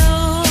 blue,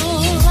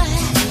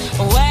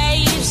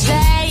 waves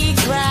they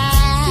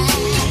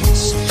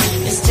crash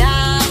as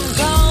time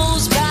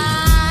goes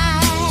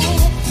by,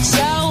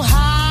 so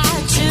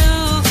hard to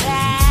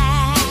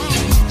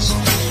catch,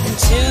 and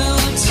too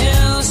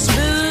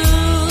smooth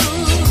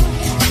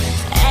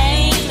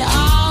ain't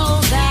all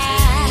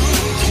that.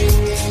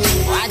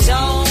 Why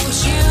don't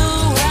you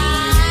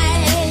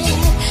ride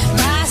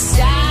my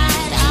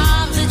side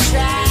of the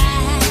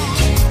track?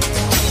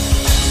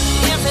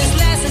 If there's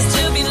lessons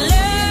to be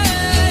learned,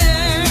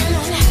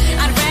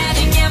 I'd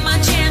rather get my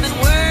jamming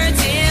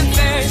words in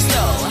first.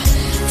 Though,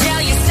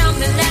 tell you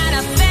something that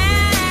I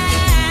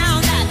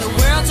found, that the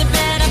world's a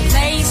better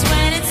place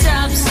when it's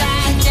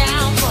upside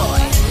down,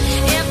 boy.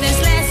 If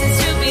there's lessons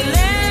to be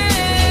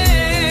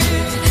learned,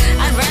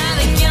 I'd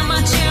rather get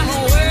my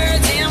jamming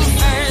words in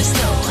first.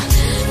 Though,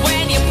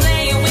 when you're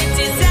playing with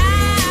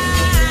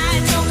desire,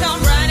 don't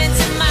come running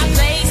to my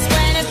place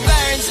when it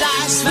burns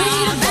like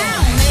sweet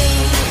about me.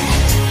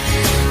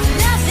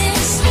 Nothing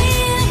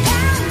sweet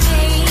about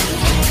me.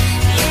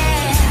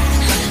 Yeah,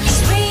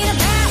 sweet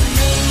about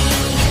me.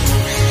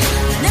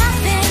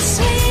 Nothing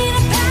sweet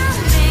about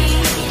me.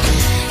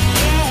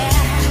 Yeah,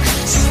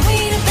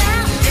 sweet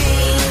about me.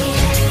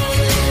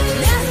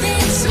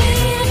 Nothing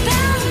sweet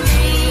about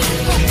me.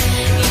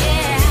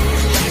 Yeah,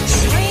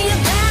 sweet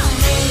about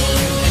me.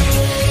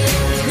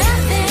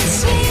 Nothing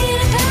sweet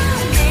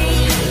about me.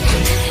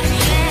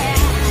 Yeah,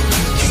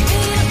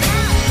 sweet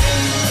about me.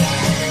 Nothing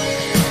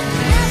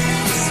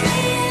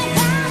sweet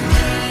about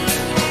me.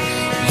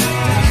 Yeah,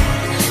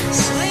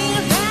 sweet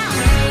about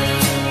me.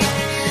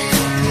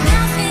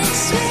 Nothing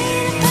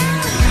sweet about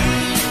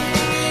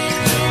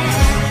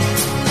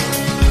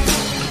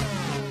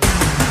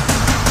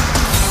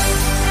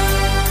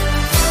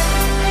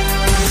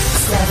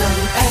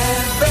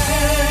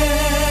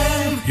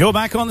You're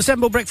back on the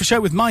 7 Ball Breakfast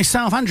Show with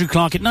myself, Andrew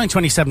Clark, at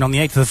 9:27 on the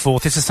 8th of the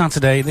 4th. It's a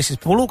Saturday. This is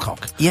Paul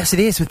Alcock. Yes, it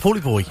is, with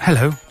Paulie Boy.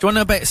 Hello. Do you want to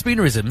know about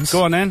Spoonerisms?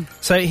 Go on then.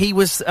 So he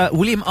was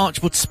William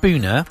Archibald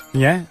Spooner.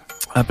 Yeah.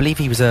 I believe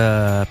he was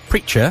a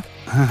preacher.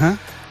 Uh-huh.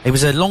 He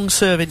was a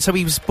long-serving... So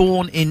he was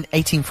born in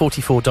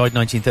 1844, died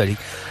 1930.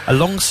 A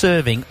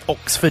long-serving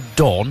Oxford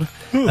Don,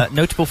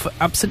 notable for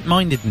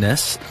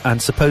absent-mindedness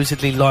and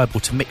supposedly liable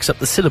to mix up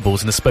the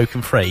syllables in a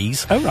spoken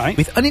phrase. Oh, right.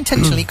 With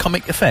unintentionally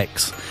comic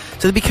effects.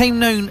 So they became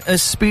known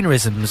as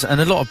Spoonerisms, and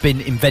a lot have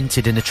been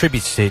invented and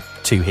attributed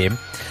to him.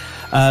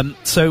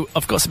 So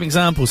I've got some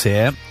examples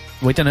here.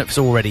 We don't know if it's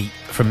already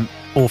from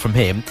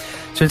him.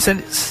 So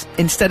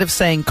instead of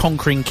saying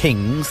conquering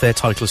kings, their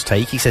titles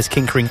take, he says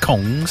kinkering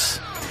kongs.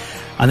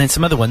 And then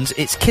some other ones.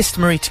 It's kissed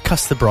Marie to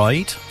cuss the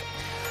bride.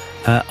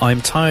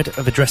 I'm tired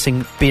of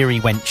addressing beery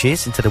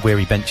wenches instead of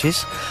weary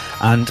benches.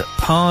 And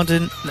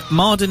marden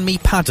me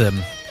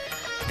padam.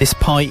 This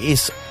pie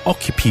is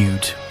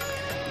occupied.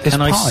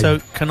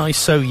 Can I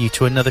sew you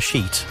to another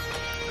sheet?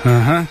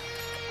 Uh-huh.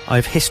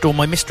 I've hissed all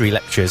my mystery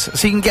lectures.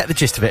 So you can get the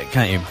gist of it,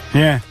 can't you?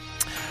 Yeah.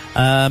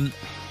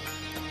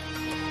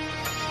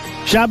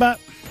 Shabba.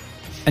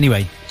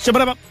 Anyway.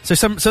 Shabba.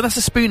 So that's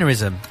a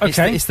Spoonerism.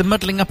 Okay. It's the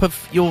muddling up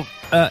of your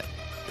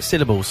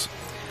syllables.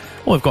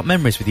 Oh, I've got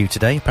memories with you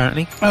today,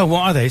 apparently. Oh,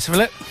 what are they? So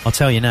look. I'll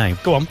tell you now.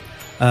 Go on.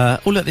 Oh,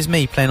 look, there's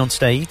me playing on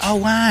stage. Oh,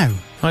 wow.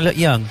 I look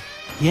young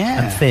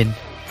Yeah. and thin.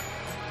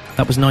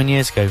 That was 9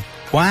 years ago.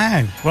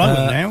 Wow. Well, I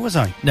wasn't there, was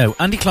I? No,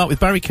 Andy Clark with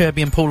Barry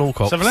Kirby and Paul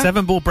Alcock. Let's have a look.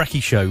 7 Ball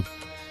Brekkie Show.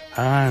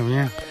 Oh,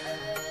 yeah.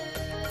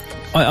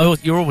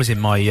 You're always in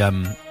my...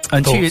 and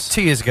Thoughts?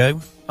 2 years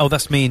ago... Oh,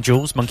 that's me and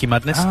Jules, Monkey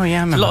Madness. Oh,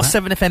 yeah, I There's remember a lot that.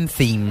 of 7FM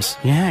themes.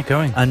 Yeah,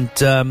 going. And,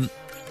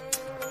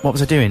 what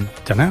was I doing?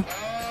 Don't know.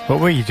 What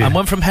were you doing? And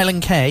one from Helen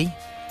Kay,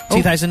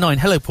 2009.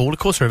 Hello, Paul. Of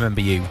course I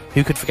remember you.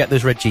 Who could forget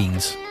those red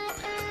jeans?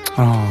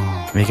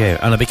 Oh. There you go.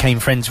 And I became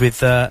friends with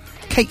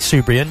Kate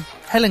Subrian,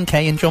 Helen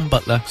Kay and John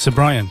Butler. Sir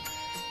Brian.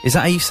 Is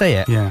that how you say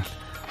it? Yeah.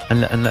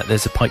 And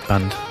there's a pipe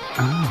band.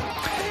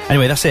 Oh.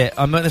 Anyway, that's it.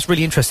 That's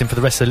really interesting for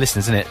the rest of the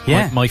listeners, isn't it?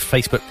 Yeah. My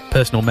Facebook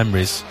personal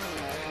memories.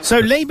 So,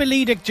 Labour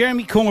leader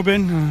Jeremy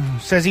Corbyn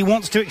says he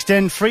wants to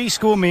extend free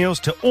school meals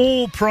to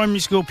all primary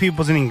school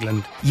pupils in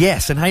England.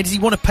 Yes, and how does he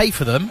want to pay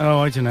for them? Oh,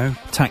 I don't know.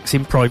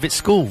 Taxing private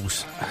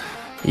schools.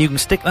 You can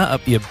stick that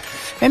up your...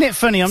 Isn't it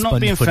funny? I'm not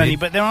Sponge being pudding. funny,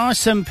 but there are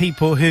some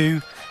people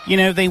who, you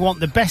know, they want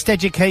the best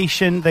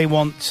education. They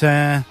want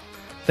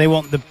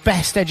the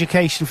best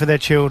education for their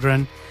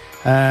children,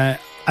 and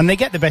they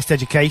get the best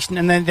education,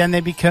 and then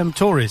they become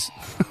Tories.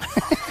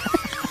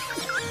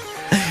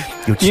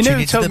 You know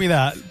who told me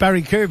that?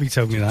 Barry Kirby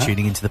told me that.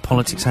 Tuning into the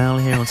Politics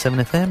Hour here on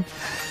 7FM.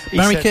 He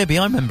Barry said- Kirby,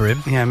 I remember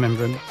him. Yeah, I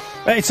remember him.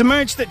 It's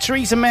emerged that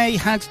Theresa May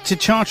had to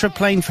charter a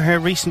plane for her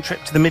recent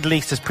trip to the Middle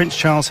East as Prince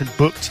Charles had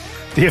booked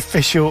the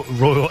official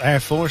Royal Air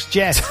Force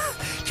jet.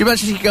 Do you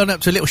imagine she going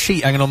up to a little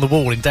sheet hanging on the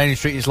wall in Downing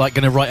Street is like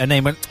going to write her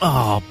name and,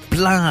 oh,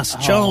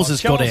 blast, Charles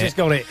has got Charles has it.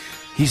 got it.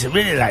 He said,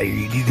 really, like,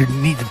 you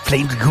need the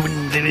plane to come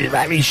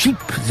and sheep.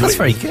 That's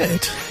very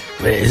good.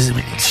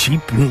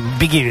 Sheep and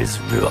big ears.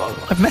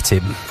 I've met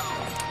him.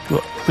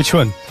 Which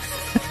one?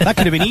 That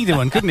could have been either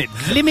one, couldn't it?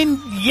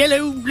 Lemon,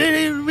 yellow,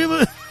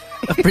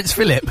 Prince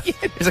Philip.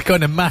 It's a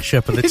kind of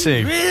mashup of the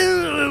two.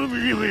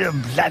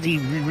 bloody.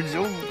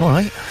 All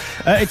right.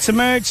 It's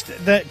emerged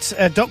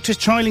that doctors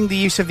trialling the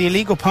use of the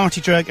illegal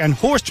party drug and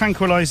horse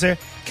tranquilizer,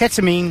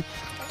 ketamine,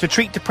 to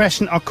treat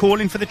depression are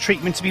calling for the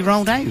treatment to be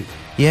rolled out.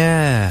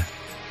 Yeah.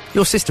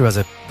 Your sister has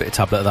a bit of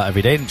tablet of that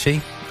every day, doesn't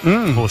she?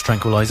 Horse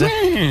tranquilizer.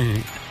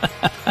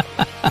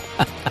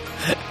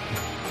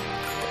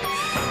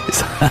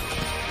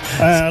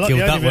 Killed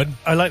that one.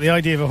 I like the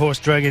idea of a horse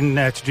drug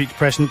to treat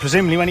depression.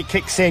 Presumably, when it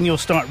kicks in, you'll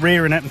start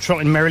rearing up and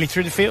trotting merrily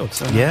through the field.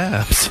 So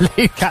Yeah,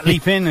 absolutely. cat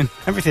leaping and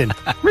everything.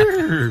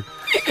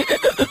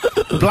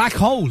 Black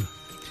hole.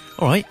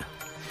 All right.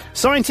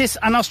 Scientists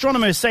and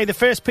astronomers say the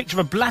first picture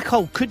of a black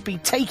hole could be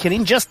taken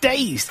in just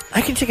days.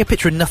 I can take a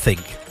picture of nothing.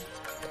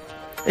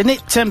 Isn't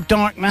it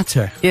dark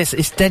matter? Yes,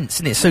 it's dense,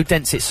 isn't it? It's so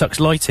dense it sucks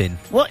light in.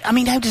 What? I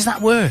mean, how does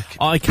that work?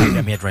 I can't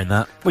get my head around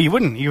that. Well, you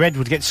wouldn't. Your head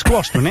would get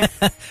squashed, wouldn't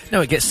it?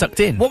 No, it gets sucked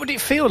in. What would it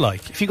feel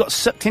like if you got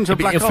sucked into a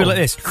black It'll hole? feel like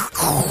this.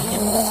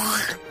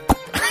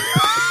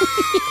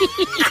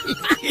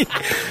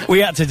 We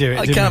had to do it.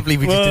 I didn't can't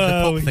believe we just did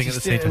the pop we thing at just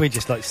the same time. We're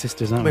just like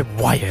sisters, aren't We're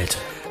we? wired.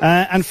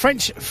 And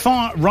French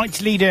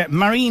far-right leader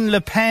Marine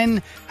Le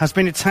Pen has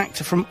been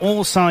attacked from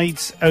all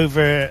sides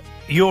over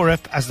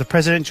Europe as the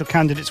presidential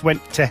candidates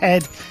went to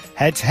head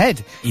in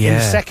the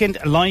second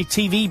live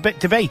TV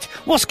debate.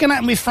 What's going to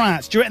happen with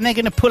France? Do you reckon they're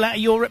going to pull out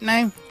of Europe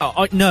now?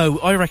 No,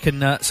 I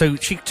reckon... so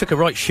she took a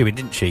right shoeing,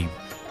 didn't she?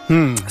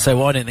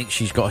 So I don't think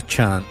she's got a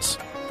chance.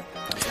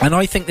 And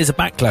I think there's a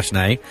backlash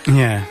now.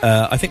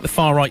 Yeah. I think the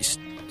far-right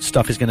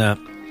stuff is going to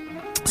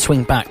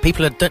swing back.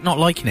 People are not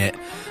liking it.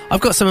 I've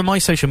got some of my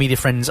social media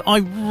friends. I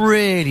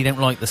really don't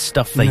like the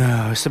stuff they...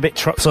 No, it's a bit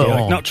Trotsky. Put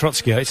on. Not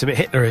Trotsky, it's a bit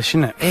Hitlerish,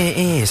 isn't it? It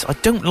is. I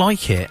don't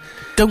like it.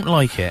 Don't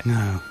like it.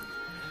 No,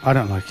 I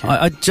don't like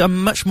it.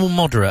 I'm much more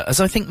moderate, as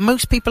I think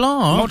most people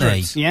are, aren't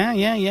Moderates, they?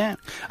 yeah.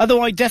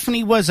 Although I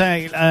definitely was I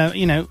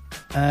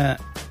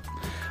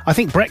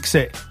think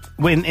Brexit,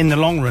 in the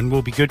long run,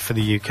 will be good for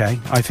the UK,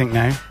 I think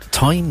now.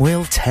 Time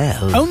will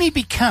tell. Only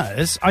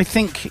because I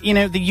think,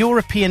 the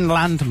European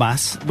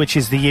landmass, which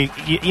is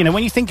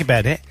when you think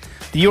about it,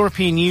 the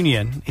European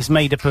Union is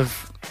made up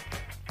of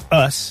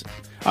us.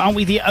 Aren't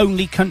we the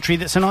only country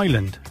that's an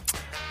island?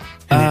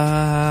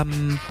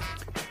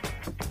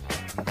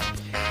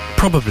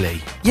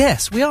 Probably.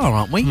 Yes, we are,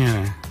 aren't we?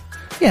 Yeah.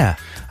 Yeah.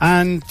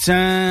 And,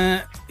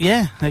 there you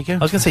go. I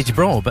was going to say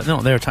Gibraltar, but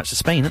no, they're attached to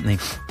Spain, aren't they?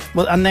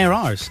 Well, and they're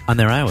ours. And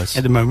they're ours.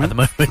 At the moment. At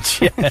the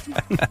moment,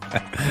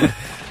 yeah.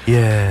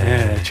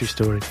 Yeah, true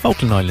story.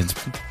 Falkland Islands,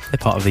 they're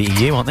part of the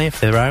EU, aren't they,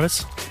 if they're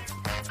ours?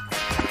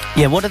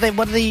 Yeah, what's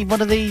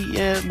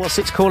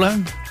it called?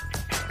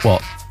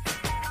 What?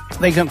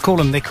 They don't call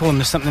them, they call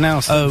them something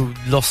else. Oh,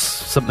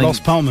 something. Los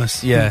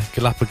Palmas. Yeah,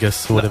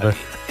 Galapagos or whatever.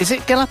 Is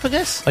it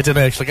Galapagos? I don't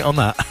know, should I get on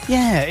that?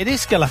 Yeah, it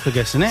is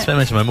Galapagos, isn't it? Spend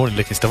most of my morning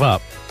looking stuff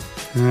up.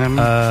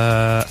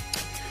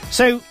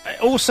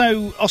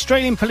 Also,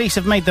 Australian police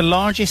have made the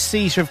largest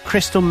seizure of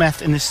crystal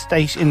meth in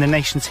the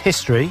nation's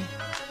history.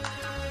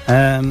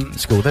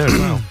 School there as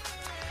well.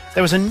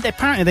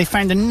 Apparently they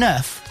found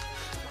enough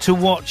to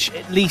watch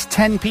at least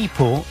 10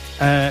 people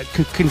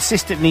could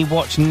consistently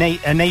watch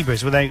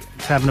neighbours without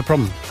having a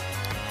problem.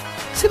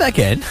 Say that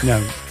again.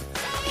 No.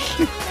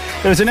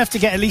 There was enough to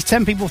get at least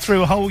 10 people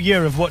through a whole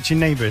year of watching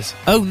Neighbours.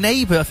 Oh,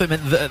 neighbour. I thought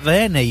it meant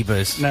their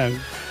neighbours. No.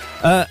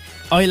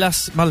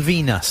 Islas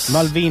Malvinas.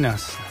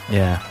 Malvinas.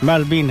 Yeah.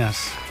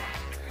 Malvinas.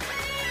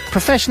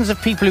 Professions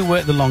of people who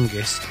work the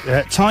longest.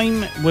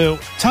 Time.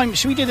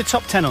 Should we do the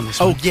top 10 on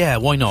this one? Oh, yeah,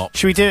 why not?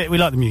 Should we do it? We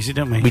like the music,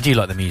 don't we? We do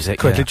like the music.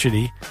 Quite yeah.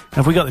 literally.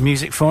 Have we got the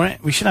music for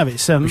it? We should have it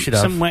We should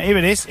have. somewhere. Here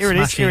it is. Here it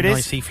is. Here it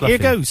is. Smashing, nicey, fluffy.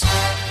 Here it goes.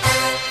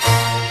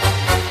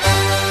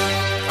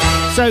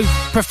 So,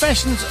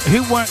 professions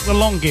who work the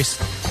longest.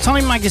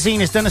 Time magazine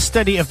has done a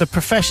study of the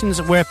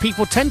professions where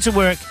people tend to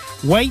work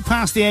way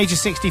past the age of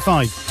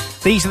 65.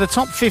 These are the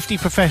top 50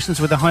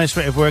 professions with the highest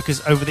rate of workers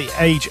over the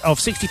age of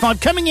 65.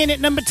 Coming in at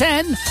number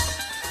 10,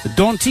 the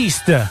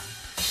dentista.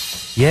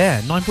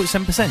 Yeah,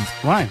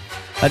 9.7%. Wow.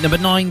 At number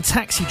 9,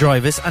 taxi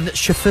drivers and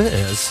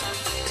chauffeurs.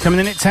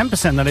 Coming in at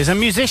 10%, that is. And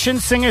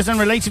musicians, singers and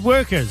related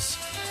workers.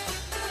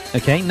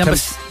 Okay, number...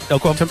 Oh,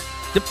 go on.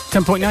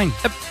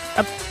 10.9.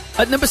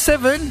 At number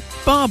 7,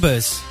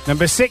 barbers.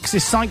 Number 6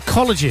 is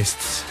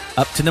psychologists.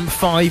 Up to number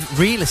 5,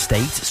 real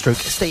estate,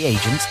 estate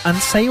agents and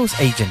sales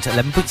agent at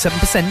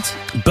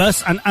 11.7%.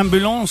 Bus and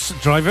ambulance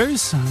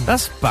drivers.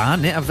 That's bad,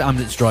 isn't it, of the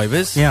ambulance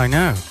drivers? Yeah, I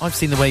know. I've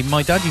seen the way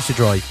my dad used to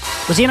drive.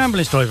 Was he an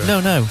ambulance driver?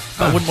 No. Oh.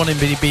 I wouldn't want him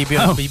to be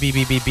behind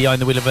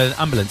the wheel of an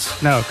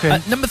ambulance. No, okay.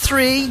 At number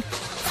 3,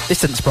 this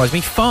doesn't surprise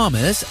me,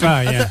 farmers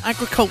and other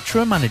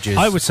agricultural managers.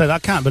 I would say that. I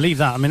can't believe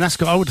that. I mean, I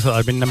would have thought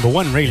I'd been number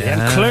 1, really. Yeah.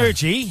 And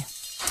clergy.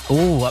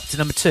 Oh, up to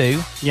number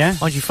 2. Yeah.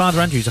 Mind you,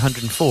 Father Andrew's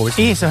 104, isn't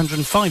he? He is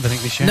 105, I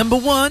think, this year. Number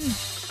 1,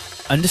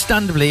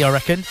 understandably, I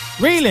reckon,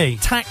 Really?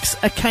 tax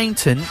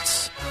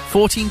accountants,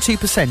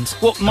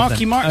 14.2%. Well,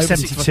 Marky Mark's Over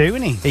 72,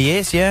 isn't he? He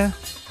is, yeah.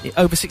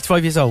 Over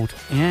 65 years old.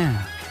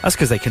 Yeah. That's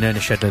because they can earn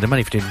a shed load of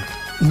money for doing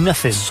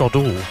Nothing. sod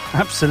all.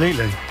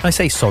 Absolutely. I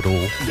say sod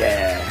all.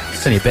 Yeah.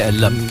 It's only a bit of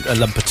a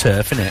lump of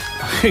turf, isn't it?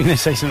 I'm going to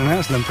say something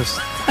else, Lumpus.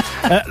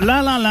 La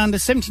La Land, a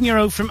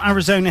 17-year-old from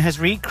Arizona, has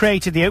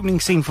recreated the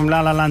opening scene from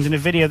La La Land in a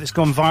video that's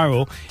gone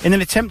viral in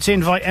an attempt to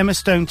invite Emma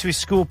Stone to his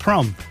school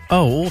prom.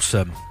 Oh,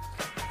 awesome.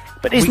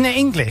 But isn't it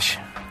English?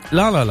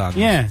 La La Land?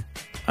 Yeah.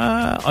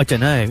 I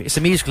don't know. It's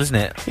a musical, isn't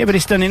it? Yeah, but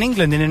it's done in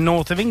England, in the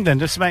north of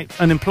England. It's about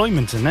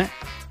unemployment, isn't it?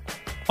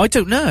 I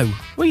don't know.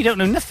 Well, you don't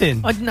know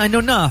nothing. I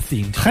know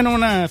nothing. I know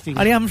nothing.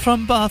 I am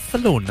from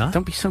Barcelona.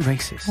 Don't be so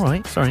racist. All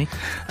right, sorry.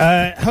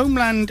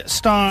 Homeland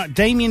star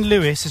Damian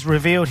Lewis has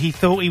revealed he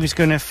thought he was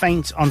going to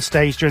faint on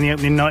stage during the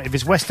opening night of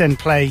his West End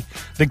play,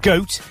 The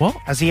Goat. What?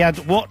 As he had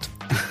what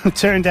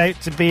turned out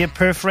to be a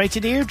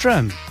perforated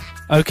eardrum.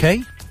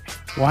 Okay.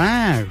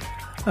 Wow.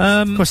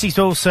 Of course, he's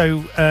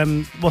also,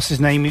 what's his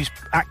name,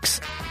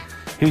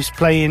 who's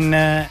playing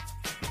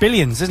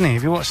Billions, isn't he?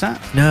 Have you watched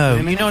that? No,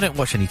 you know I don't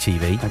watch any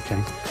TV.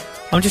 Okay.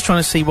 I'm just trying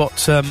to see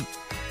what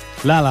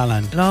La La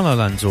Land. La La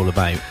Land's all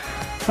about.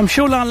 I'm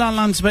sure La La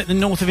Land's about the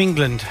north of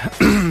England.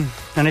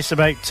 And it's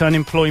about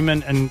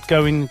unemployment and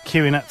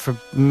queuing up for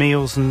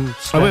meals and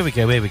stuff. Oh, here we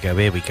go.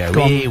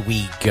 Go on.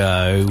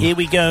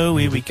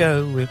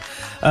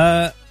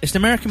 It's an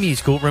American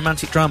musical,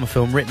 romantic drama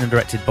film written and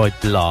directed by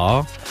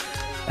Blah.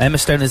 Emma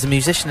Stone is a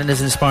musician and is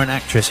an aspiring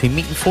actress who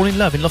meet and fall in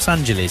love in Los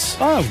Angeles.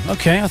 Oh,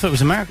 okay. I thought it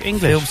was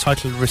English. The film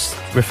title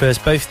refers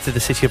both to the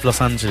city of Los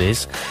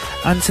Angeles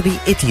and to the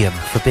idiom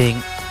for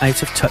being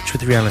out of touch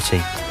with reality.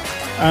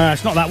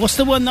 It's not that. What's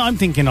the one that I'm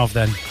thinking of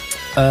then?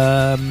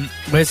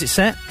 Where's it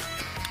set?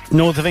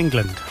 North of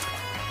England.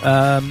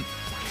 I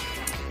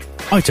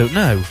don't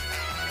know.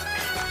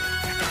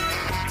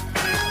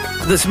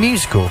 That's a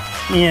musical.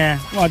 Yeah.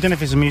 Well, I don't know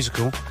if it's a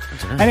musical.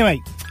 Anyway,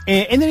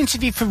 in an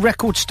interview for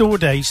Record Store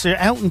Day, Sir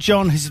Elton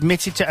John has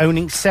admitted to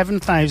owning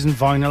 7,000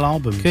 vinyl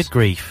albums. Good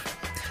grief.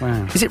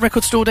 Wow. Is it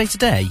Record Store Day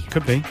today?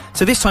 Could be.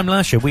 So this time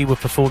last year we were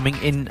performing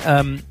in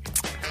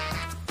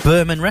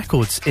Berman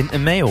Records in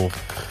Umeå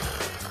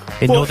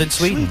in northern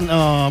Sweden. Oh,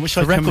 I wish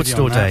For I'd come Record with you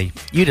Store on that. Day.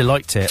 You'd have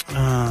liked it. Oh.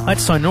 I had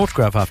to sign an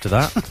autograph after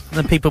that. And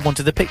then people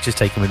wanted the pictures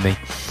taken with me.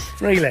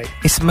 Really?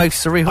 It's the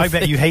most surreal I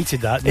bet thing. you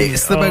hated that, didn't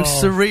It's you? the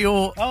most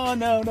surreal... Oh,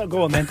 no,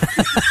 go on then.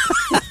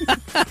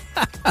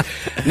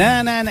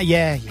 No,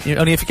 yeah.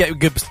 Only if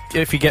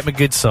you get my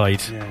good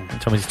side. Yeah.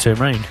 Tell me to turn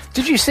round.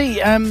 Did you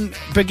see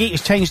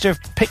Brigitte changed her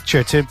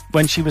picture to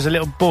when she was a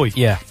little boy?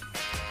 Yeah.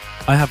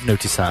 I have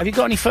noticed that. Have you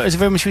got any photos of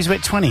her when she was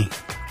about 20?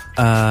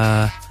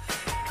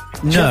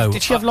 No.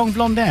 Did she have long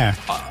blonde hair?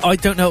 I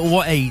don't know at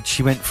what age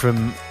she went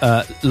from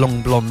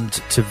long blonde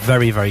to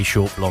very, very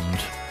short blonde.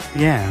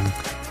 Yeah.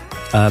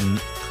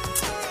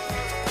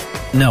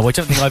 No, I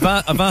don't think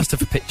I've asked her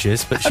for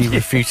pictures, but she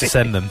refused to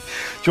send them.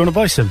 Do you want to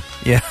buy some?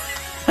 Yeah.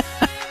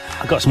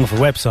 I got some off a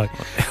website.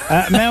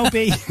 Mel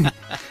B.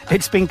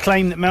 It's been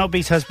claimed that Mel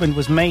B's husband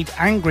was made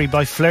angry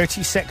by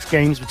flirty sex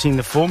games between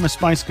the former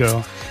Spice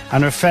Girl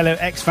and her fellow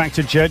X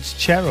Factor judge,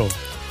 Cheryl.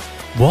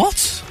 What?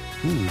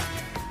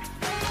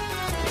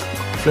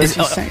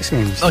 Flirty sex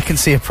games. I can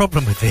see a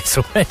problem with this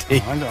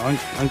already.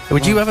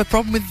 Would you have a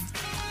problem with...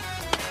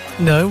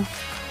 No.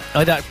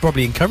 I'd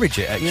probably encourage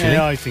it, actually.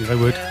 Yeah, I think I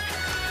would.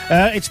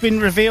 It's been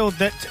revealed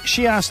that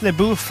Shia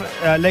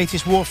LaBeouf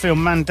latest war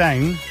film Man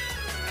Down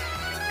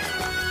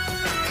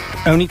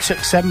only took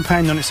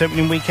 £7 on its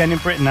opening weekend in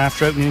Britain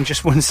after opening in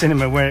just one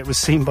cinema where it was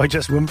seen by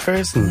just one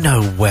person.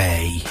 No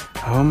way.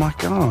 Oh my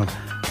God.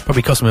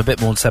 Probably cost him a bit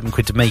more than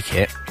 £7 to make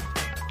it.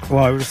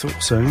 Well, I would have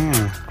thought so,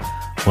 yeah.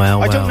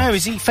 Well, I don't know,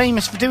 is he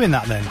famous for doing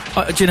that then?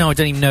 Do you know, I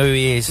don't even know who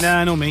he is.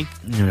 Nah, not me.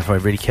 I don't know if I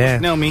really care.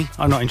 No, me.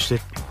 I'm not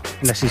interested.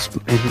 Unless he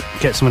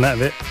gets someone out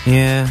of it.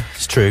 Yeah,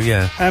 it's true,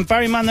 yeah.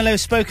 Barry Manilow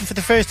has spoken for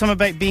the first time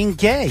about being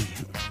gay,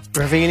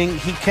 revealing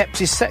he kept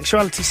his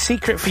sexuality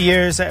secret for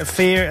years out of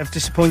fear of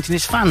disappointing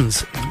his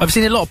fans. I've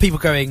seen a lot of people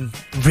going,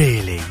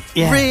 really?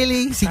 Yeah.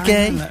 Really? Is he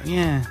gay?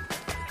 Yeah.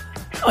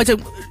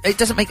 It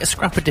doesn't make a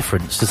scrap of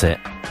difference, does it?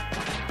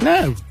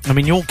 No. I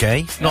mean, you're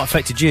gay. Not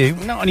affected you.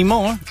 Not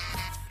anymore.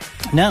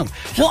 No.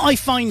 What I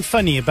find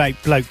funny about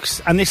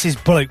blokes, and this is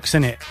blokes,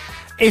 isn't it?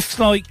 If,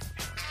 like,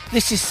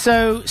 this is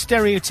so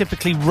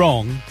stereotypically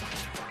wrong,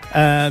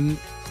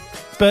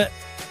 but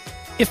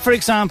if, for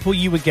example,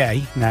 you were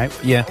gay now...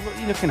 Yeah. What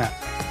are you looking at?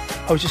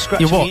 I was just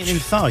scratching Your watch. it in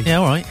the thigh. Yeah,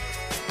 all right.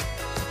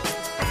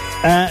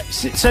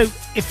 So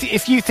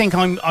if you think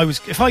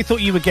if I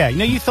thought you were gay...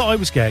 No, you thought I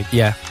was gay.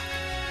 Yeah.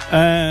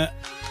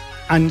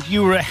 And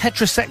you were a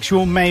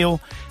heterosexual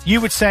male,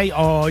 you would say,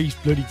 oh, he's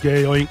bloody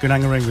gay, I ain't gonna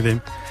hang around with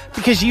him.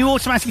 Because you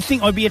automatically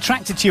think I'd be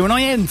attracted to you, and I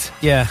ain't.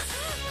 Yeah.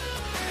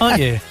 Aren't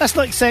you? That's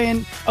like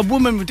saying a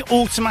woman would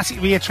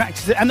automatically be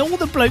attracted to... And all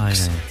the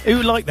blokes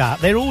who like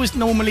that, they're always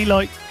normally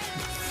like...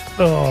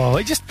 Oh,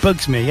 it just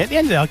bugs me. At the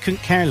end of the day, I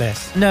couldn't care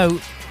less. No,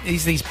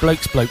 these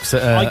blokes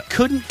that are... I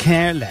couldn't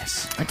care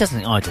less. I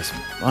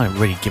don't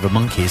really give a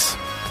monkeys.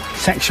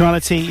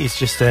 Sexuality is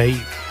just a...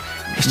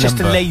 It's just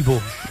a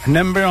label. A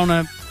number on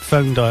a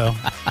phone dial.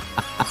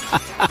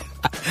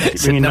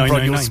 It's a number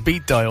on your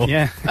speed dial.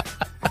 Yeah.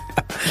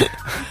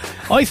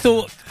 I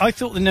thought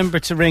the number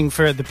to ring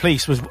for the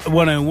police was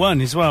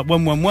 101 as well,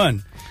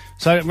 111.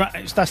 So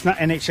that's not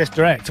NHS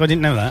Direct. I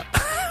didn't know that.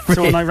 Really?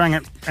 So when I rang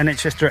up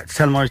NHS Direct to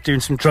tell them I was doing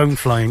some drone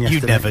flying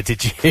yesterday. You never,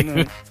 did you?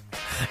 No.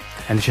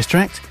 NHS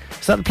Direct?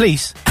 Is that the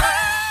police?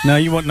 No,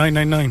 you want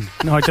 999.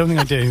 No, I don't think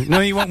I do.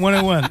 No, you want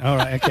 101. All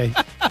right, okay.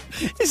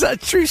 Is that a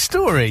true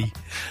story?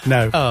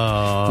 No.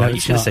 Oh, no, you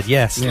should have said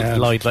yes. Yeah.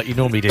 Lied like you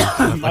normally do. Like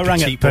I rang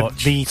a up cheap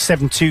watch. the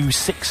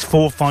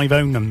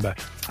 726450 number.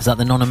 Is that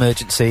the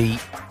non-emergency?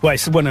 Well,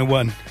 it's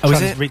 101. Oh,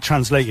 is it?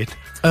 Retranslated.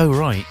 Oh,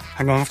 right.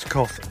 Hang on, I have to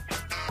cough.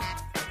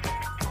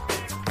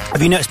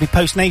 Have you noticed my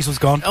post-nasal's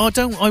gone? Oh,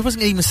 I wasn't going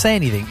to even say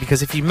anything,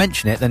 because if you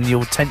mention it, then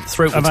your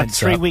throat will I've had tense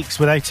 3 up. weeks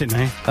without it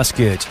now. That's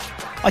good.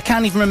 I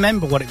can't even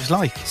remember what it was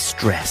like.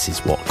 Stress is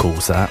what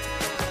caused that.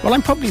 Well,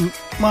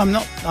 I'm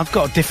not... I've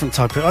got a different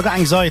type of... I've got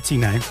anxiety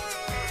now.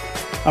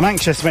 I'm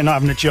anxious about not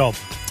having a job.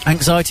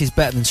 Anxiety is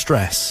better than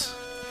stress.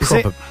 Is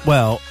it?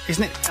 Well...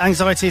 Isn't it?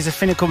 Anxiety is a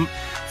physical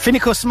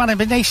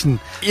manifestation.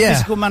 Yeah.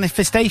 Physical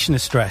manifestation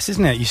of stress,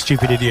 isn't it, you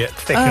stupid idiot?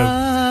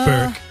 Thicko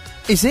Burke.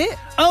 Is it?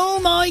 Oh,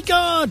 my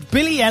God!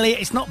 Billy Elliot.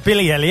 It's not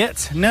Billy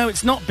Elliot. No,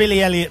 it's not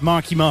Billy Elliot,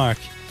 Marky Mark.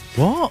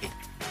 What?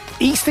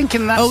 He's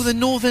thinking that's... Oh, the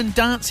Northern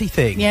Dancey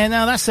thing. Yeah,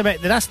 no, that's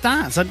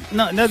dance.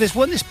 No, there's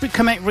one that's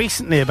come out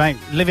recently about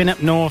living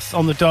up north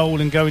on the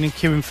dole and going and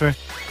queuing for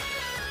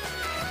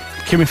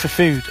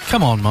food.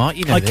 Come on, Mark,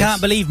 you know this.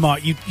 Can't believe, Mark,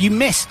 you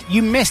missed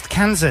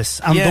Kansas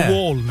and the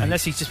wall, mate.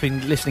 Unless he's just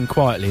been listening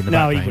quietly in the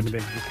No, background. he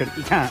wouldn't have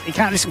been. He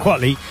can't listen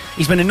quietly.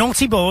 He's been a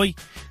naughty boy.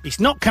 He's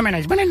not coming out.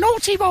 He's been a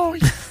naughty boy.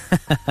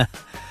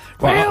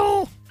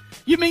 Well,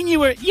 you mean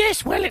you were...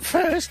 Yes, well, at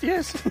first,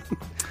 yes.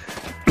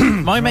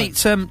 My mate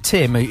Tim,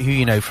 who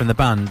you know from the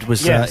band,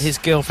 was his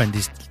girlfriend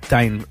is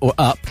down or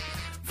up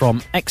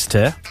from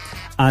Exeter,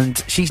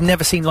 and she's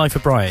never seen Life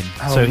of Brian.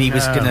 So he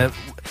was gonna,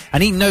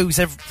 and he knows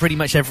pretty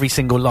much every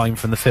single line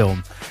from the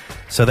film.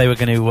 So they were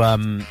going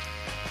to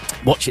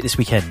watch it this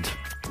weekend.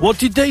 What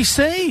did they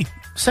say?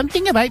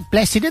 Something about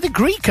Blessed of the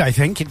Greek, I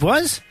think it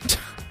was.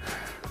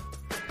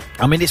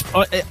 I mean,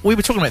 we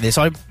were talking about this.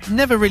 I've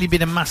never really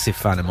been a massive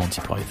fan of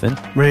Monty Python.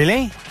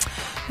 Really?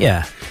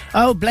 Yeah.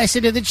 Oh, blessed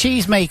are the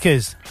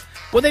cheesemakers.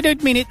 Well, they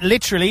don't mean it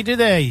literally, do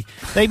they?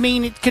 They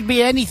mean it could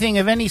be anything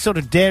of any sort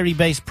of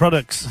dairy-based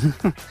products.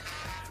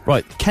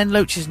 Right, Ken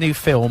Loach's new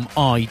film,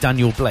 I,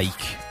 Daniel Blake.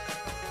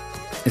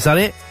 Is that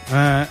it?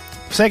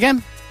 Say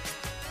again?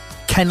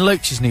 Ken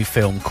Loach's new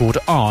film called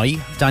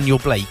I, Daniel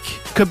Blake.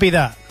 Could be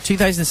that.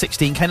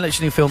 2016, Ken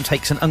Loach's new film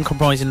takes an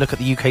uncompromising look at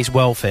the UK's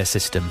welfare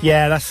system.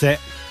 Yeah, that's it.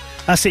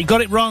 That's it. You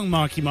got it wrong,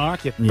 Marky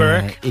Mark, you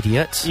Burke.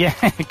 Idiot. Yeah,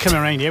 come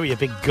around here with your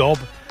big gob.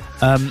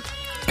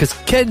 Because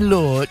Ken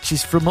Loach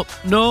is from up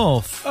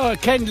north. Oh,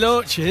 Ken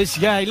Loach is?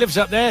 Yeah, he lives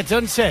up there,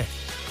 doesn't he?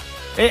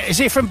 Is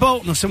he from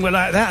Bolton or somewhere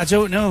like that? I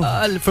don't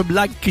know. From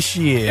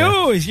Lancashire.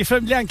 Oh, is he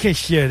from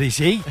Lancashire, is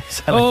he?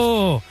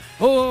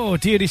 Oh,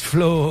 dearest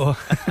Flo.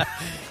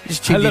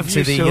 Just tuned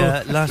into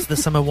the last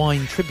summer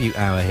wine tribute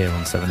hour here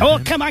on 7FM. Oh,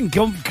 come on,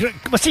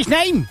 what's his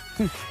name?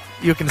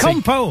 You can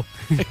Compo.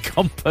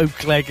 Compo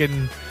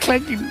Cleggan.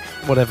 Cleggan.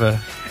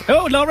 Whatever.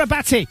 Oh, Laura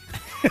Batty.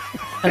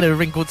 And her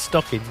wrinkled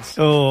stockings.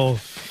 Oh,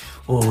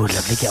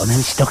 lovely. Get on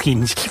them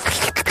stockings.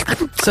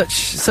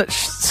 Such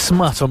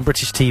smut on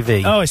British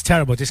TV. Oh, it's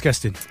terrible,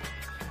 disgusting.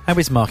 How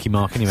is Marky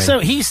Mark anyway? So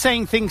he's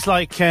saying things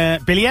like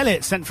Billy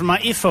Elliot sent from my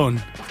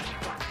earphone.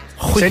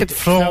 Sent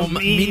from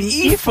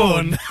me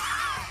iPhone.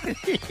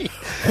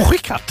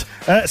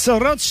 So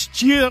Rod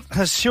Stewart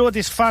has showed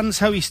his fans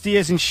how he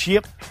stays in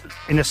shape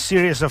in a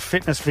series of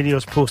fitness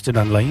videos posted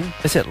online.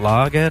 Is it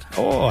lager?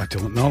 Oh, I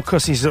don't know,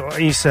 because he's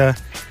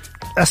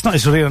that's not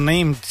his real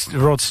name,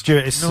 Rod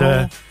Stewart. It's,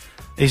 No.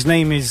 his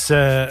name is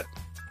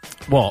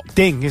What?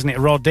 Ding, isn't it?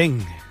 Rod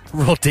Ding.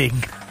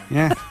 Rodding.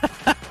 Yeah.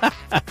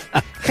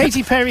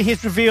 Katy Perry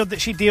has revealed that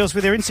she deals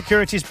with her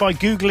insecurities by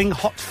Googling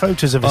hot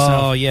photos of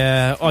herself. Oh,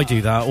 yeah, I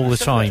do that all the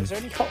time. Is there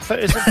any hot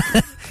photos of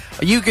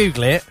You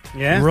Google it.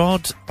 Yeah.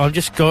 Rod, I'm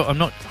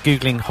not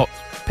Googling hot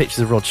pictures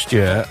of Rod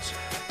Stewart.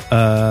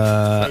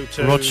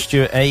 Rod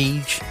Stewart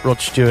age, Rod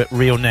Stewart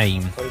real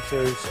name.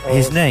 photos of...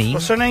 His name?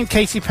 What's her name?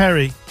 Katy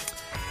Perry.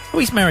 Oh,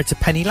 he's married to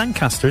Penny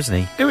Lancaster, isn't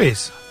he? Who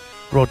is?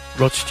 Rod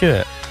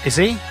Stewart. Is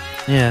he?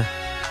 Yeah.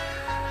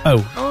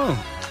 Oh,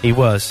 Oh. he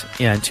was.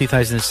 Yeah, in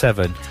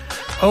 2007.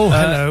 Oh,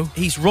 hello.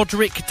 He's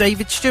Roderick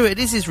David Stewart. It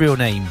is his real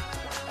name.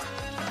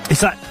 Is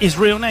that his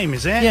real name,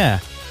 is it? Yeah.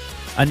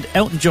 And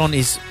Elton John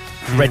is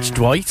Reg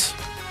Dwight.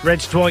 Reg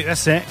Dwight,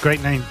 that's it.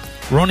 Great name.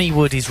 Ronnie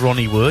Wood is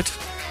Ronnie Wood.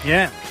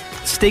 Yeah.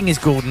 Sting is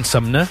Gordon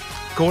Sumner.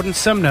 Gordon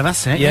Sumner,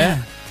 that's it.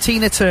 Yeah.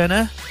 Tina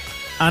Turner.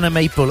 Anna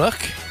Mae Bullock.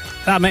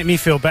 That made me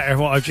feel better,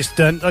 what I've just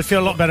done. I feel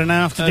a lot better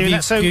now after Have doing you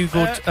that. So,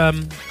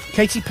 Googled...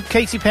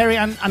 Katy Perry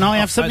and I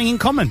have something in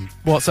common.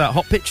 what's that?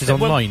 Hot pictures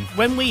online?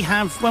 When we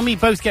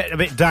both get a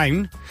bit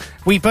down,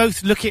 we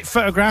both look at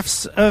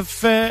photographs of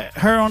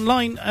her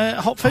online,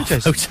 hot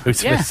photos.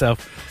 Photos of herself.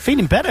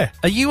 Feeling better.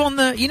 Are you on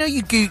the... You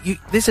know,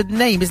 there's a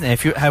name, isn't there?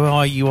 If you how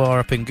high you are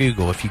up in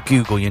Google, if you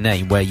Google your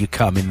name, where you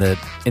come in the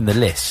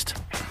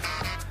list.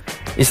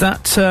 Is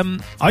that...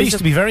 I used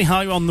to be very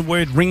high on the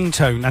word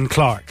ringtone and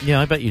Clark. Yeah,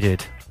 I bet you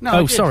did. No, I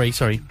oh, did.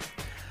 sorry.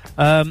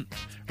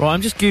 Right,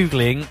 I'm just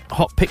Googling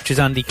hot pictures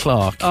Andy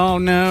Clark Oh,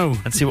 no.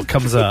 and see what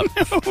comes up.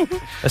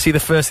 Let's see the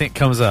first thing that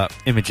comes up.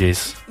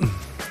 Images.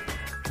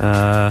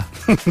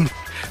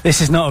 This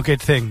is not a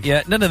good thing.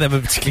 Yeah, none of them are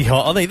particularly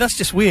hot, are they? That's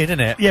just weird, isn't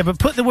it? Yeah, but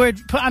put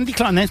Andy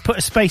Clark and then put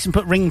a space and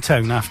put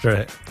ringtone after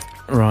it.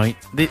 Right.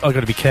 I've got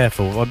to be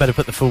careful. I better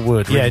put the full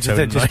word. Yeah,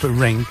 ringtone, just put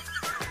ring.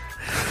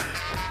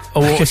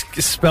 Or just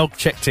spell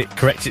checked it,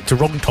 correct it to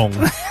wrong tong.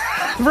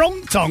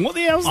 Wrong tongue? What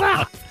the hell's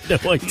that?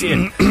 No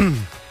idea.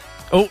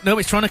 Oh, no,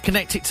 it's trying to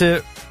connect it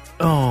to...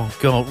 Oh,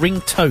 God,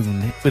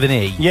 ringtone with an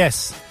E.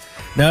 Yes.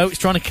 No, it's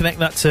trying to connect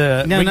that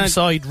to No, no.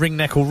 ringside, ring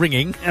neck or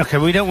ringing. Okay,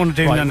 we don't want to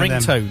do Right, none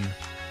of them. ringtone.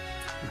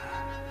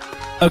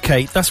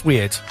 Okay, that's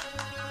weird.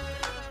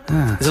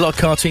 There's a lot of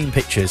cartoon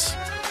pictures.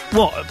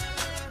 What?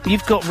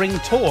 You've got ring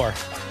tour.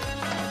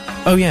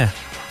 Oh, yeah.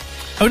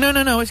 Oh,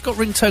 no, it's got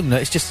ringtone. No,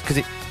 it's just because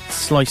it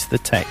sliced the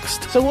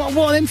text. So what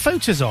are them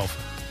photos of?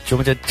 Do you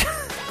want me to...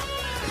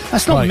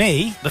 That's not Right.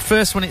 me. The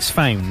first one it's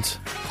found.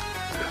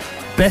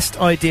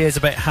 Best ideas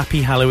about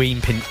happy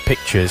Halloween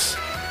pictures.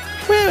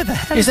 Where the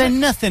hell Is there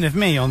nothing of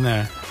me on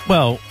there?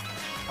 Well,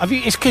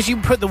 It's because you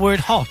put the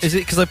word hot. is it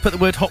because I put the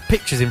word hot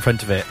pictures in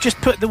front of it?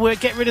 Just put the word,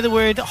 get rid of the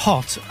word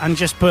hot and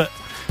just put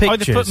either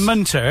Pictures. put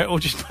munter or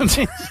just put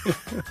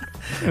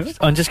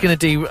I'm just going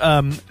to do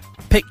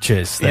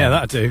pictures then. Yeah,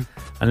 that'll do.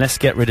 And let's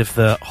get rid of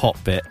the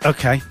hot bit.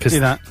 Okay, Because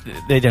do that.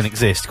 they don't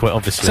exist, quite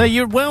obviously. So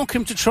you're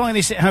welcome to try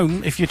this at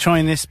home if you're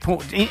trying this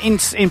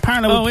in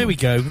parallel. Oh, here we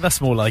go.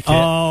 That's more like it.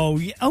 Oh,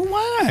 yeah. Oh,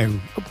 wow.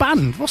 A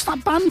band. What's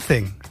that band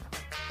thing?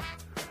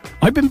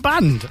 I've been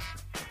banned.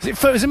 Is it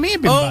photos of me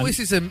have been banned?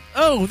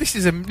 This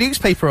is a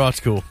newspaper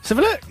article. Let's have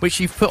a look. Which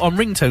you've put on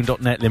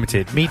ringtone.net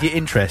limited. Media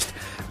interest.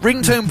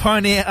 Ringtone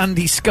pioneer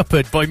Andy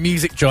scuppered by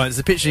music giants.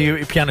 A picture of you at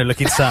your piano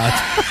looking sad.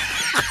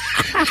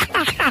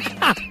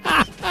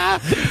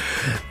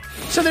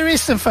 So there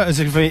is some photos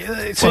of me.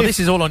 Well, this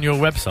is all on your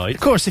website. Of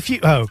course,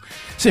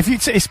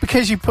 it's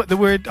because you put the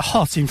word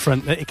hot in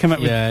front that it came up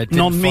Yeah, it with didn't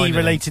non-me find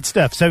related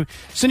stuff. So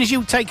as soon as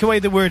you take away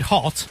the word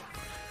hot,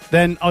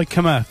 then I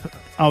come up.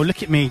 Oh,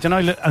 look at me! Don't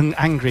I look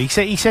angry?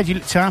 He said you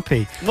look too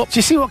happy. What? Do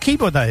you see what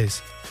keyboard that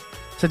is?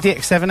 It's a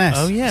DX7S.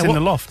 Oh, yeah. It's in the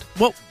loft.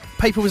 What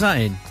paper was that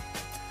in?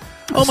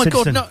 Oh my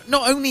Citizen. God!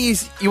 Not only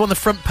is you on the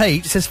front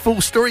page, it says full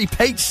story,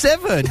 page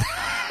 7.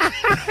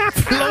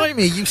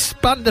 Blimey, you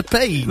spanned a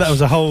page. That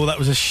was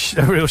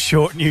a real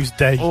short news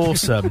day.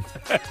 Awesome.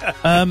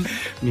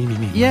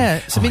 Me. Yeah,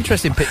 some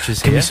interesting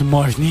pictures Give here. me some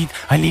more.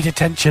 I need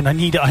attention.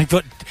 I've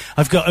got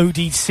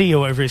ODC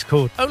or whatever it's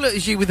called. Oh, look,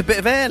 it's you with a bit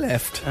of air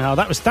left. Oh,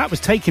 that was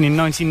taken in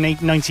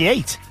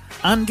 1998.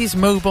 Andy's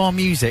mobile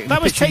music. That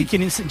The was picture you-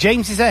 taken in St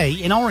James's A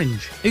in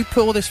Orange. Who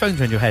put all those phones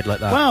around your head like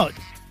that? Well,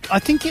 I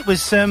think it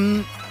was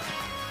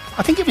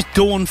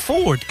Dawn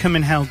Ford come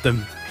and held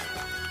them.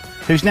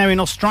 Who's now in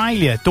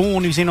Australia?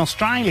 Dawn, who's in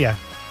Australia.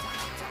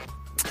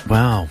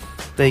 Wow.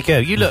 There you go.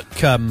 You look,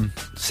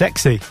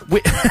 Sexy.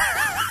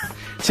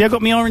 See, I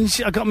got my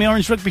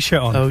orange rugby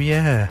shirt on. Oh,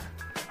 yeah.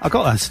 I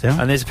got that still.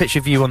 And there's a picture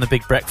of you on the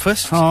Big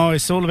Breakfast. Oh,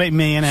 it's all about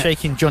me, innit?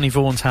 Shaking Johnny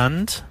Vaughan's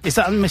hand. Is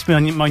that must be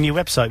on my new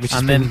website? Which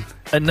And has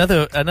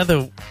then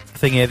another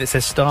thing here that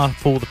says Stars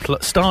pull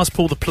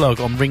the plug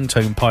on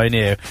Ringtone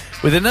Pioneer,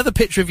 with another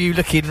picture of you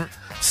looking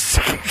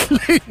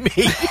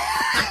gloomy.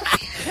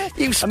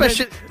 You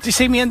special. Do you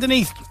see me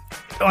underneath?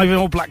 I'm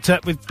all blacked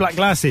up with black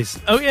glasses.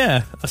 Oh,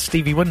 yeah. That's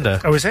Stevie Wonder.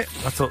 Oh, is it?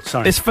 I thought,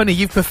 sorry. It's funny,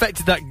 you've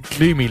perfected that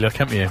gloomy look,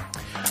 haven't you?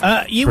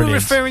 You were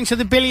Brilliant. referring to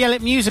the Billy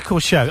Elliot musical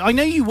show. I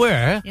know you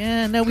were.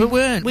 Yeah, no, we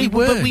weren't.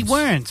 But we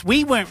weren't.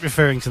 We weren't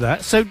referring to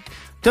that. So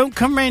don't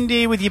come round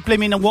here with your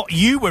blimmin' on what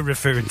you were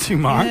referring to,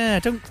 Mark. Yeah,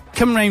 don't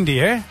Come round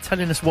here.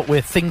 telling us what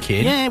we're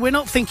thinking. Yeah, we're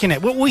not thinking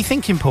it. What were we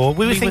thinking, Paul?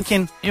 We were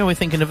thinking... We're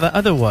thinking of that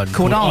other one.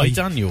 Called I.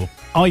 Daniel.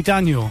 I,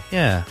 Daniel.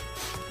 Yeah.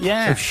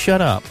 Yeah. So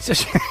shut up.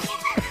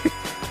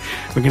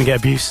 We're going to get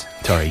abuse.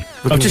 Sorry.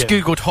 gonna I've just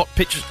get- Googled hot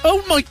pictures.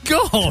 Oh, my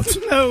God!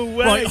 No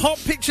way. Right, hot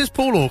pictures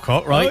Paul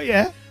Alcott, right? Oh,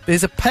 yeah.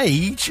 There's a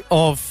page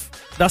of...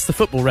 That's the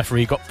football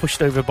referee who got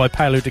pushed over by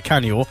Paolo Di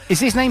Canio. Is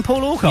his name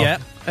Paul Alcott? Yeah.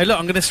 Hey, look,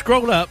 I'm going to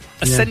scroll up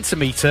a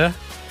centimetre,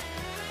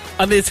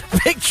 and there's a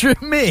picture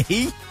of me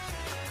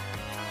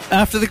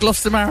after the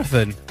Gloucester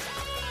Marathon.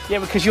 Yeah,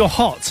 because you're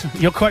hot.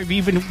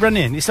 You've been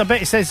running. I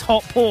bet it says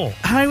hot Paul.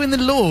 How in the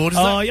Lord is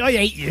Oh, that? I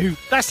hate you.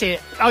 That's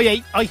it. I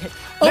hate.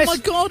 Oh, my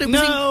God, it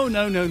was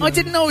No. I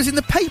didn't know it was in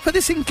the paper.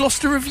 This in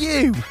Gloucester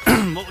Review.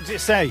 What did it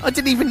say? I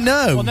didn't even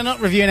know. Well, they're not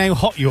reviewing how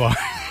hot you are.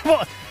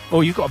 What? Oh,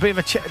 you've got a bit of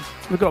a...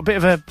 We've got a bit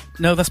of a...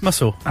 No, that's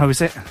muscle. Oh,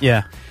 is it?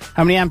 Yeah.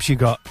 How many amps you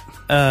got?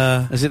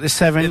 Is it the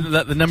 7?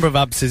 The number of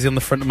abs is on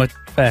the front of my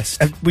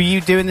vest. Were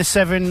you doing the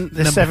 7?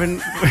 The 7...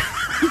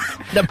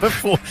 Number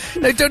 4.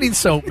 No, don't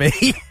insult me.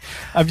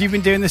 Have you been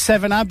doing the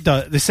 7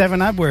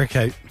 ab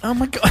workout? Oh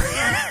my God.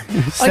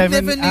 I 7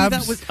 never knew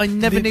abs.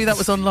 that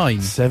was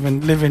online.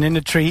 7 living in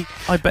a tree.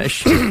 I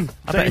better I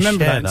better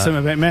remember share that.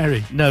 Something about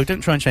Mary. No,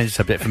 don't try and change the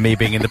subject for me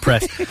being in the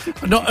press.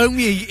 Not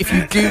only if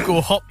you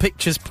Google hot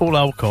pictures Paul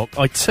Alcock,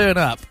 I turn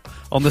up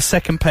on the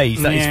second page.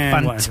 That is Yeah,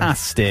 whatever.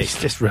 fantastic.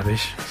 It's just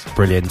rubbish.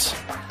 Brilliant.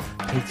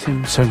 Hate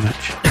him so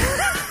much.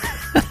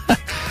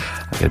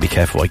 I've got to be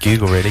careful what I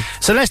Google, really.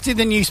 So let's do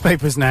the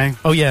newspapers now.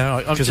 Oh, yeah,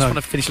 I just I- want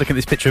to finish looking at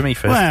this picture of me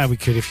first. Well, we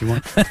could if you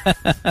want.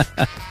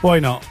 Why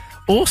not?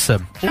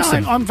 Awesome.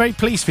 Awesome. I'm very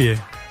pleased for you.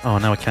 Oh,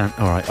 no, I can't.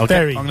 All right. I'm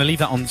Very. going to leave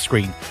that on the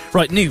screen.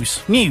 Right,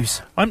 news.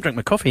 News. I haven't drank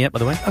my coffee yet, by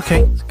the way.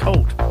 Okay. It's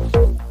cold.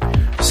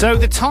 So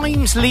the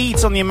Times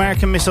leads on the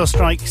American missile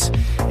strikes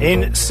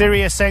in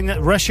Syria, saying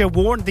that Russia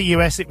warned the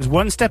US it was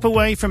one step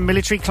away from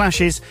military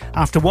clashes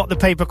after what the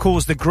paper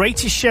calls the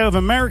greatest show of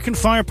American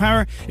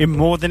firepower in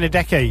more than a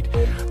decade.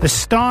 The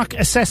stark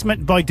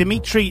assessment by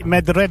Dmitry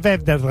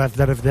Medvedev,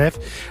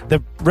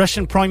 the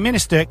Russian Prime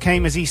Minister,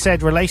 came as he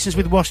said relations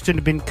with Washington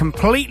had been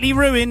completely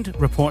ruined,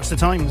 reports the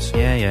Times.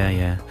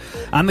 Yeah.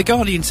 And The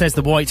Guardian says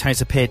the White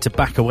House appeared to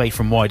back away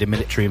from wider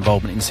military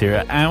involvement in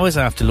Syria hours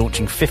after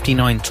launching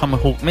 59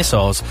 Tomahawk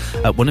missiles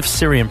at one of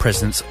Syrian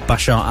President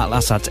Bashar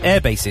al-Assad's air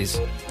bases.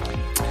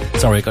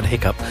 Sorry, I got a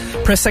hiccup.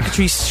 Press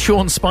Secretary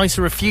Sean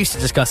Spicer refused to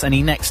discuss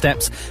any next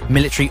steps,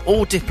 military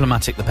or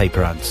diplomatic, the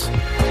paper adds.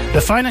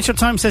 The Financial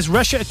Times says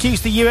Russia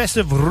accused the US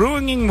of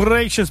ruining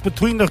relations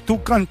between the two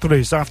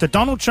countries after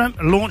Donald Trump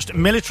launched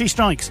military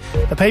strikes.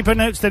 The paper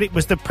notes that it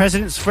was the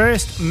president's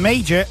first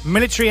major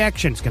military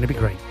action. It's going to be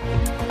great.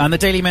 And the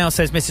Daily Mail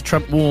says Mr.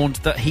 Trump warned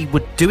that he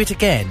would do it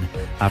again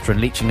after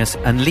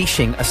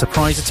unleashing a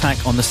surprise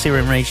attack on the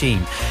Syrian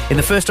regime. In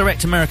the first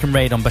direct American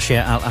raid on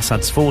Bashar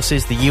al-Assad's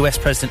forces, the US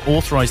president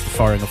authorised the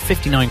firing of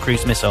 59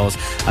 cruise missiles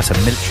at a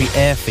military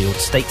airfield,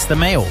 states the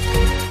Mail.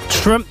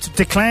 Trump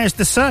declares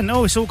the sun.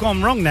 Oh, it's all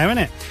gone wrong now, isn't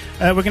it?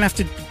 We're going to have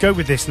to go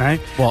with this now.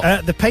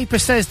 What? The paper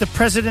says the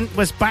president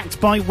was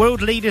backed by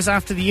world leaders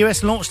after the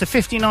US launched a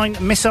 59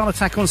 missile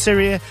attack on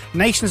Syria.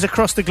 Nations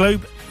across the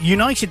globe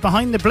united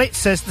behind the blitz,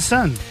 says the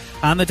Sun.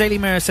 And the Daily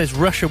Mirror says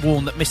Russia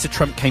warned that Mr.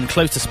 Trump came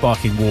close to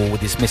sparking war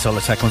with his missile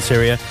attack on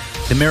Syria.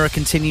 The Mirror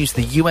continues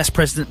the US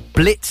president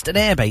blitzed an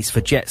airbase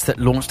for jets that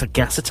launched a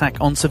gas attack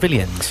on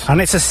civilians. And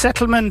it's a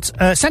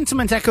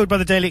sentiment echoed by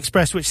the Daily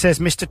Express, which says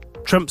Mr.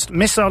 Trump's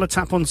missile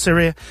attack on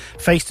Syria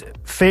faced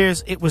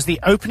fears it was the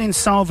opening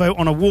salvo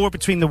on a war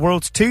between the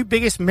world's two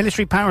biggest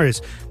military powers.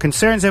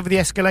 Concerns over the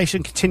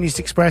escalation, continues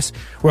to express,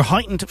 were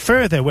heightened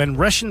further when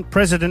Russian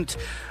President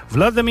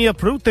Vladimir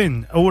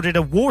Putin ordered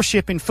a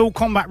warship in full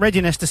combat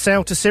readiness to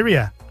sail to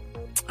Syria.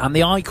 And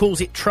the Eye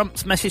calls it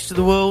Trump's message to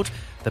the world.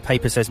 The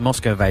paper says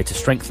Moscow vowed to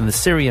strengthen the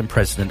Syrian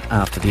president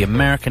after the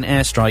American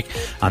airstrike,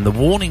 and the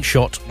warning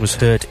shot was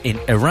heard in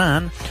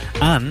Iran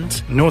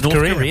and North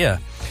Korea.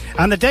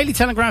 And the Daily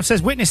Telegraph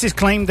says witnesses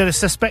claimed that a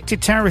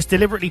suspected terrorist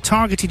deliberately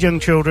targeted young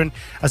children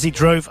as he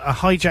drove a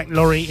hijacked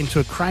lorry into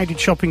a crowded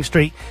shopping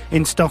street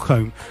in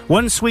Stockholm.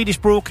 One Swedish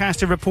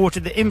broadcaster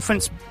reported that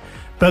infants'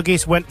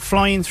 buggies went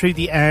flying through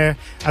the air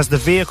as the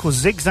vehicle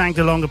zigzagged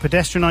along a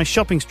pedestrianised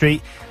shopping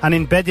street and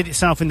embedded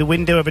itself in the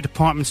window of a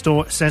department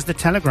store, says the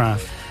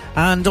Telegraph.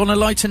 And on a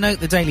lighter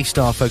note, the Daily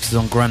Star focuses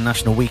on Grand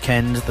National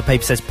Weekend. The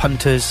paper says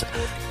punters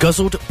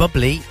guzzled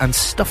bubbly and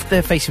stuffed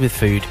their faces with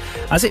food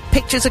as it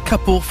pictures a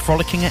couple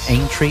frolicking at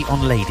Aintree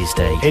on Ladies'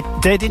 Day. It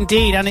did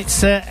indeed, and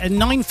it's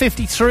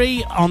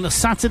 9:53 on the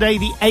Saturday,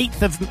 the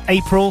 8th of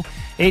April.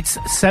 It's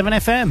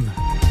 7FM.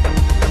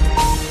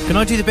 Can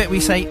I do the bit where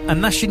you say,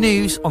 and that's your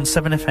news on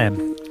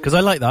 7FM? Because I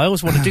like that. I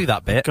always want to do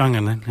that bit. Hang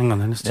on then.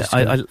 Let's just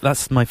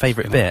That's my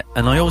favourite bit.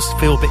 And I always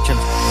feel a bit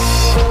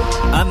jealous.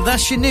 And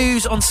that's your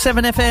news on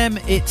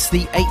 7FM. It's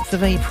the 8th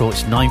of April.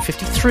 It's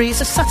 9:53.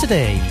 It's a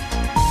Saturday.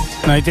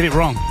 No, you did it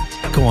wrong.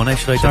 Go on, how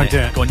should I Don't do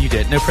it. Go on, you do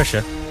it. No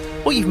pressure.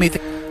 Well, you've moved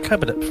the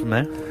cupboard up from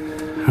there.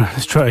 Right,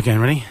 let's try it again,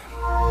 ready?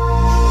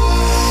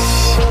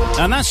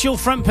 And that's your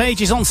front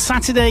pages on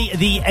Saturday,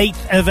 the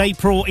 8th of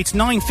April. It's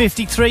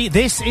 9:53.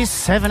 This is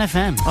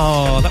 7FM.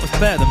 Oh, that was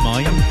better than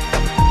mine. Do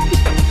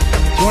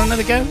you want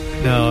another go?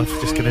 No, I'm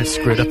just going to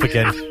screw it up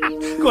again.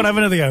 Go on, have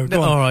another go.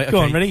 Go on. All right, Go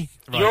okay. on, ready?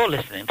 Right. You're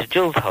listening to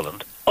Jules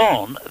Holland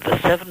on the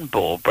Seven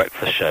Ball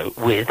Breakfast Show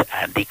with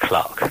Andy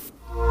Clark.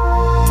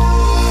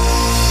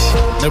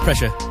 No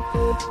pressure.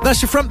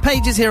 That's your front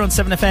pages here on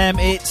 7FM.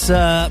 It's,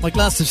 my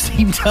glass has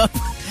steamed up.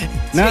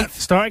 No,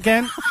 start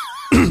again.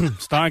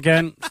 Start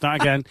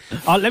again.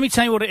 Let me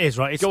tell you what it is,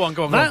 right? Go on.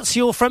 That's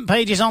your front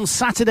pages on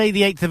Saturday,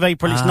 the 8th of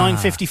April. It's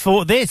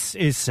 9:54. This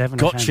is 7FM.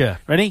 Gotcha.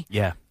 Ready?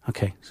 Yeah.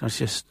 Okay, so let's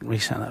just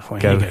reset that for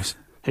you. Go. Here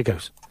it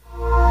goes.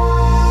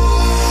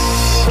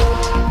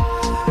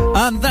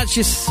 And that's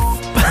your...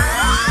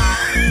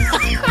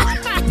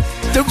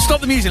 Don't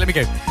stop the music, let me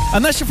go.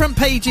 And that's your front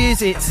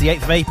pages. It's the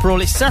 8th of April.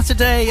 It's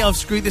Saturday. I've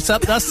screwed this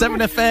up. That's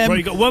 7FM. Well,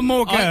 you've got one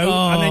more go,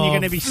 and then you're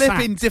going to be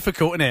flipping sacked.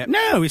 difficult, isn't it?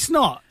 No, it's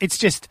not. It's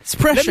just... It's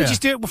pressure. Let me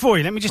just do it before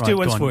you. Let me just do it Right,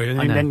 once go on. for you.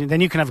 I And know. then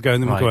you can have a go,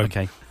 and then we'll go. Right,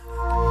 okay.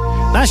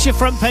 That's your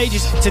front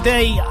pages.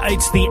 Today,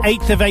 it's the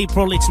 8th of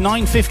April. It's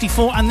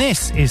 9:54, and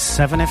this is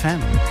 7FM.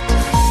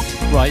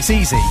 Right, it's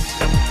easy.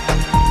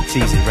 It's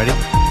easy. Ready?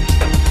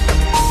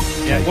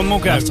 Yeah, one more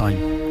go. Last time.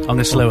 I'm going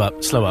to slow up.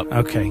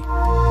 Okay.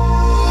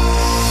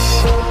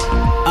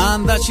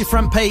 And that's your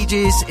front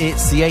pages.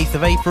 It's the 8th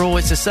of April.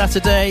 It's a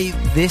Saturday.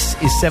 This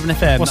is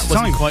 7FM. What's that the wasn't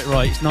time? quite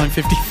right. It's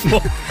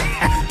 9:54.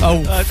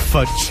 Oh,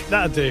 fudge.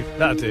 That'll do.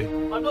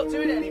 I'm not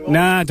doing it anymore.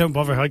 Nah, don't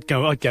bother. I'd get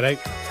out.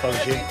 If I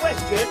was you.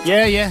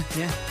 Yeah.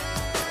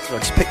 So I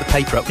just pick the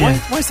paper up. Yeah.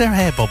 Why is there a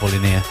hair bobble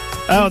in here?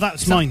 Oh,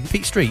 that's mine.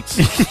 Peak Streets.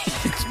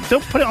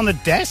 Don't put it on the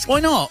desk. Why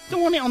not?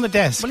 Don't want it on the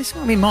desk. Well, it's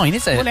not going to be mine,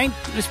 is it? Well,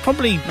 it's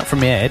probably Not from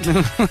my head. it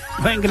ain't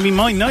going to be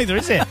mine neither,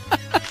 is it?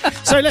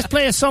 So let's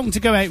play a song to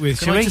go out with,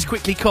 Can shall I we? just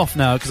quickly cough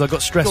now because I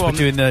got stressed Go with on.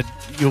 doing the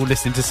you're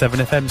listening to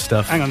 7FM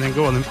stuff. Hang on then,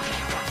 go on then.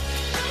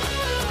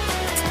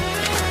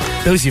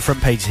 Those are your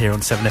front pages here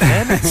on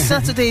 7FM. It's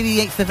Saturday the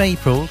 8th of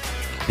April.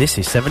 This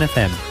is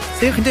 7FM.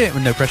 See, I can do it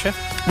with no pressure.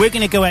 We're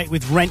going to go out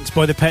with Rent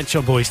by the Pet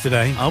Shop Boys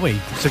today. Are we?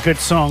 It's a good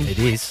song. It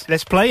is.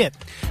 Let's play it.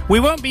 We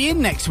won't be in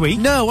next week.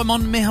 No, I'm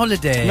on my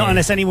holiday. Not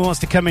unless anyone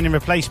wants to come in and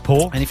replace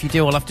Paul. And if you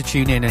do, I'll have to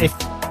tune in and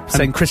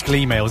send critical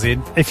emails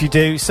in. If you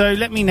do, so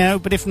let me know.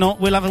 But if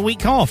not, we'll have a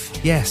week off.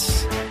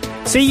 Yes.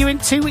 See you in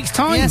 2 weeks'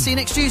 time. Yeah, see you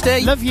next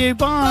Tuesday. Love you.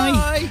 Bye.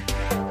 Bye.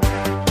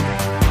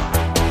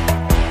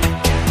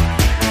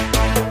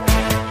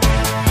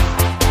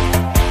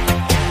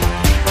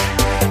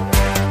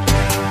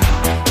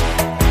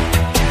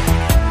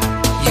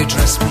 You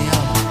dress me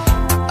up,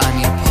 I'm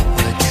your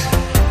puppet.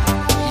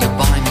 You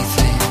buy me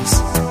things,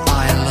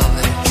 I love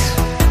it.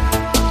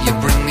 You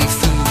bring me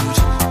food,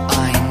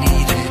 I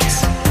need it.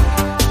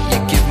 You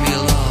give me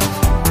love,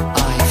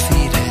 I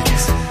feed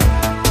it.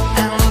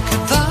 And look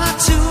at the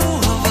two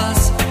of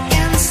us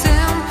in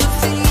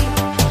sympathy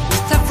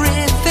with every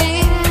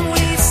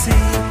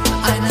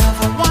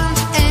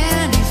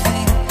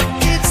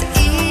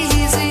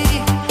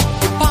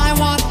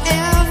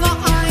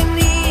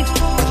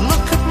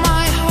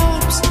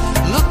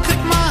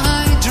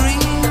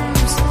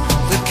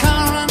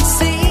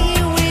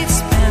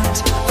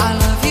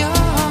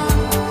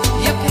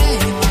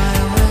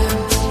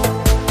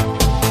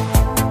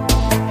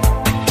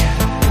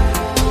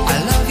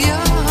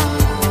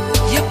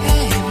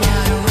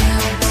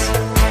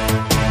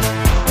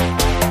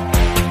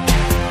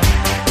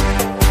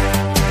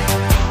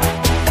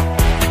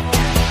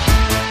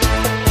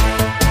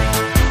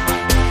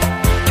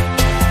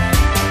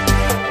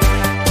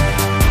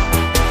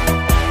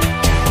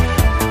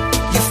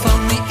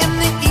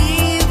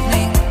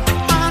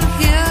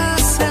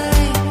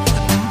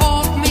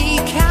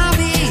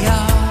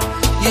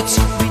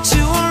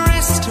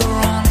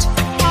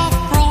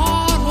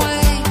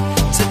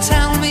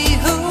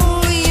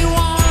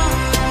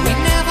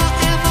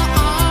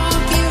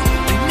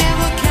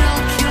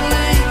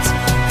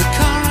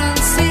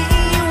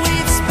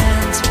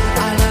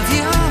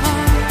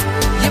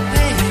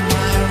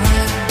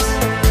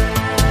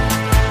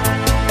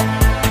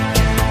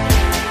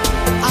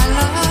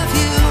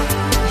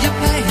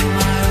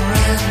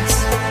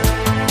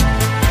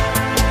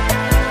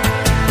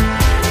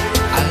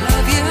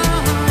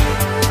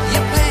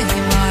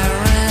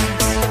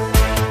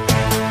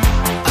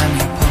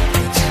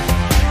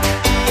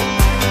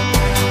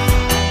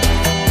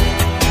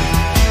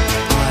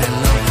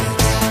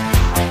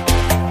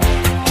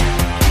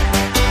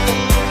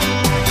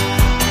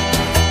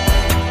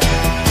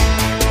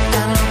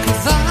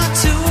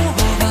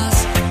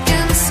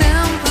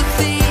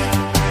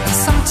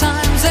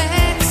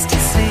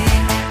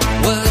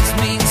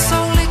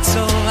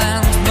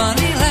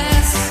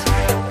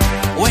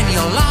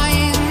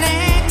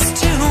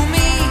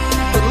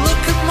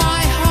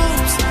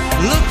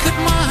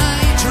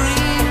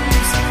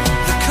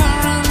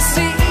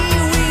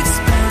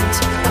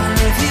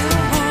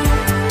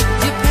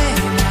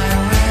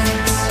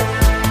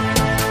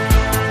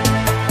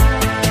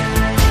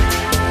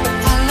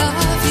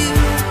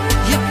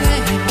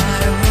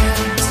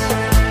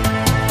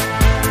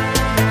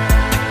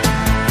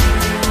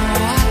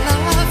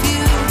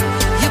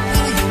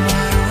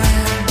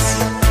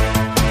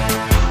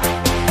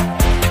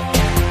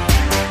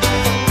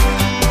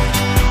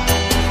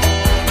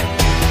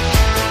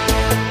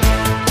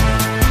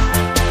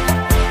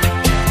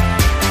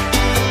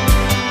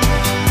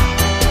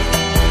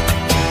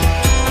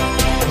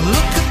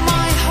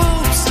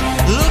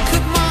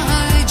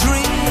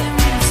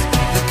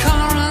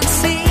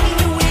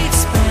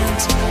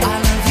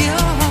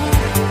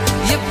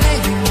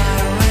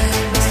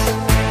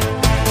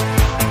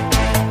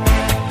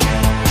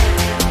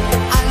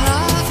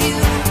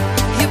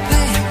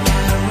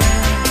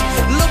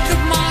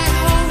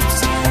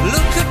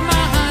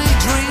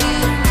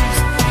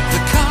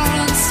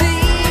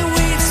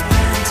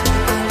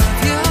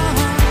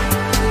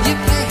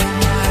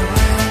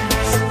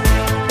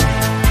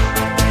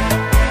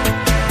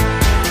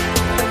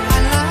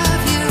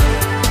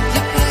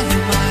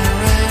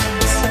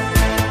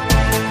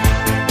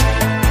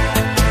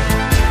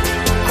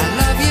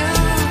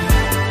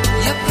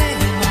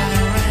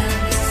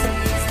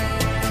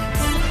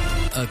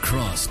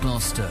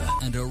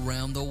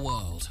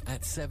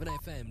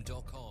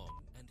 7fm.com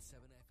and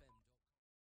 7